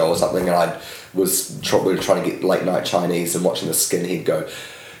Eve show or something, and we were trying to get late night Chinese and watching the skinhead go,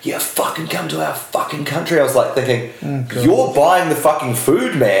 "Yeah, fucking come to our fucking country." I was like thinking, you're buying the fucking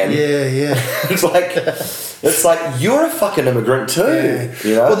food, man. Yeah. it's like you're a fucking immigrant too. Yeah.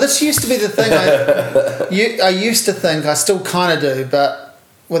 You know? Well, this used to be the thing. I used to think, I still kind of do, but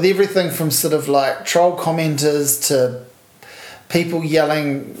with everything from sort of like troll commenters to people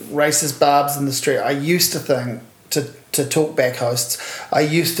yelling racist barbs in the street, I used to think to talkback hosts,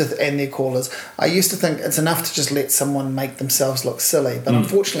 and their callers, I used to think it's enough to just let someone make themselves look silly, but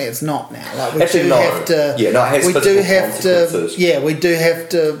unfortunately it's not now. Like we Actually, do have to. Yeah, no, it has we do have consequences. to. Yeah, we do have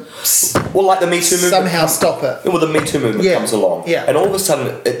to. Well, like the Me Too movement somehow stop it. Well, the Me Too movement comes along, and all of a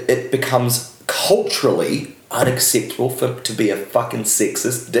sudden it becomes culturally unacceptable to be a fucking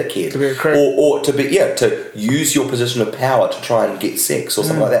sexist dickhead, to be a creep, or to use your position of power to try and get sex or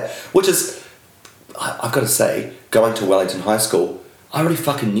something like that. Which is, I've got to say, going to Wellington High School, I already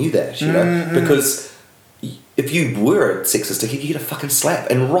fucking knew that, you know, because if you were a sexist dickhead, you get a fucking slap,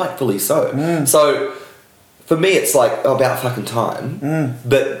 and rightfully so. So for me, it's like about fucking time.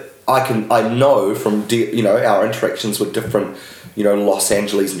 But I know from our interactions with different, Los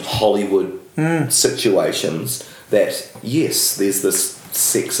Angeles and Hollywood situations that yes, there's this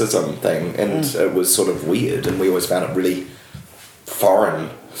sexism thing, and it was sort of weird, and we always found it really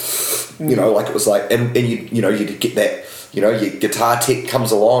foreign. Like it was like, and you'd get that, your guitar tech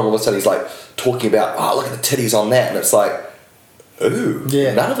comes along, all of a sudden he's like talking about, oh, look at the titties on that, and it's like, ooh,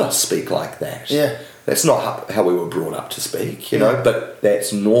 none of us speak like that. Yeah, that's not how we were brought up to speak, but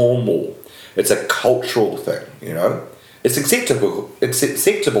that's normal. It's a cultural thing, It's acceptable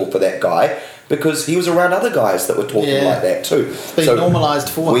for that guy because he was around other guys that were talking like that too. It's been normalised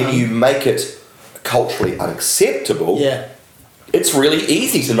for him. When you make it culturally unacceptable, it's really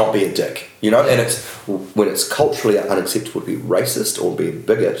easy to not be a dick, and it's when it's culturally unacceptable to be racist or be a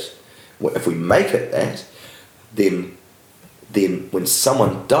bigot. If we make it that, then when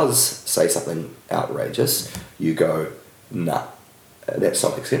someone does say something outrageous, you go, nah, that's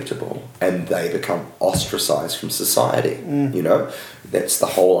not acceptable, and they become ostracized from society. That's the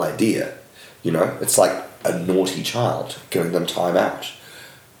whole idea. It's like a naughty child, giving them time out.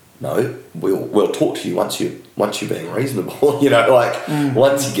 No, we'll talk to you once you're being reasonable.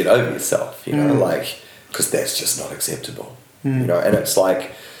 Once you get over yourself. Because that's just not acceptable. And it's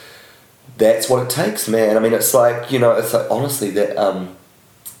like that's what it takes, man. I mean, it's like honestly that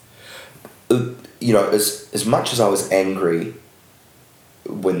as much as I was angry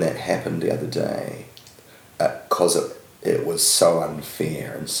when that happened the other day, because it was so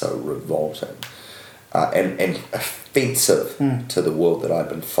unfair and so revolting. And offensive to the world that I'd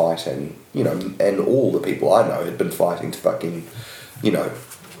been fighting, and all the people I know had been fighting to fucking,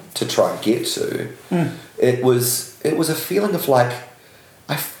 to try and get to. It was a feeling of like,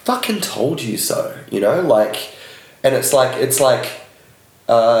 I fucking told you so, and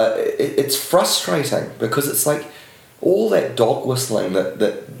it's frustrating because it's like all that dog whistling that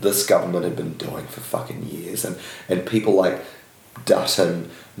this government had been doing for fucking years, and people like Dutton,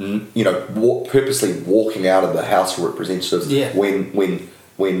 purposely walking out of the House of Representatives when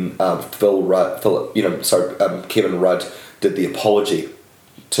Kevin Rudd did the apology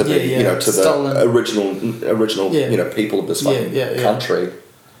to the original people of this fucking country,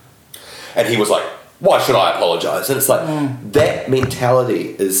 and he was like, why should I apologise? And it's like that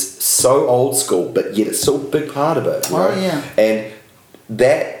mentality is so old school, but yet it's still a big part of it. And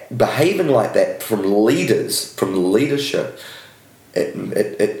that behaving like that from leaders, from leadership.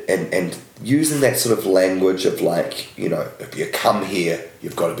 And using that sort of language of like, if you come here,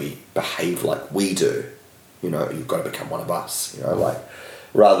 you've got to behave like we do, you've got to become one of us,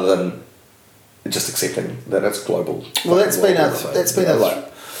 rather than just accepting that it's global. Well, that's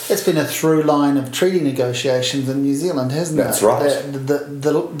been a through line of treaty negotiations in New Zealand, hasn't it? That's right.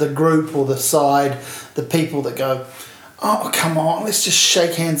 The group or the side, the people that go, oh, come on, let's just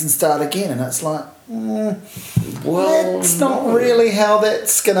shake hands and start again, and it's like, well, that's not really how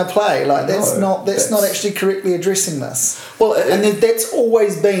that's going to play. Like that's not actually correctly addressing this. Well, and that's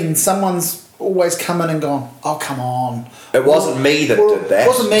always been someone's always come in and gone, oh come on. It wasn't me that did that. It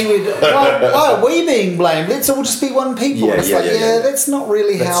wasn't me. Why are we being blamed? Let's all just be one people. That's not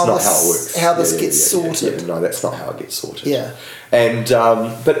really how it works. How this gets sorted. No, that's not how it gets sorted. Yeah. And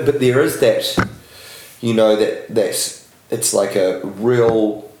but there is that, that it's like a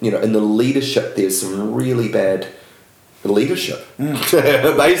real, in the leadership, there's some really bad leadership.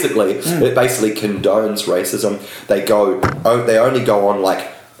 Basically, it basically condones racism. They only go on like,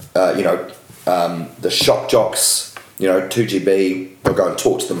 the shock jocks, 2GB, they'll go and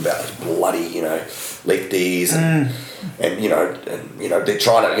talk to them about bloody, lefties and they're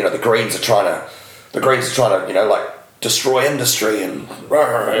trying to, the Greens are trying to, like destroy industry and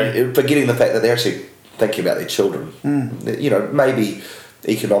forgetting the fact that they're actually thinking about their children. Maybe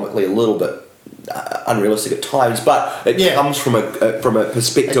economically a little bit unrealistic at times, but it comes from a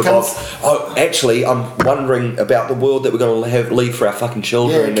perspective of actually I'm wondering about the world that we're going to leave for our fucking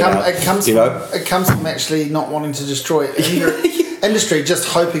children. It comes from actually not wanting to destroy industry, just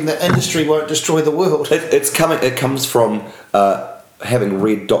hoping that industry won't destroy the world. It comes from having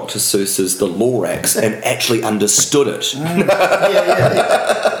read Dr. Seuss's The Lorax and actually understood it.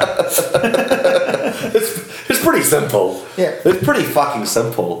 It's pretty simple. Yeah, it's pretty fucking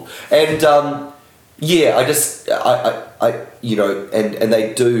simple. And and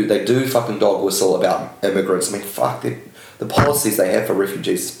they do fucking dog whistle about immigrants. I mean, fuck, the policies they have for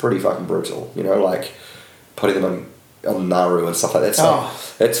refugees is pretty fucking brutal. Like putting them on Nauru and stuff like that.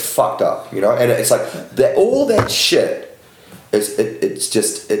 It's fucked up. And it's like that. All that shit. It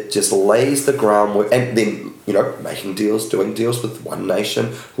just lays the groundwork, and then doing deals with One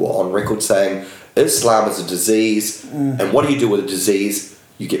Nation, who are on record saying Islam is a disease, and what do you do with a disease?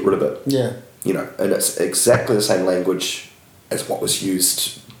 You get rid of it. Yeah. And it's exactly the same language as what was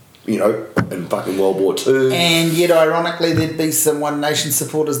used, in fucking World War II. And yet, ironically, there'd be some One Nation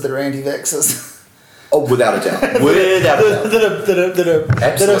supporters that are anti-vaxxers. Oh, without a doubt. That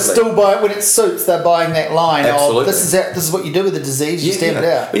are still buying, when it suits, they're buying that line. Absolutely. This is what you do with the disease, you stamp it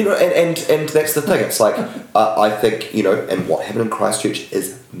out. And that's the thing. It's like, I think, and what happened in Christchurch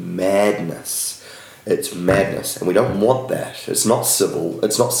is madness. It's madness, and we don't want that. It's not civil.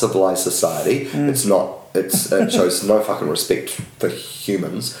 It's not civilized society. It's not. It shows no fucking respect for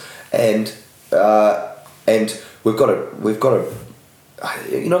humans, and we've got to.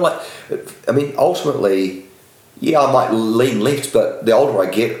 Ultimately, I might lean left, but the older I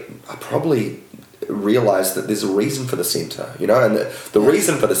get, I probably realise that there's a reason for the centre, and the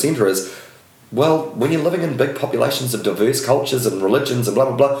reason for the centre is, well, when you're living in big populations of diverse cultures and religions and blah,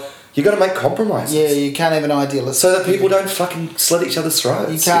 blah, blah, you got to make compromises. Yeah, you can't have an idealist. So that people don't fucking slit each other's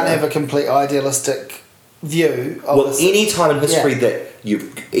throats. You can't have a complete idealistic view of any time in history that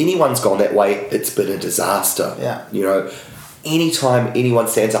anyone's gone that way, it's been a disaster. Yeah. Anytime anyone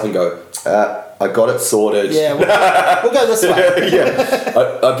stands up and go, I got it sorted. Yeah, we'll go this way.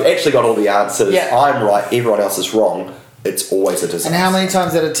 I've actually got all the answers. Yeah. I'm right, everyone else is wrong. It's always a disaster. And how many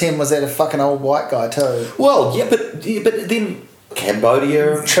times out of 10 was that a fucking old white guy too? Well, but then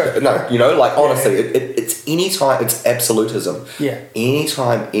Cambodia. True. No, honestly, it's any time, it's absolutism. Yeah.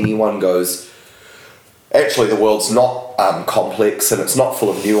 Anytime anyone goes, actually the world's not complex, and it's not full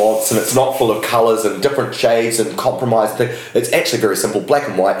of nuance, and it's not full of colours and different shades and compromise. It's actually very simple, black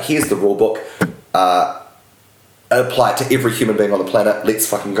and white. Here's the rule book. Apply it to every human being on the planet. Let's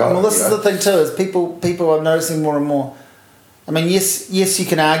fucking go. Well, this is the thing too, is people are noticing more and more. I mean, yes, you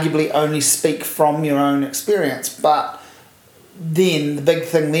can arguably only speak from your own experience, but then the big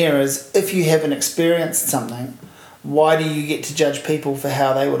thing there is, if you haven't experienced something, why do you get to judge people for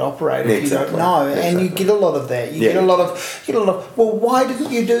how they would operate if you don't know? And you get a lot of that. You get a lot of, well, why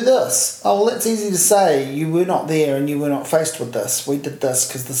didn't you do this? Oh, well, that's easy to say. You were not there and you were not faced with this. We did this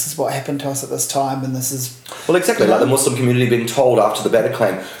because this is what happened to us at this time, and this is... Well, exactly, like the Muslim community being told after the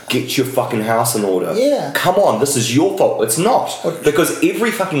Bataclan, get your fucking house in order. Yeah. Come on, this is your fault. It's not. Because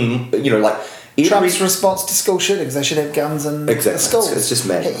every fucking, Trump's response to school shootings, they should have guns in the schools. It's just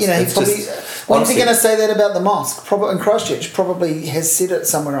madness. When's he going to say that about the mosque? Probably in Christchurch, probably has said it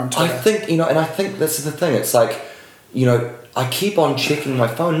somewhere on Twitter. I think, and I think this is the thing. It's like, I keep on checking my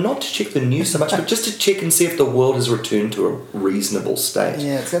phone, not to check the news so much, but just to check and see if the world has returned to a reasonable state.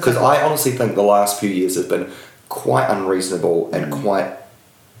 Yeah, because I honestly think the last few years have been quite unreasonable and quite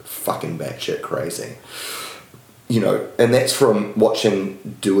fucking batshit crazy. And that's from watching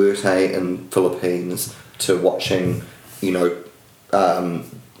Duterte in Philippines to watching, people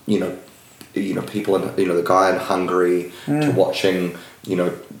in, the guy in Hungary, to watching,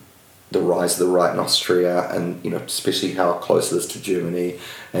 the rise of the right in Austria, and, especially how close it is to Germany,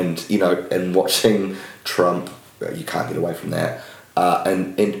 and, and watching Trump, you can't get away from that,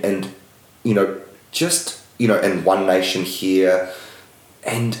 and and One Nation here,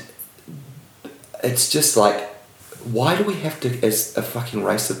 and it's just like, why do we have to, as a fucking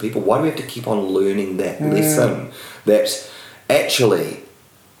race of people, why do we have to keep on learning that lesson? That actually,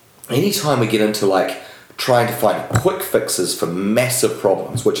 anytime we get into trying to find quick fixes for massive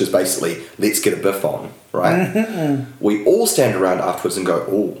problems, which is basically, let's get a biff on, right? We all stand around afterwards and go,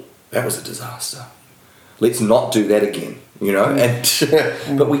 oh, that was a disaster. Let's not do that again, you know?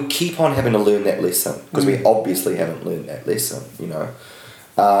 And but we keep on having to learn that lesson, because we obviously haven't learned that lesson, you know?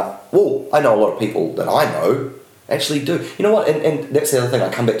 Well, I know a lot of people that I know actually do. You know what? And that's the other thing.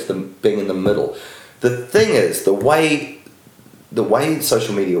 I come back to them being in the middle. The thing is, the way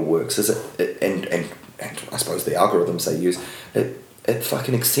social media works is and I suppose the algorithms they use, it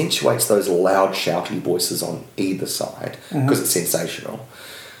fucking accentuates those loud, shouty voices on either side because it's sensational.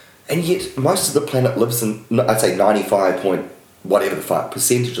 And yet, most of the planet lives in, I'd say 95 point whatever the fuck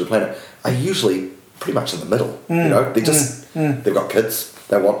percentage of the planet are usually pretty much in the middle. You know, they just they've got kids.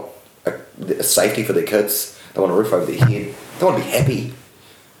 They want a safety for their kids. They want a roof over their head. They want to be happy.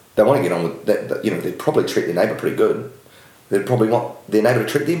 They want to get on with that. You know, they probably treat their neighbour pretty good. They'd probably want their neighbour to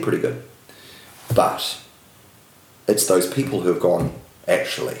treat them pretty good. But it's those people who have gone,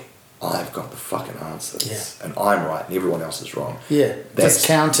 actually, I've got the fucking answers, and I'm right, and everyone else is wrong. Yeah,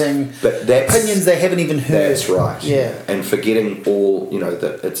 discounting opinions they haven't even heard. That's right. Yeah, and forgetting all, you know,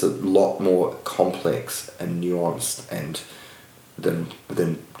 that it's a lot more complex and nuanced, and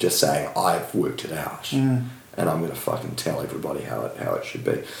than just saying I've worked it out, and I'm going to fucking tell everybody how it should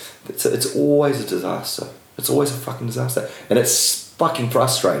be. It's always a disaster. It's always a fucking disaster, and it's fucking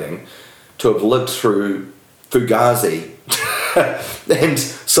frustrating to have lived through Fugazi and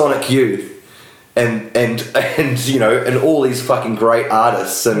Sonic Youth and you know, and all these fucking great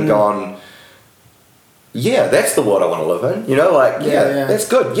artists and gone, yeah, that's the world I want to live in, you know, like, yeah, that's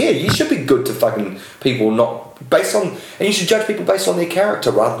good. Yeah, you should be good to fucking people, not based on, and you should judge people based on their character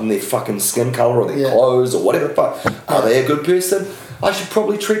rather than their fucking skin colour or their clothes or whatever the fuck. Are they a good person? I should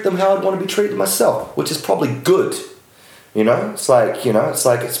probably treat them how I'd want to be treated myself, which is probably good. You know? It's like,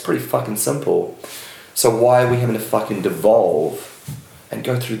 it's pretty fucking simple. So why are we having to fucking devolve and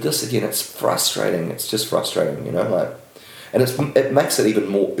go through this again? It's frustrating. It's just frustrating, you know? Like, and it makes it even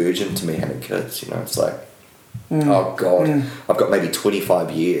more urgent to me having kids, you know? It's like, oh God, I've got maybe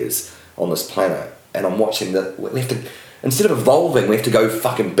 25 years on this planet, and I'm watching that. We have to, instead of evolving, we have to go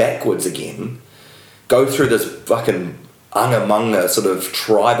fucking backwards again, go through this fucking unga-munga sort of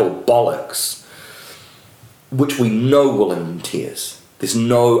tribal bollocks, which we know will end in tears. There's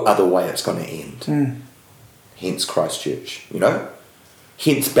no other way it's going to end. Hence Christchurch, you know?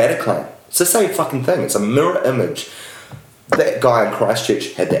 Hence Bataclan. It's the same fucking thing. It's a mirror image. That guy in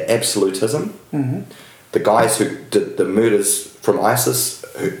Christchurch had the absolutism. The guys who did the murders from ISIS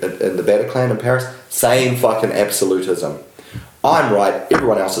in the Bataclan in Paris, same fucking absolutism. I'm right,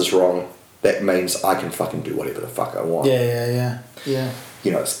 everyone else is wrong. That means I can fucking do whatever the fuck I want. Yeah.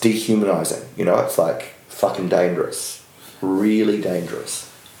 You know, it's dehumanising. You know, it's like fucking dangerous. Really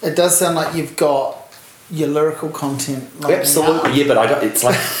dangerous. It does sound like you've got your lyrical content. Absolutely, yeah, but I don't. It's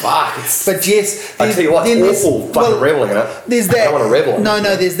like fuck. But yes, I tell you what, awful fucking reveling in it. There's that. I don't want to revel. No,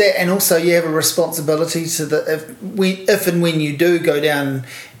 there's that, and also you have a responsibility to if and when you do go down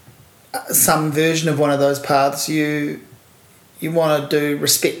some version of one of those paths, you want to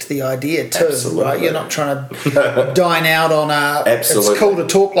respect the idea too, absolutely. Right? You're not trying to dine out on a. Absolutely. It's cool to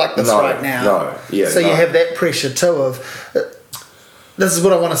talk like this right now. No, yeah. So you have that pressure too of. This is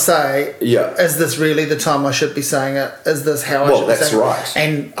what I want to say. Yeah. Is this really the time I should be saying it? Is this how I should be saying it? Well, that's right.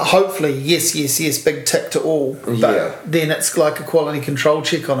 And hopefully, yes, big tick to all. But then it's like a quality control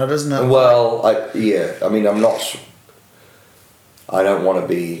check on it, isn't it? Well, I mean, I don't want to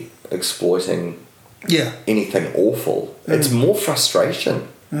be exploiting anything awful. It's more frustration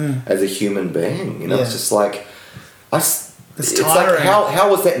as a human being. You know, it's just like, it's tiring. Like,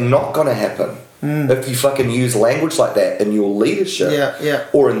 how is that not going to happen? If you fucking use language like that in your leadership,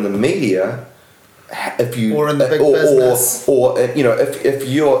 or in the media, or in the big business, or you know,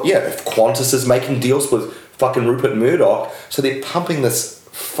 if Qantas is making deals with fucking Rupert Murdoch, so they're pumping this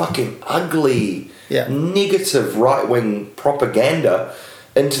fucking ugly, negative right wing propaganda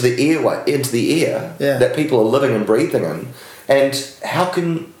into the air that people are living and breathing in, and how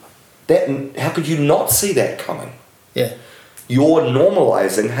could you not see that coming? Yeah. You're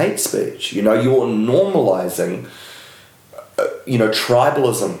normalising hate speech, you know, you're normalising,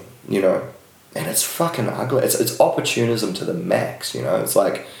 tribalism, you know, and it's fucking ugly. It's opportunism to the max, you know, it's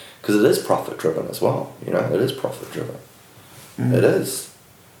like, because it is profit-driven as well, you know, it is profit-driven. It is.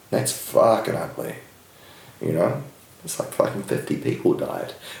 That's fucking ugly, you know, it's like fucking 50 people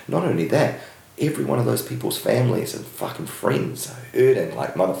died. Not only that, every one of those people's families and fucking friends are hurting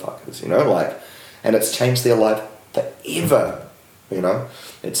like motherfuckers, you know, like, and it's changed their life forever, you know.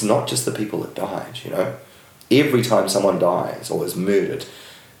 It's not just the people that died, you know. Every time someone dies or is murdered,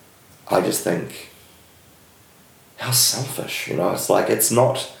 I just think, how selfish, you know. It's like, it's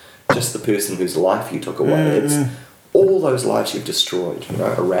not just the person whose life you took away, it's all those lives you've destroyed, you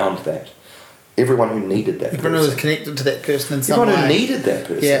know, around that. Everyone who needed that Everyone person. who was connected to that person in some way. Everyone who needed that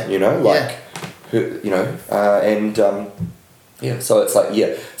person, you know, like, who, you know, so it's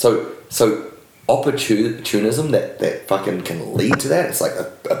like, so opportunism that fucking can lead to that. It's like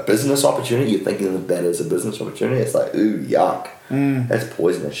a business opportunity. You're thinking of that as a business opportunity. It's like, ooh, yuck. That's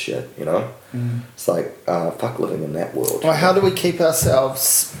poisonous shit, you know? It's like, fuck living in that world. Well, how do we keep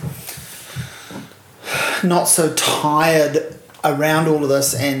ourselves not so tired around all of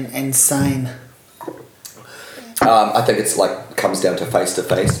this and sane? I think it's like, comes down to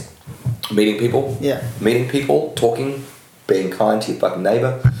face-to-face. Meeting people. Yeah. Meeting people, talking, being kind to your fucking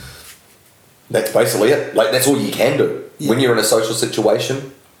neighbour. That's basically it. Like, that's all you can do. Yeah. When you're in a social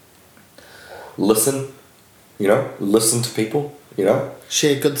situation, listen, you know, listen to people, you know.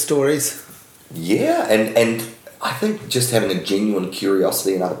 Share good stories. Yeah, and I think just having a genuine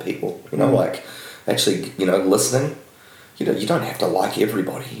curiosity in other people, you know, like, actually, you know, listening. You know, you don't have to like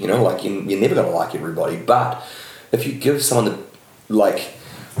everybody, you know, like, you're never going to like everybody, but if you give someone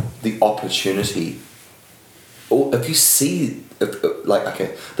the opportunity, or if you see,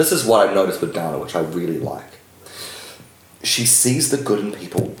 okay, this is what I've noticed with Dana, which I really like. She sees the good in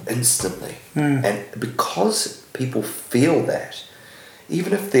people instantly. And because people feel that,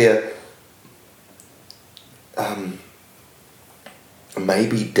 even if they're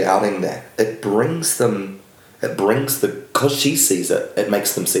maybe doubting that, because she sees it, it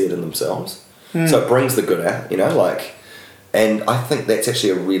makes them see it in themselves. So it brings the good out, you know, like, and I think that's actually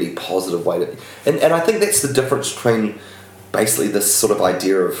a really positive way to, and I think that's the difference between basically this sort of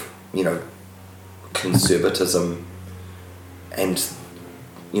idea of, you know, conservatism and,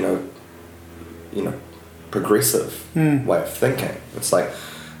 you know, progressive way of thinking. It's like,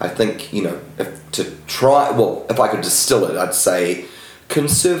 I think, you know, if I could distill it, I'd say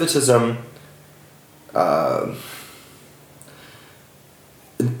conservatism, and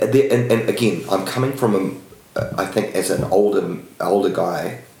again, I'm coming from I think as an older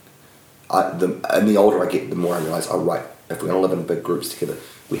guy, the older I get, the more I realise, oh right, if we're going to live in big groups together,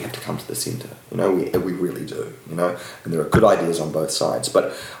 we have to come to the centre. You know, we really do. You know, and there are good ideas on both sides.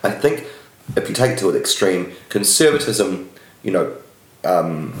 But I think if you take it to an extreme, conservatism, you know,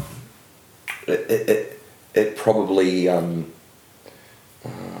 it probably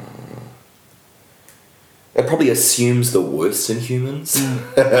it probably assumes the worst in humans.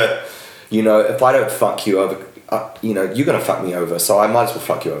 You know, if I don't fuck you over, you know, you're going to fuck me over, so I might as well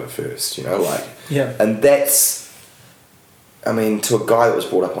fuck you over first, you know, like. Yeah. And that's, I mean, to a guy that was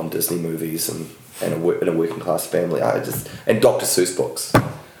brought up on Disney movies and in a working class family, and Dr. Seuss books,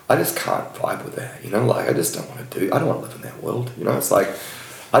 I just can't vibe with that, you know, like, I just don't want to live in that world, you know, it's like,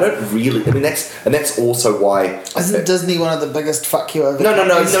 I don't really, I mean, that's also why... Isn't Disney one of the biggest fuck you over... No,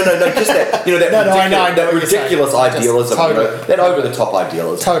 just that, you know, that ridiculous idealism, totally. You know, that over-the-top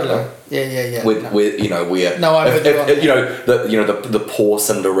idealism. Totally. You know? Yeah. With you know, where... No, I'm with you. You know, the poor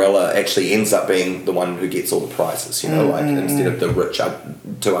Cinderella actually ends up being the one who gets all the prizes, you know, like, instead of the rich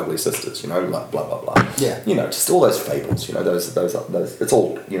two ugly sisters, you know, like, blah, blah, blah. Yeah. You know, just all those fables, you know, those it's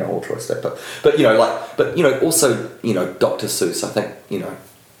all, you know, altruistic, but, you know, like, but, you know, also, you know, Dr. Seuss, I think, you know,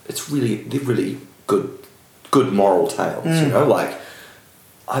 they're really good moral tales, you know, like,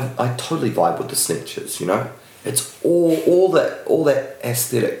 I totally vibe with the Snatchers, you know, it's all that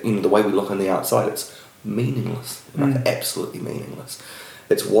aesthetic, you know, the way we look on the outside, it's meaningless, you know, absolutely meaningless.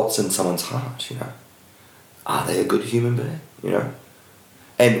 It's what's in someone's heart, you know, are they a good human being, you know,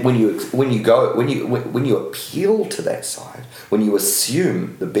 and when you appeal to that side, when you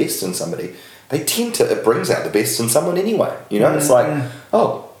assume the best in somebody, it brings out the best in someone anyway, you know, it's like,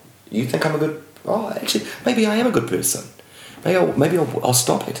 oh, you think I'm a good... Oh, actually, maybe I am a good person. Maybe I'll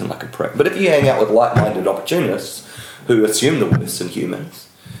stop acting like a prick. But if you hang out with like-minded opportunists who assume the worst in humans,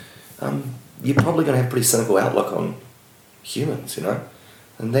 you're probably going to have a pretty cynical outlook on humans, you know?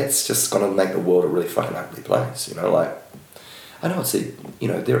 And that's just going to make the world a really fucking ugly place, you know? Like, I know you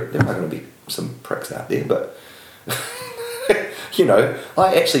know, there are going to be some pricks out there, but, you know,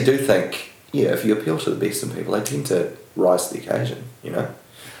 I actually do think, yeah, if you appeal to the best in people, they tend to rise to the occasion, you know?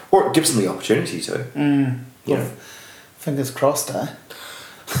 Or it gives them the opportunity to. You know. Fingers crossed, eh?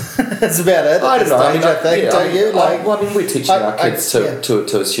 That's about it. I don't know. I think, don't you? I mean, we're teaching our kids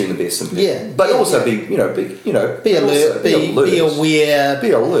to assume the best in people. Yeah. But also be alert. Be aware.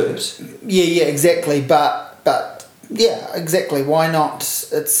 Be alert. Yeah, exactly. But yeah, exactly. Why not?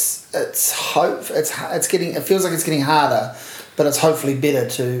 It's hope. It feels like it's getting harder. But it's hopefully better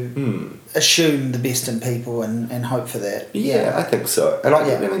to assume the best in people and hope for that. Yeah, I think so. And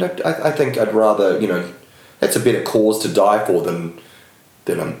I think I'd rather, you know, That's a better cause to die for than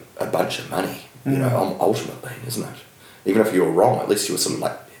a bunch of money, you know, ultimately, isn't it? Even if you were wrong, at least you were sort of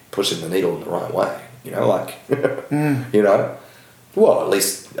like pushing the needle in the right way, you know, like, you know, well, at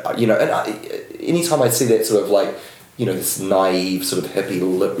least, you know, and anytime I see that sort of like, you know, this naive sort of hippie,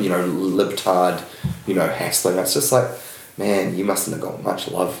 libtard, you know, hassling, it's just like, man, you mustn't have got much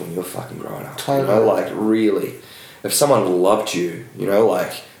love when you were fucking growing up, you know, like, really, if someone loved you, you know,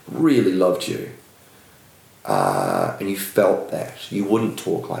 like, really loved you, and you felt that, you wouldn't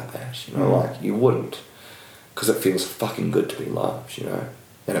talk like that, you know, like, you wouldn't, because it feels fucking good to be loved, you know,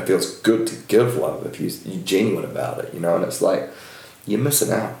 and it feels good to give love if you're genuine about it, you know, and it's like, you're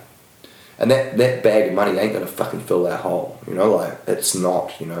missing out, and that bag of money ain't gonna fucking fill that hole, you know, like, it's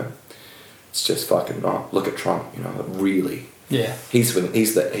not, you know, it's just fucking not. Look at Trump, you know, really, he's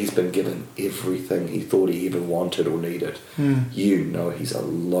been given everything he thought he ever wanted or needed. You know, he's a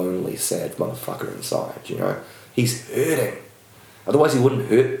lonely, sad motherfucker inside, you know, he's hurting, otherwise he wouldn't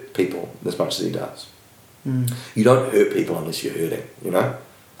hurt people as much as he does. You don't hurt people unless you're hurting, you know,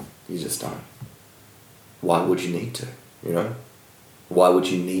 you just don't. Why would you need to, you know, why would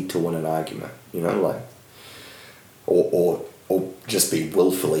you need to win an argument, you know, like, or just be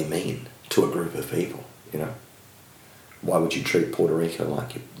willfully mean to a group of people, you know, why would you treat Puerto Rico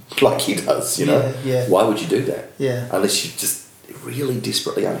like he does, you know, why would you do that, unless you're just really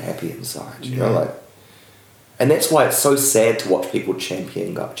desperately unhappy inside, you know, like, and that's why it's so sad to watch people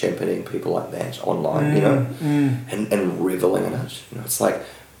championing people like that online, you know, and reveling in it, you know, it's like,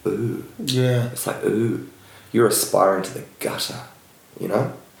 ooh, it's like, ooh, you're aspiring to the gutter, you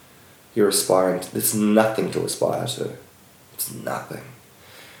know, you're aspiring to, there's nothing to aspire to, it's nothing.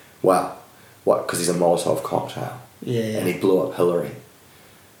 Wow, what, because he's a Molotov cocktail, and he blew up Hillary.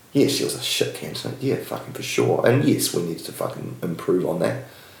 Yes, she was a shit candidate, fucking for sure, and yes, we need to fucking improve on that,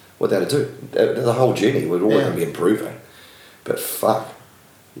 without a do. The whole journey, we're always going to be improving, but fuck,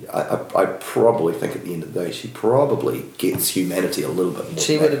 I probably think at the end of the day, she probably gets humanity a little bit more.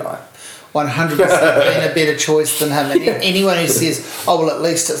 She would have 100% been a better choice than him. And anyone who says, "Oh well, at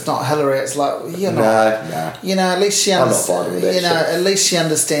least it's not Hillary," it's like, well, you're not. Nah. You know, at least she understands. You know, at least she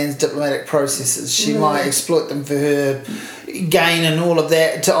understands diplomatic processes. She might exploit them for her gain and all of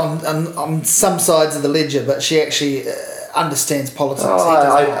that on some sides of the ledger, but she actually understands politics.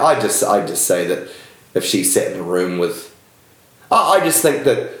 I just say that if she sat in a room with, I just think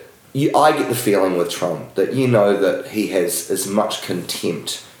that I get the feeling with Trump that you know that he has as much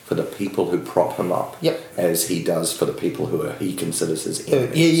contempt for the people who prop him up as he does for the people who he considers his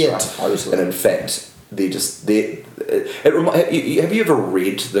enemies. Right? Totally. And in fact, have you ever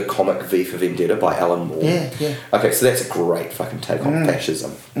read the comic V for Vendetta by Alan Moore? Yeah. Okay, so that's a great fucking take on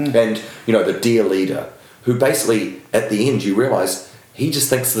fascism. And, you know, the dear leader, who basically, at the end, you realise he just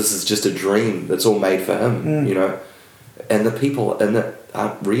thinks this is just a dream that's all made for him, you know. And the people in it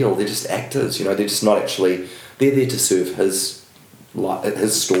aren't real, they're just actors, you know, they're just not actually, they're there to serve his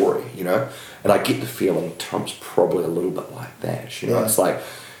story, you know, and I get the feeling Trump's probably a little bit like that, you know, it's like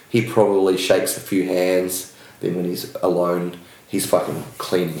he probably shakes a few hands, then when he's alone, he's fucking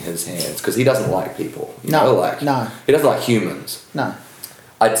cleaning his hands, because he doesn't like people, you know, he doesn't like humans.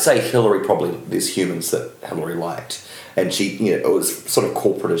 I'd say Hillary probably, there's humans that Hillary liked, and she, you know, it was sort of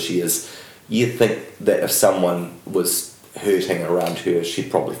corporate as she is, you'd think that if someone was hurting around her,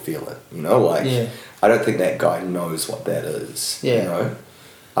 she'd probably feel it, you know, like, I don't think that guy knows what that is, you know,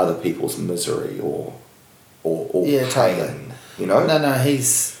 other people's misery or pain, totally. You know? No,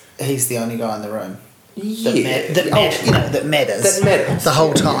 he's the only guy in the room that matters the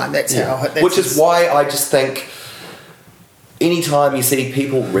whole time. That's how. Which is why I just think anytime you see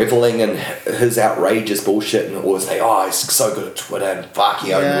people reveling in his outrageous bullshit or say, oh, he's so good at Twitter and fuck, you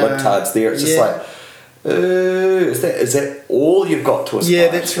know, libtards there, it's just like, is that all you've got to aspire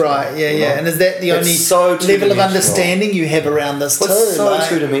to? That's right. And is that the only level of understanding you have around this too? It's so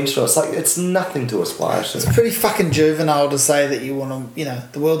two-dimensional. It's like, it's nothing to aspire to. It's pretty fucking juvenile to say that you want to, you know,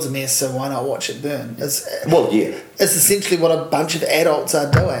 the world's a mess, so why not watch it burn? It's essentially what a bunch of adults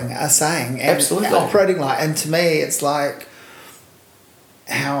are saying, and absolutely operating like. And to me, it's like,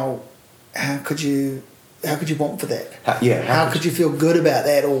 how could you want for that? How could you feel good about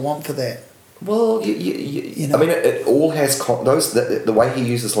that or want for that? Well, you know, I mean, it all has the way he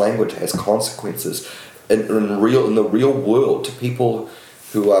uses language has consequences in the real world to people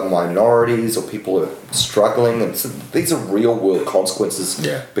who are minorities or people who are struggling, and so these are real world consequences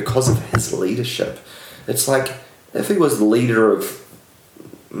because of his leadership. It's like if he was the leader of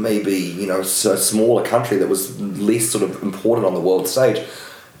maybe, you know, a smaller country that was less sort of important on the world stage,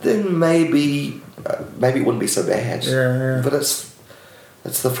 then maybe it wouldn't be so bad. But it's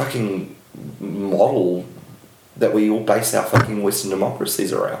the fucking model that we all base our fucking Western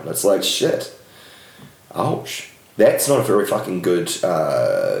democracies around. It's like, shit. Ouch. That's not a very fucking good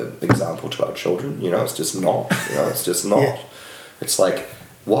example to our children. It's just not. It's just not. Yeah. It's like,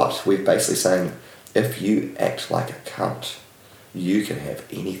 what? We're basically saying, if you act like a cunt, you can have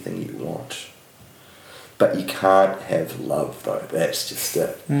anything you want. But you can't have love, though. That's just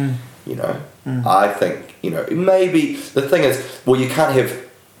it. I think, maybe the thing is, well, you can't have...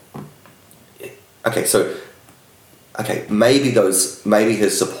 maybe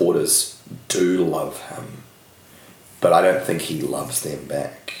his supporters do love him, but I don't think he loves them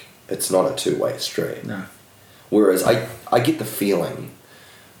back. It's not a two-way street. No. Whereas I get the feeling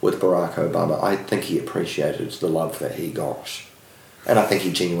with Barack Obama, I think he appreciated the love that he got. And I think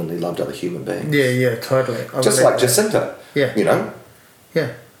he genuinely loved other human beings. Yeah, totally. Just like Jacinta. Yeah.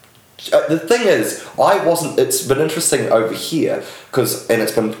 Yeah. The thing is, it's been interesting over here,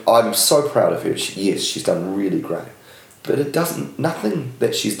 I'm so proud of her. She's done really great. But nothing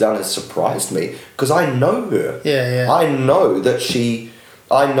that she's done has surprised me, because I know her. Yeah. I know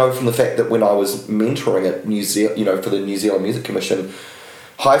from the fact that when I was mentoring at New Zealand, for the New Zealand Music Commission,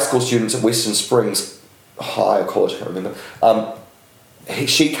 high school students at Western Springs High or college, I can't remember,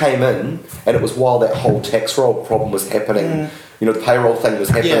 she came in, and it was while that whole tax roll problem was happening, the payroll thing was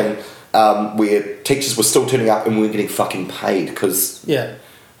happening, where teachers were still turning up and we weren't getting fucking paid, because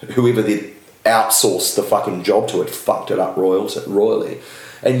whoever they'd outsourced the fucking job to had fucked it up royally.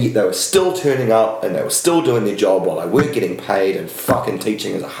 And yet they were still turning up and they were still doing their job while they weren't getting paid, and fucking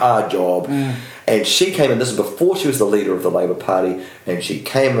teaching is a hard job. And she came in, this was before she was the leader of the Labour Party, and she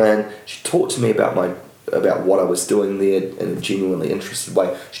came in, she talked to me about what I was doing there in a genuinely interested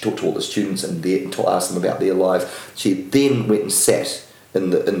way. She talked to all the students and asked them about their lives. She then went and sat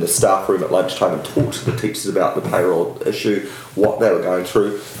in the staff room at lunchtime and talked to the teachers about the payroll issue, what they were going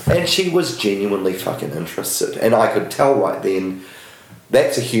through, and she was genuinely fucking interested. And I could tell right then,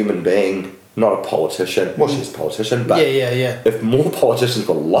 that's a human being, not a politician. Well, she's a politician, but if more politicians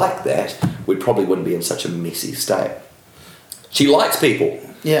were like that, we probably wouldn't be in such a messy state. She likes people.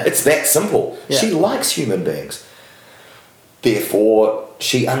 Yeah. It's that simple. Yeah. She likes human beings. Therefore,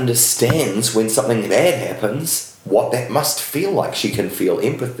 she understands when something bad happens, what that must feel like. She can feel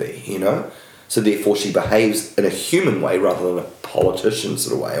empathy, So therefore she behaves in a human way rather than a politician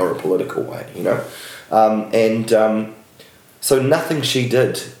sort of way or a political way, So nothing she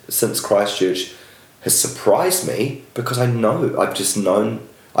did since Christchurch has surprised me, because I've just known,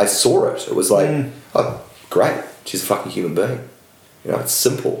 I saw it. It was like, oh, great, she's a fucking human being. It's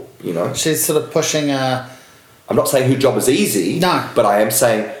simple, She's sort of pushing I'm not saying her job is easy. No. But I am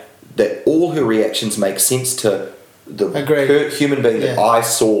saying that all her reactions make sense to her human being that I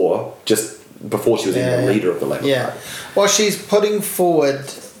saw just before she was even the leader of the Labour Party. Well, she's putting forward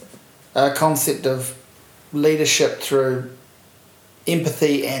a concept of leadership through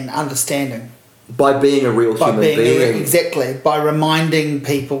empathy and understanding. By being a real human being. Exactly. By reminding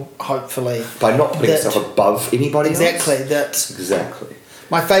people, hopefully. By not putting yourself above anybody else. Exactly.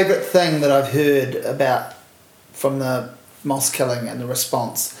 My favourite thing that I've heard about from the mosque killing and the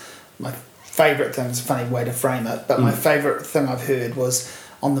response, my favourite thing, it's a funny way to frame it, but my favourite thing I've heard was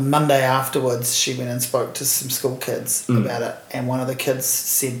on the Monday afterwards, she went and spoke to some school kids about it, and one of the kids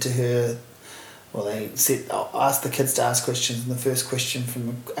said to her, asked the kids to ask questions, and the first question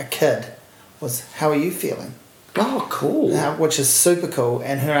from a kid was, how are you feeling? Oh, cool. Which is super cool,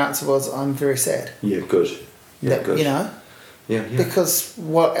 and her answer was, I'm very sad. Yeah, good. Good. Yeah. Because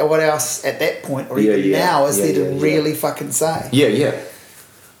what else at that point, or even now, is there to really fucking say?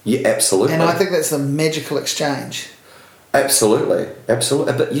 Yeah, absolutely. And I think that's a magical exchange. Absolutely. But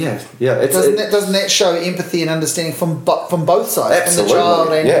Doesn't that show empathy and understanding from both sides? Absolutely. From the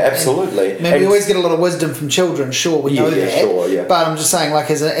child and absolutely. And we always get a lot of wisdom from children. Sure, we know that. Sure. But I'm just saying, like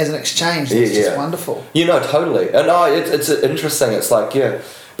as an exchange, it's just wonderful. Totally. And it's interesting. It's like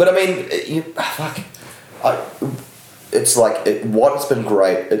but I mean, it's like what's been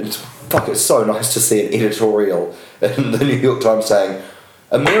great. It's so nice to see an editorial in the New York Times saying,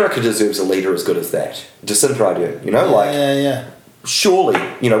 America deserves a leader as good as that. Jacinta Ardern, surely,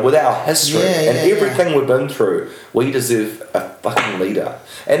 with our history and everything we've been through, we deserve a fucking leader.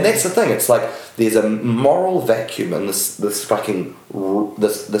 And that's the thing. It's like there's a moral vacuum in this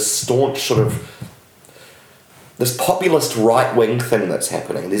staunch sort of this populist right wing thing that's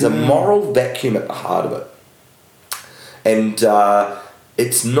happening. There's a moral vacuum at the heart of it, and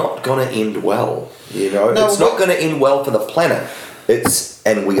it's not going to end well. It's not going to end well for the planet.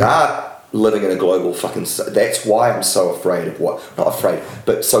 And we are living in a global fucking... That's why I'm so afraid of not afraid,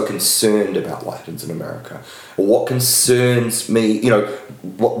 but so concerned about what happens in America. Or what concerns me,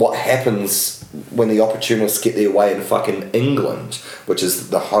 what happens when the opportunists get their way in fucking England, which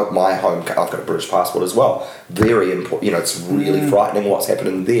is my home... I've got a British passport as well. Very important. It's really frightening what's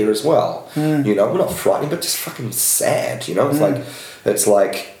happening there as well. We're not frightening, but just fucking sad, It's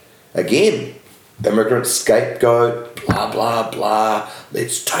like, again... immigrant scapegoat, blah blah blah.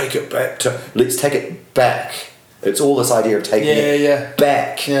 Let's take it back. It's all this idea of taking it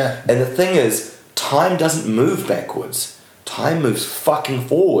back. Yeah. And the thing is, time doesn't move backwards. Time moves fucking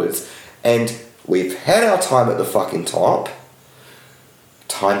forwards. And we've had our time at the fucking top.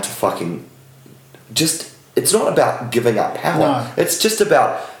 Time to fucking just... It's not about giving up power. No. It's just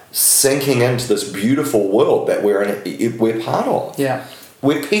about sinking into this beautiful world that we're part of. Yeah.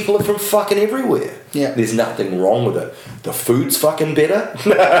 Where people are from fucking everywhere. Yeah. There's nothing wrong with it. The food's fucking better.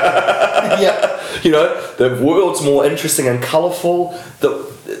 Yeah. The world's more interesting and colourful.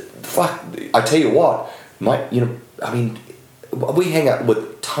 I tell you what, we hang out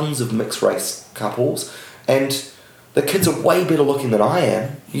with tons of mixed race couples, and the kids are way better looking than I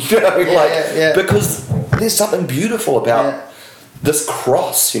am. Because there's something beautiful about this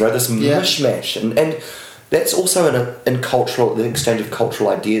cross, this mishmash, and that's also in cultural, the exchange of cultural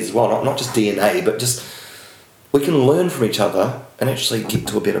ideas as well, not just DNA, but just we can learn from each other and actually get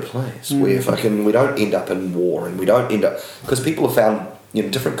to a better place where we don't end up in war, and we don't end up, because people have found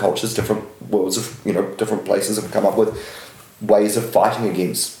different cultures, different worlds of different places have come up with ways of fighting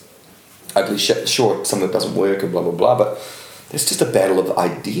against ugly shit. Sure, some of it doesn't work and blah blah blah, but there's just a battle of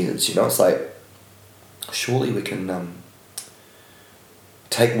ideas. It's like, surely we can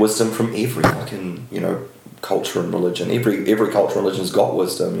take wisdom from every fucking culture and religion. Every culture and religion's got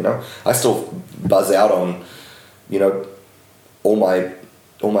wisdom. I still buzz out on all my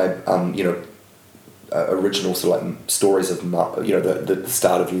original sort of like stories of the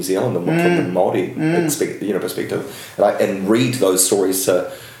start of New Zealand and from the Māori perspective, and read those stories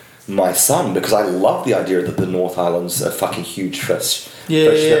to my son, because I love the idea that the North Island's a fucking huge fish.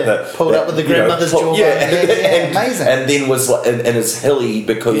 That pulled up with the grandmother's jawbone. Amazing. And then was like, and it's hilly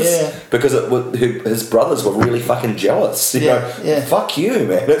because his brothers were really fucking jealous. Fuck you,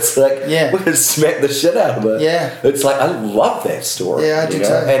 man. It's like we're gonna smack the shit out of it. It's like, I love that story. Yeah, I do too.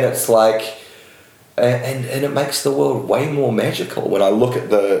 And it's like, and it makes the world way more magical when I look at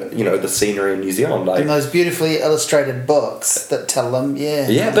the scenery in New Zealand, like, and those beautifully illustrated books that tell them,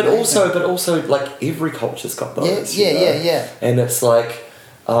 but also like every culture's got those. And it's like,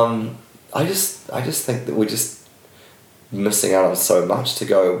 I just think that we're just missing out on so much to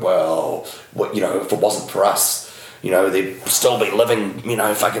go, well, if it wasn't for us, they'd still be living,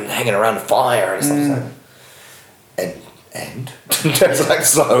 fucking hanging around a fire and stuff like that. And it's like,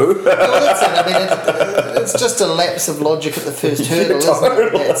 so. Well, that's it. I mean, it's just a lapse of logic at the first hurdle, isn't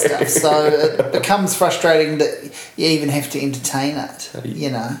it? That stuff. So it becomes frustrating that you even have to entertain it.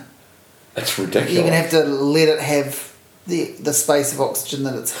 It's ridiculous. You even have to let it have the space of oxygen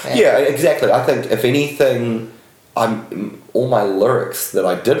that it's had. Yeah, exactly. I think if anything, all my lyrics that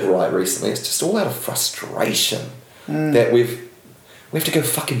I did write recently, it's just all out of frustration that we have to go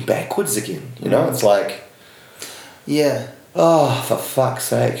fucking backwards again. It's like. Yeah. Oh, for fuck's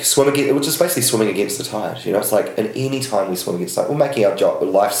sake. Which is basically swimming against the tide. It's like, and any time we swim against the tide, we're making our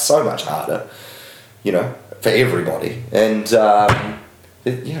life so much harder, for everybody. And,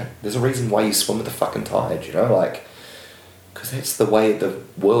 there's a reason why you swim with the fucking tide, because that's the way the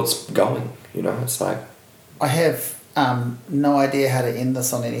world's going, it's like... I have no idea how to end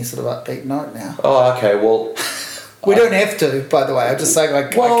this on any sort of upbeat note now. Oh, okay, well... We don't have to, by the way. I'm just saying, I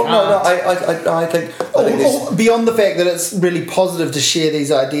can't. I think beyond the fact that it's really positive to share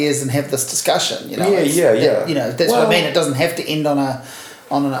these ideas and have this discussion, Yeah. That's what I mean. It doesn't have to end on an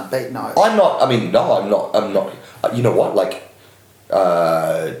upbeat note. I'm not. You know what? Like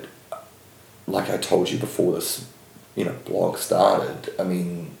I told you before this, blog started. I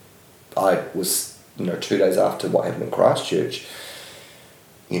mean, I was, 2 days after what happened in Christchurch,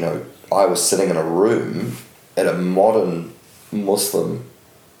 I was sitting in a room at a modern Muslim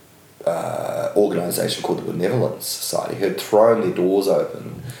organisation called the Benevolence Society, who had thrown their doors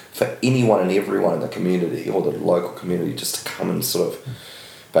open for anyone and everyone in the community or the local community just to come and sort of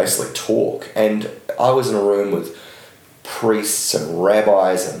basically talk. And I was in a room with priests and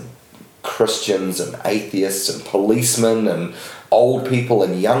rabbis and Christians and atheists and policemen and old people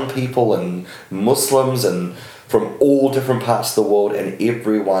and young people and Muslims and from all different parts of the world, and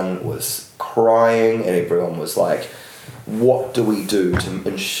everyone was crying and everyone was like, what do we do to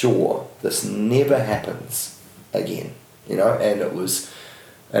ensure this never happens again? And it was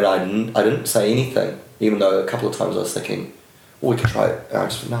And I didn't say anything, even though a couple of times I was thinking, well, we could try it. And I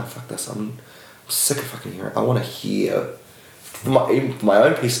just went, no, fuck this. I'm sick of fucking hearing it. I want to hear, even for my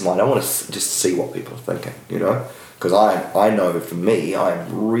own peace of mind, I want to just see what people are thinking, you know? Because I know for me,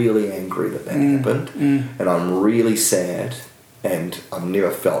 I'm really angry that happened, and I'm really sad, and I've never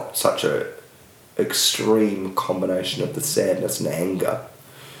felt such a extreme combination of the sadness and anger,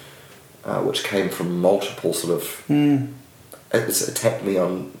 which came from multiple sort of... It's attacked me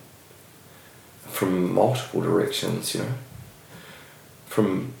from multiple directions, you know?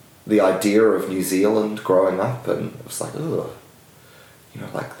 From the idea of New Zealand growing up, and it was like, ugh. You know,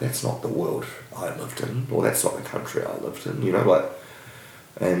 like, that's not the world I lived in, or that's not the country I lived in, you know, like,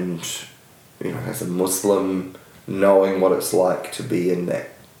 and, you know, as a Muslim, knowing what it's like to be in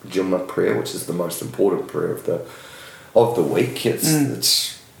that Jummah prayer, which is the most important prayer of the week,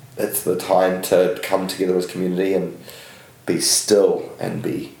 it's the time to come together as a community and be still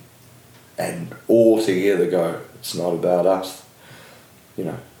and all together go, it's not about us, you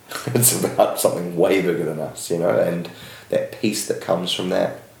know, it's about something way bigger than us, you know, and that peace that comes from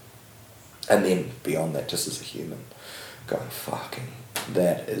that, and then beyond that, just as a human, going, fucking,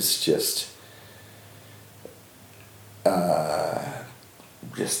 that is just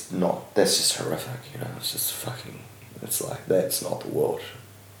not, that's just horrific, you know, it's just fucking, it's like, that's not the world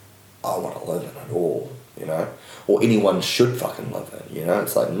I want to live in at all, you know, or anyone should fucking live in, you know,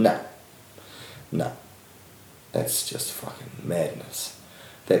 it's like, no, that's just fucking madness.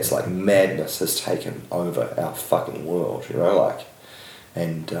 That's like madness has taken over our fucking world, you know, like,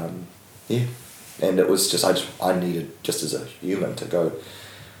 and and it was just, I needed, just as a human, to go,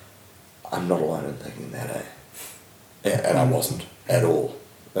 I'm not alone in thinking that, and I wasn't at all.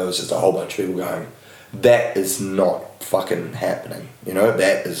 There was just a whole bunch of people going, that is not fucking happening, you know,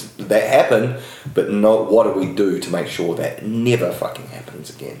 that happened, but no, what do we do to make sure that never fucking happens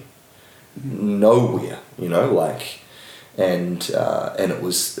again? Nowhere, you know, like, and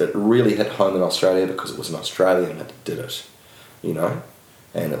it really hit home in Australia because it was an Australian that did it, you know,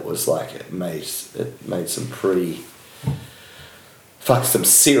 and it was like, it made some some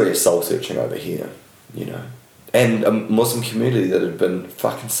serious soul searching over here, you know, and a Muslim community that had been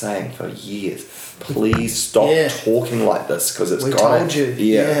fucking saying for years, please stop talking like this, because it's told you.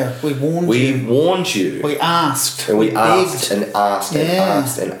 We warned you. We asked. And we asked begged. and asked and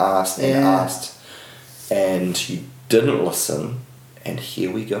asked and asked and asked. And you didn't listen, and here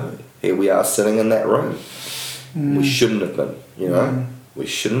we go. Here we are sitting in that room. We shouldn't have been, you know. We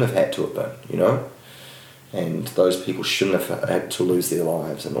shouldn't have had to have been, you know. And those people shouldn't have had to lose their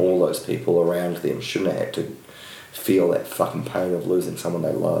lives, and all those people around them shouldn't have had to feel that fucking pain of losing someone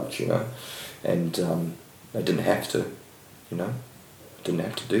they loved, you know. And they didn't have to, you know. Didn't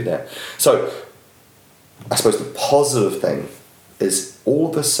have to do that. So I suppose the positive thing is, all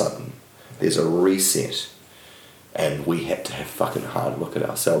of a sudden there's a reset, and we had to have fucking hard look at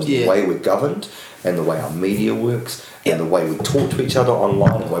ourselves, the way we're governed, and the way our media works, and the way we talk to each other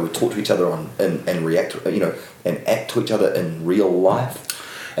online, the way we talk to each other and react, you know, and act to each other in real life.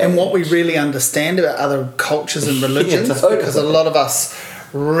 And what we really understand about other cultures and religions, because a lot of us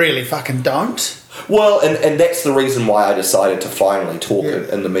really fucking don't. Well, and that's the reason why I decided to finally talk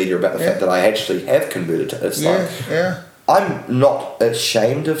in the media about the fact that I actually have converted to Islam. I'm not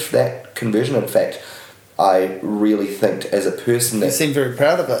ashamed of that conversion. In fact, I really think, as a person that... You seem very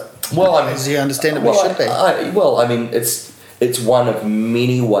proud of it. Well, I mean... As you understand it, we should be. I mean, it's one of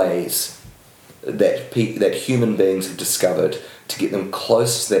many ways that human beings have discovered to get them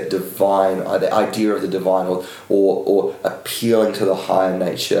close to that divine, the idea of the divine, or appealing to the higher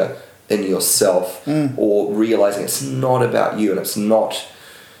nature in yourself, or realizing it's not about you, and it's not...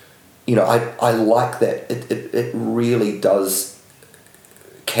 You know, I like that. It really does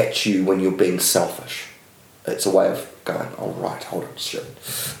catch you when you're being selfish. It's a way of going, oh right, hold on, shit,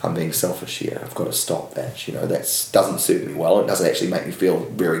 I'm being selfish here, I've got to stop that, you know, that doesn't suit me well, it doesn't actually make me feel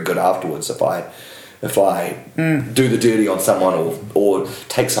very good afterwards if I do the dirty on someone or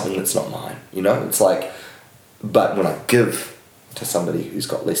take something that's not mine, you know, it's like, but when I give to somebody who's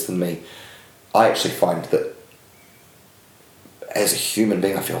got less than me, I actually find that as a human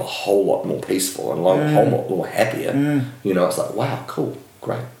being I feel a whole lot more peaceful and a whole lot more happier, you know, it's like, wow, cool,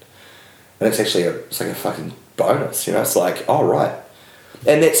 great. And it's actually it's like a fucking bonus, you know. It's like, oh, right.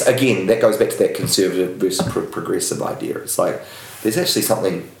 And that's, again, that goes back to that conservative versus progressive idea. It's like, there's actually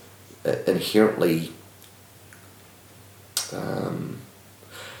something inherently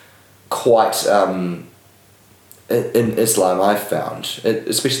quite, in Islam I've found,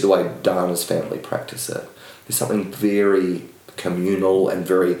 especially the way Dana's family practice it, there's something very communal and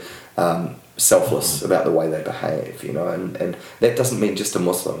very selfless about the way they behave, you know, and that doesn't mean just to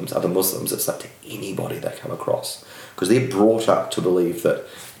Muslims, other Muslims, it's like to anybody they come across, because they're brought up to believe that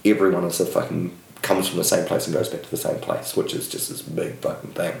everyone is comes from the same place and goes back to the same place, which is just this big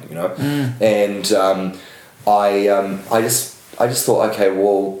fucking thing, you know. And I just thought, okay,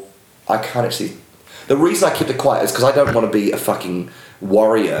 well, I can't actually. The reason I kept it quiet is because I don't want to be a fucking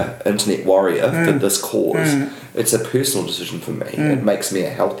internet warrior for this cause. It's a personal decision for me. It makes me a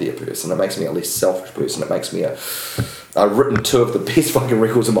healthier person. It makes me a less selfish person. It makes me I've written 2 of the best fucking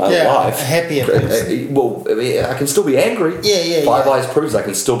records of my life. A happier person. Well, I mean, I can still be angry. Five Eyes proves I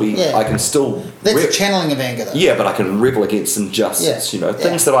can still be. I can still. That's a channeling of anger, though. Yeah, but I can rebel against injustice. You know,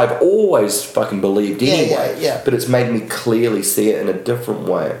 things that I've always fucking believed anyway. But it's made me clearly see it in a different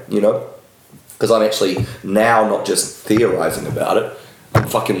way. You know, because I'm actually now not just theorizing about it. I'm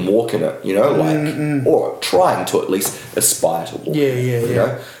fucking walking it, you know, like, or trying to at least aspire to walk it, you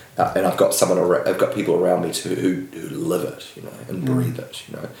know. And I've got I've got people around me who live it, you know, and breathe it,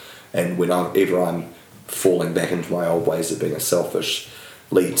 you know. And whenever I'm falling back into my old ways of being a selfish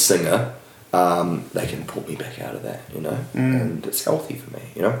lead singer, they can pull me back out of that, you know. And it's healthy for me,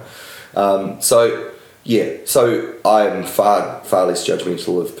 you know. So I'm far less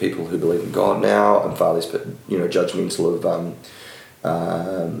judgmental of people who believe in God now. I'm far less, judgmental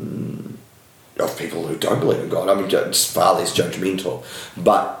of people who don't believe in God. I mean, just far less judgmental.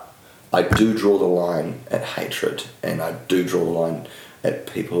 But I do draw the line at hatred, and I do draw the line at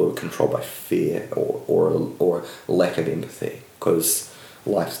people who are controlled by fear or lack of empathy, because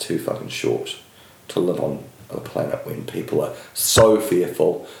life's too fucking short to live on a planet when people are so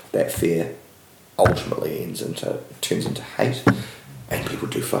fearful that fear ultimately turns into hate, and people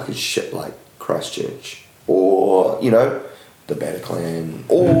do fucking shit like Christchurch, or, you know, the Bataclan,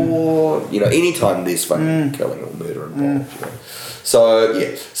 or, you know, anytime there's fucking killing or murder involved, you know. So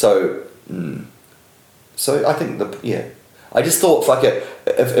I think I just thought, fuck it,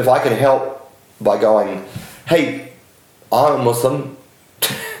 if I could help by going, hey, I'm a Muslim,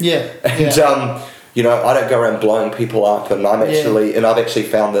 and you know, I don't go around blowing people up, and and I've actually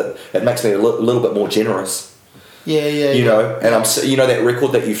found that it makes me a little bit more generous. You know, and that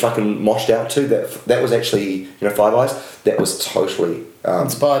record that you fucking moshed out to, that was actually, you know, Five Eyes, that was totally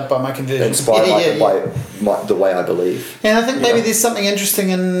inspired by my conversion. Inspired by the way I believe. And I think maybe there's something interesting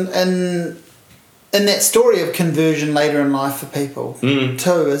in that story of conversion later in life for people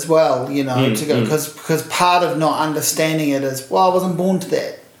too, as well. You know, to go because part of not understanding it is, well, I wasn't born to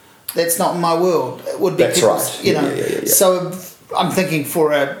that. That's not my world. It would be. That's right. You know, so I'm thinking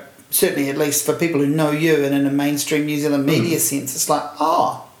certainly at least for people who know you and in a mainstream New Zealand media sense, it's like,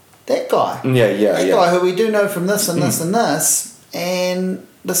 that guy. That guy who we do know from this and this and this, and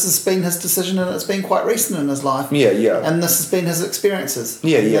this has been his decision, and it's been quite recent in his life. And this has been his experiences.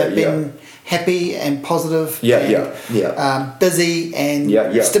 They've been happy and positive. Busy and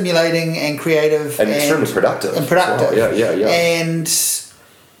stimulating and creative. And extremely productive. And productive. And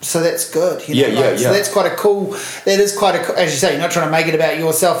so that's good, you know. So that's quite a cool. That is quite a, as you say, you're not trying to make it about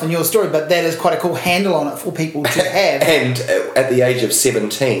yourself and your story, but that is quite a cool handle on it for people to have. And at the age of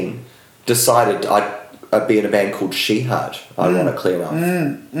 17, decided I'd be in a band called Shihad. Ironically enough. I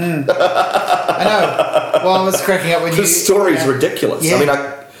know. Well, I was cracking up when the story's ridiculous. I mean,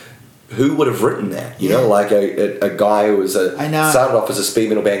 who would have written that? You know, like a guy who was started off as a speed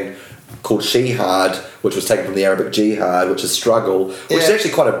metal band called Shihad, which was taken from the Arabic jihad, which is struggle, which is actually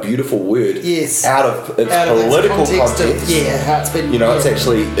quite a beautiful word out of its political context. How it's been. You know, it's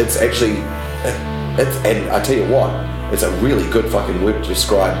actually, and I tell you what, it's a really good fucking word to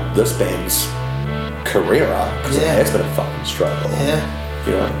describe this band's career arc, because it has been a fucking struggle.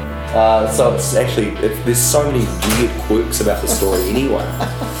 You know, so it's actually, there's so many weird quirks about the story anyway.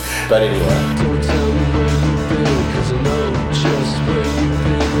 But anyway.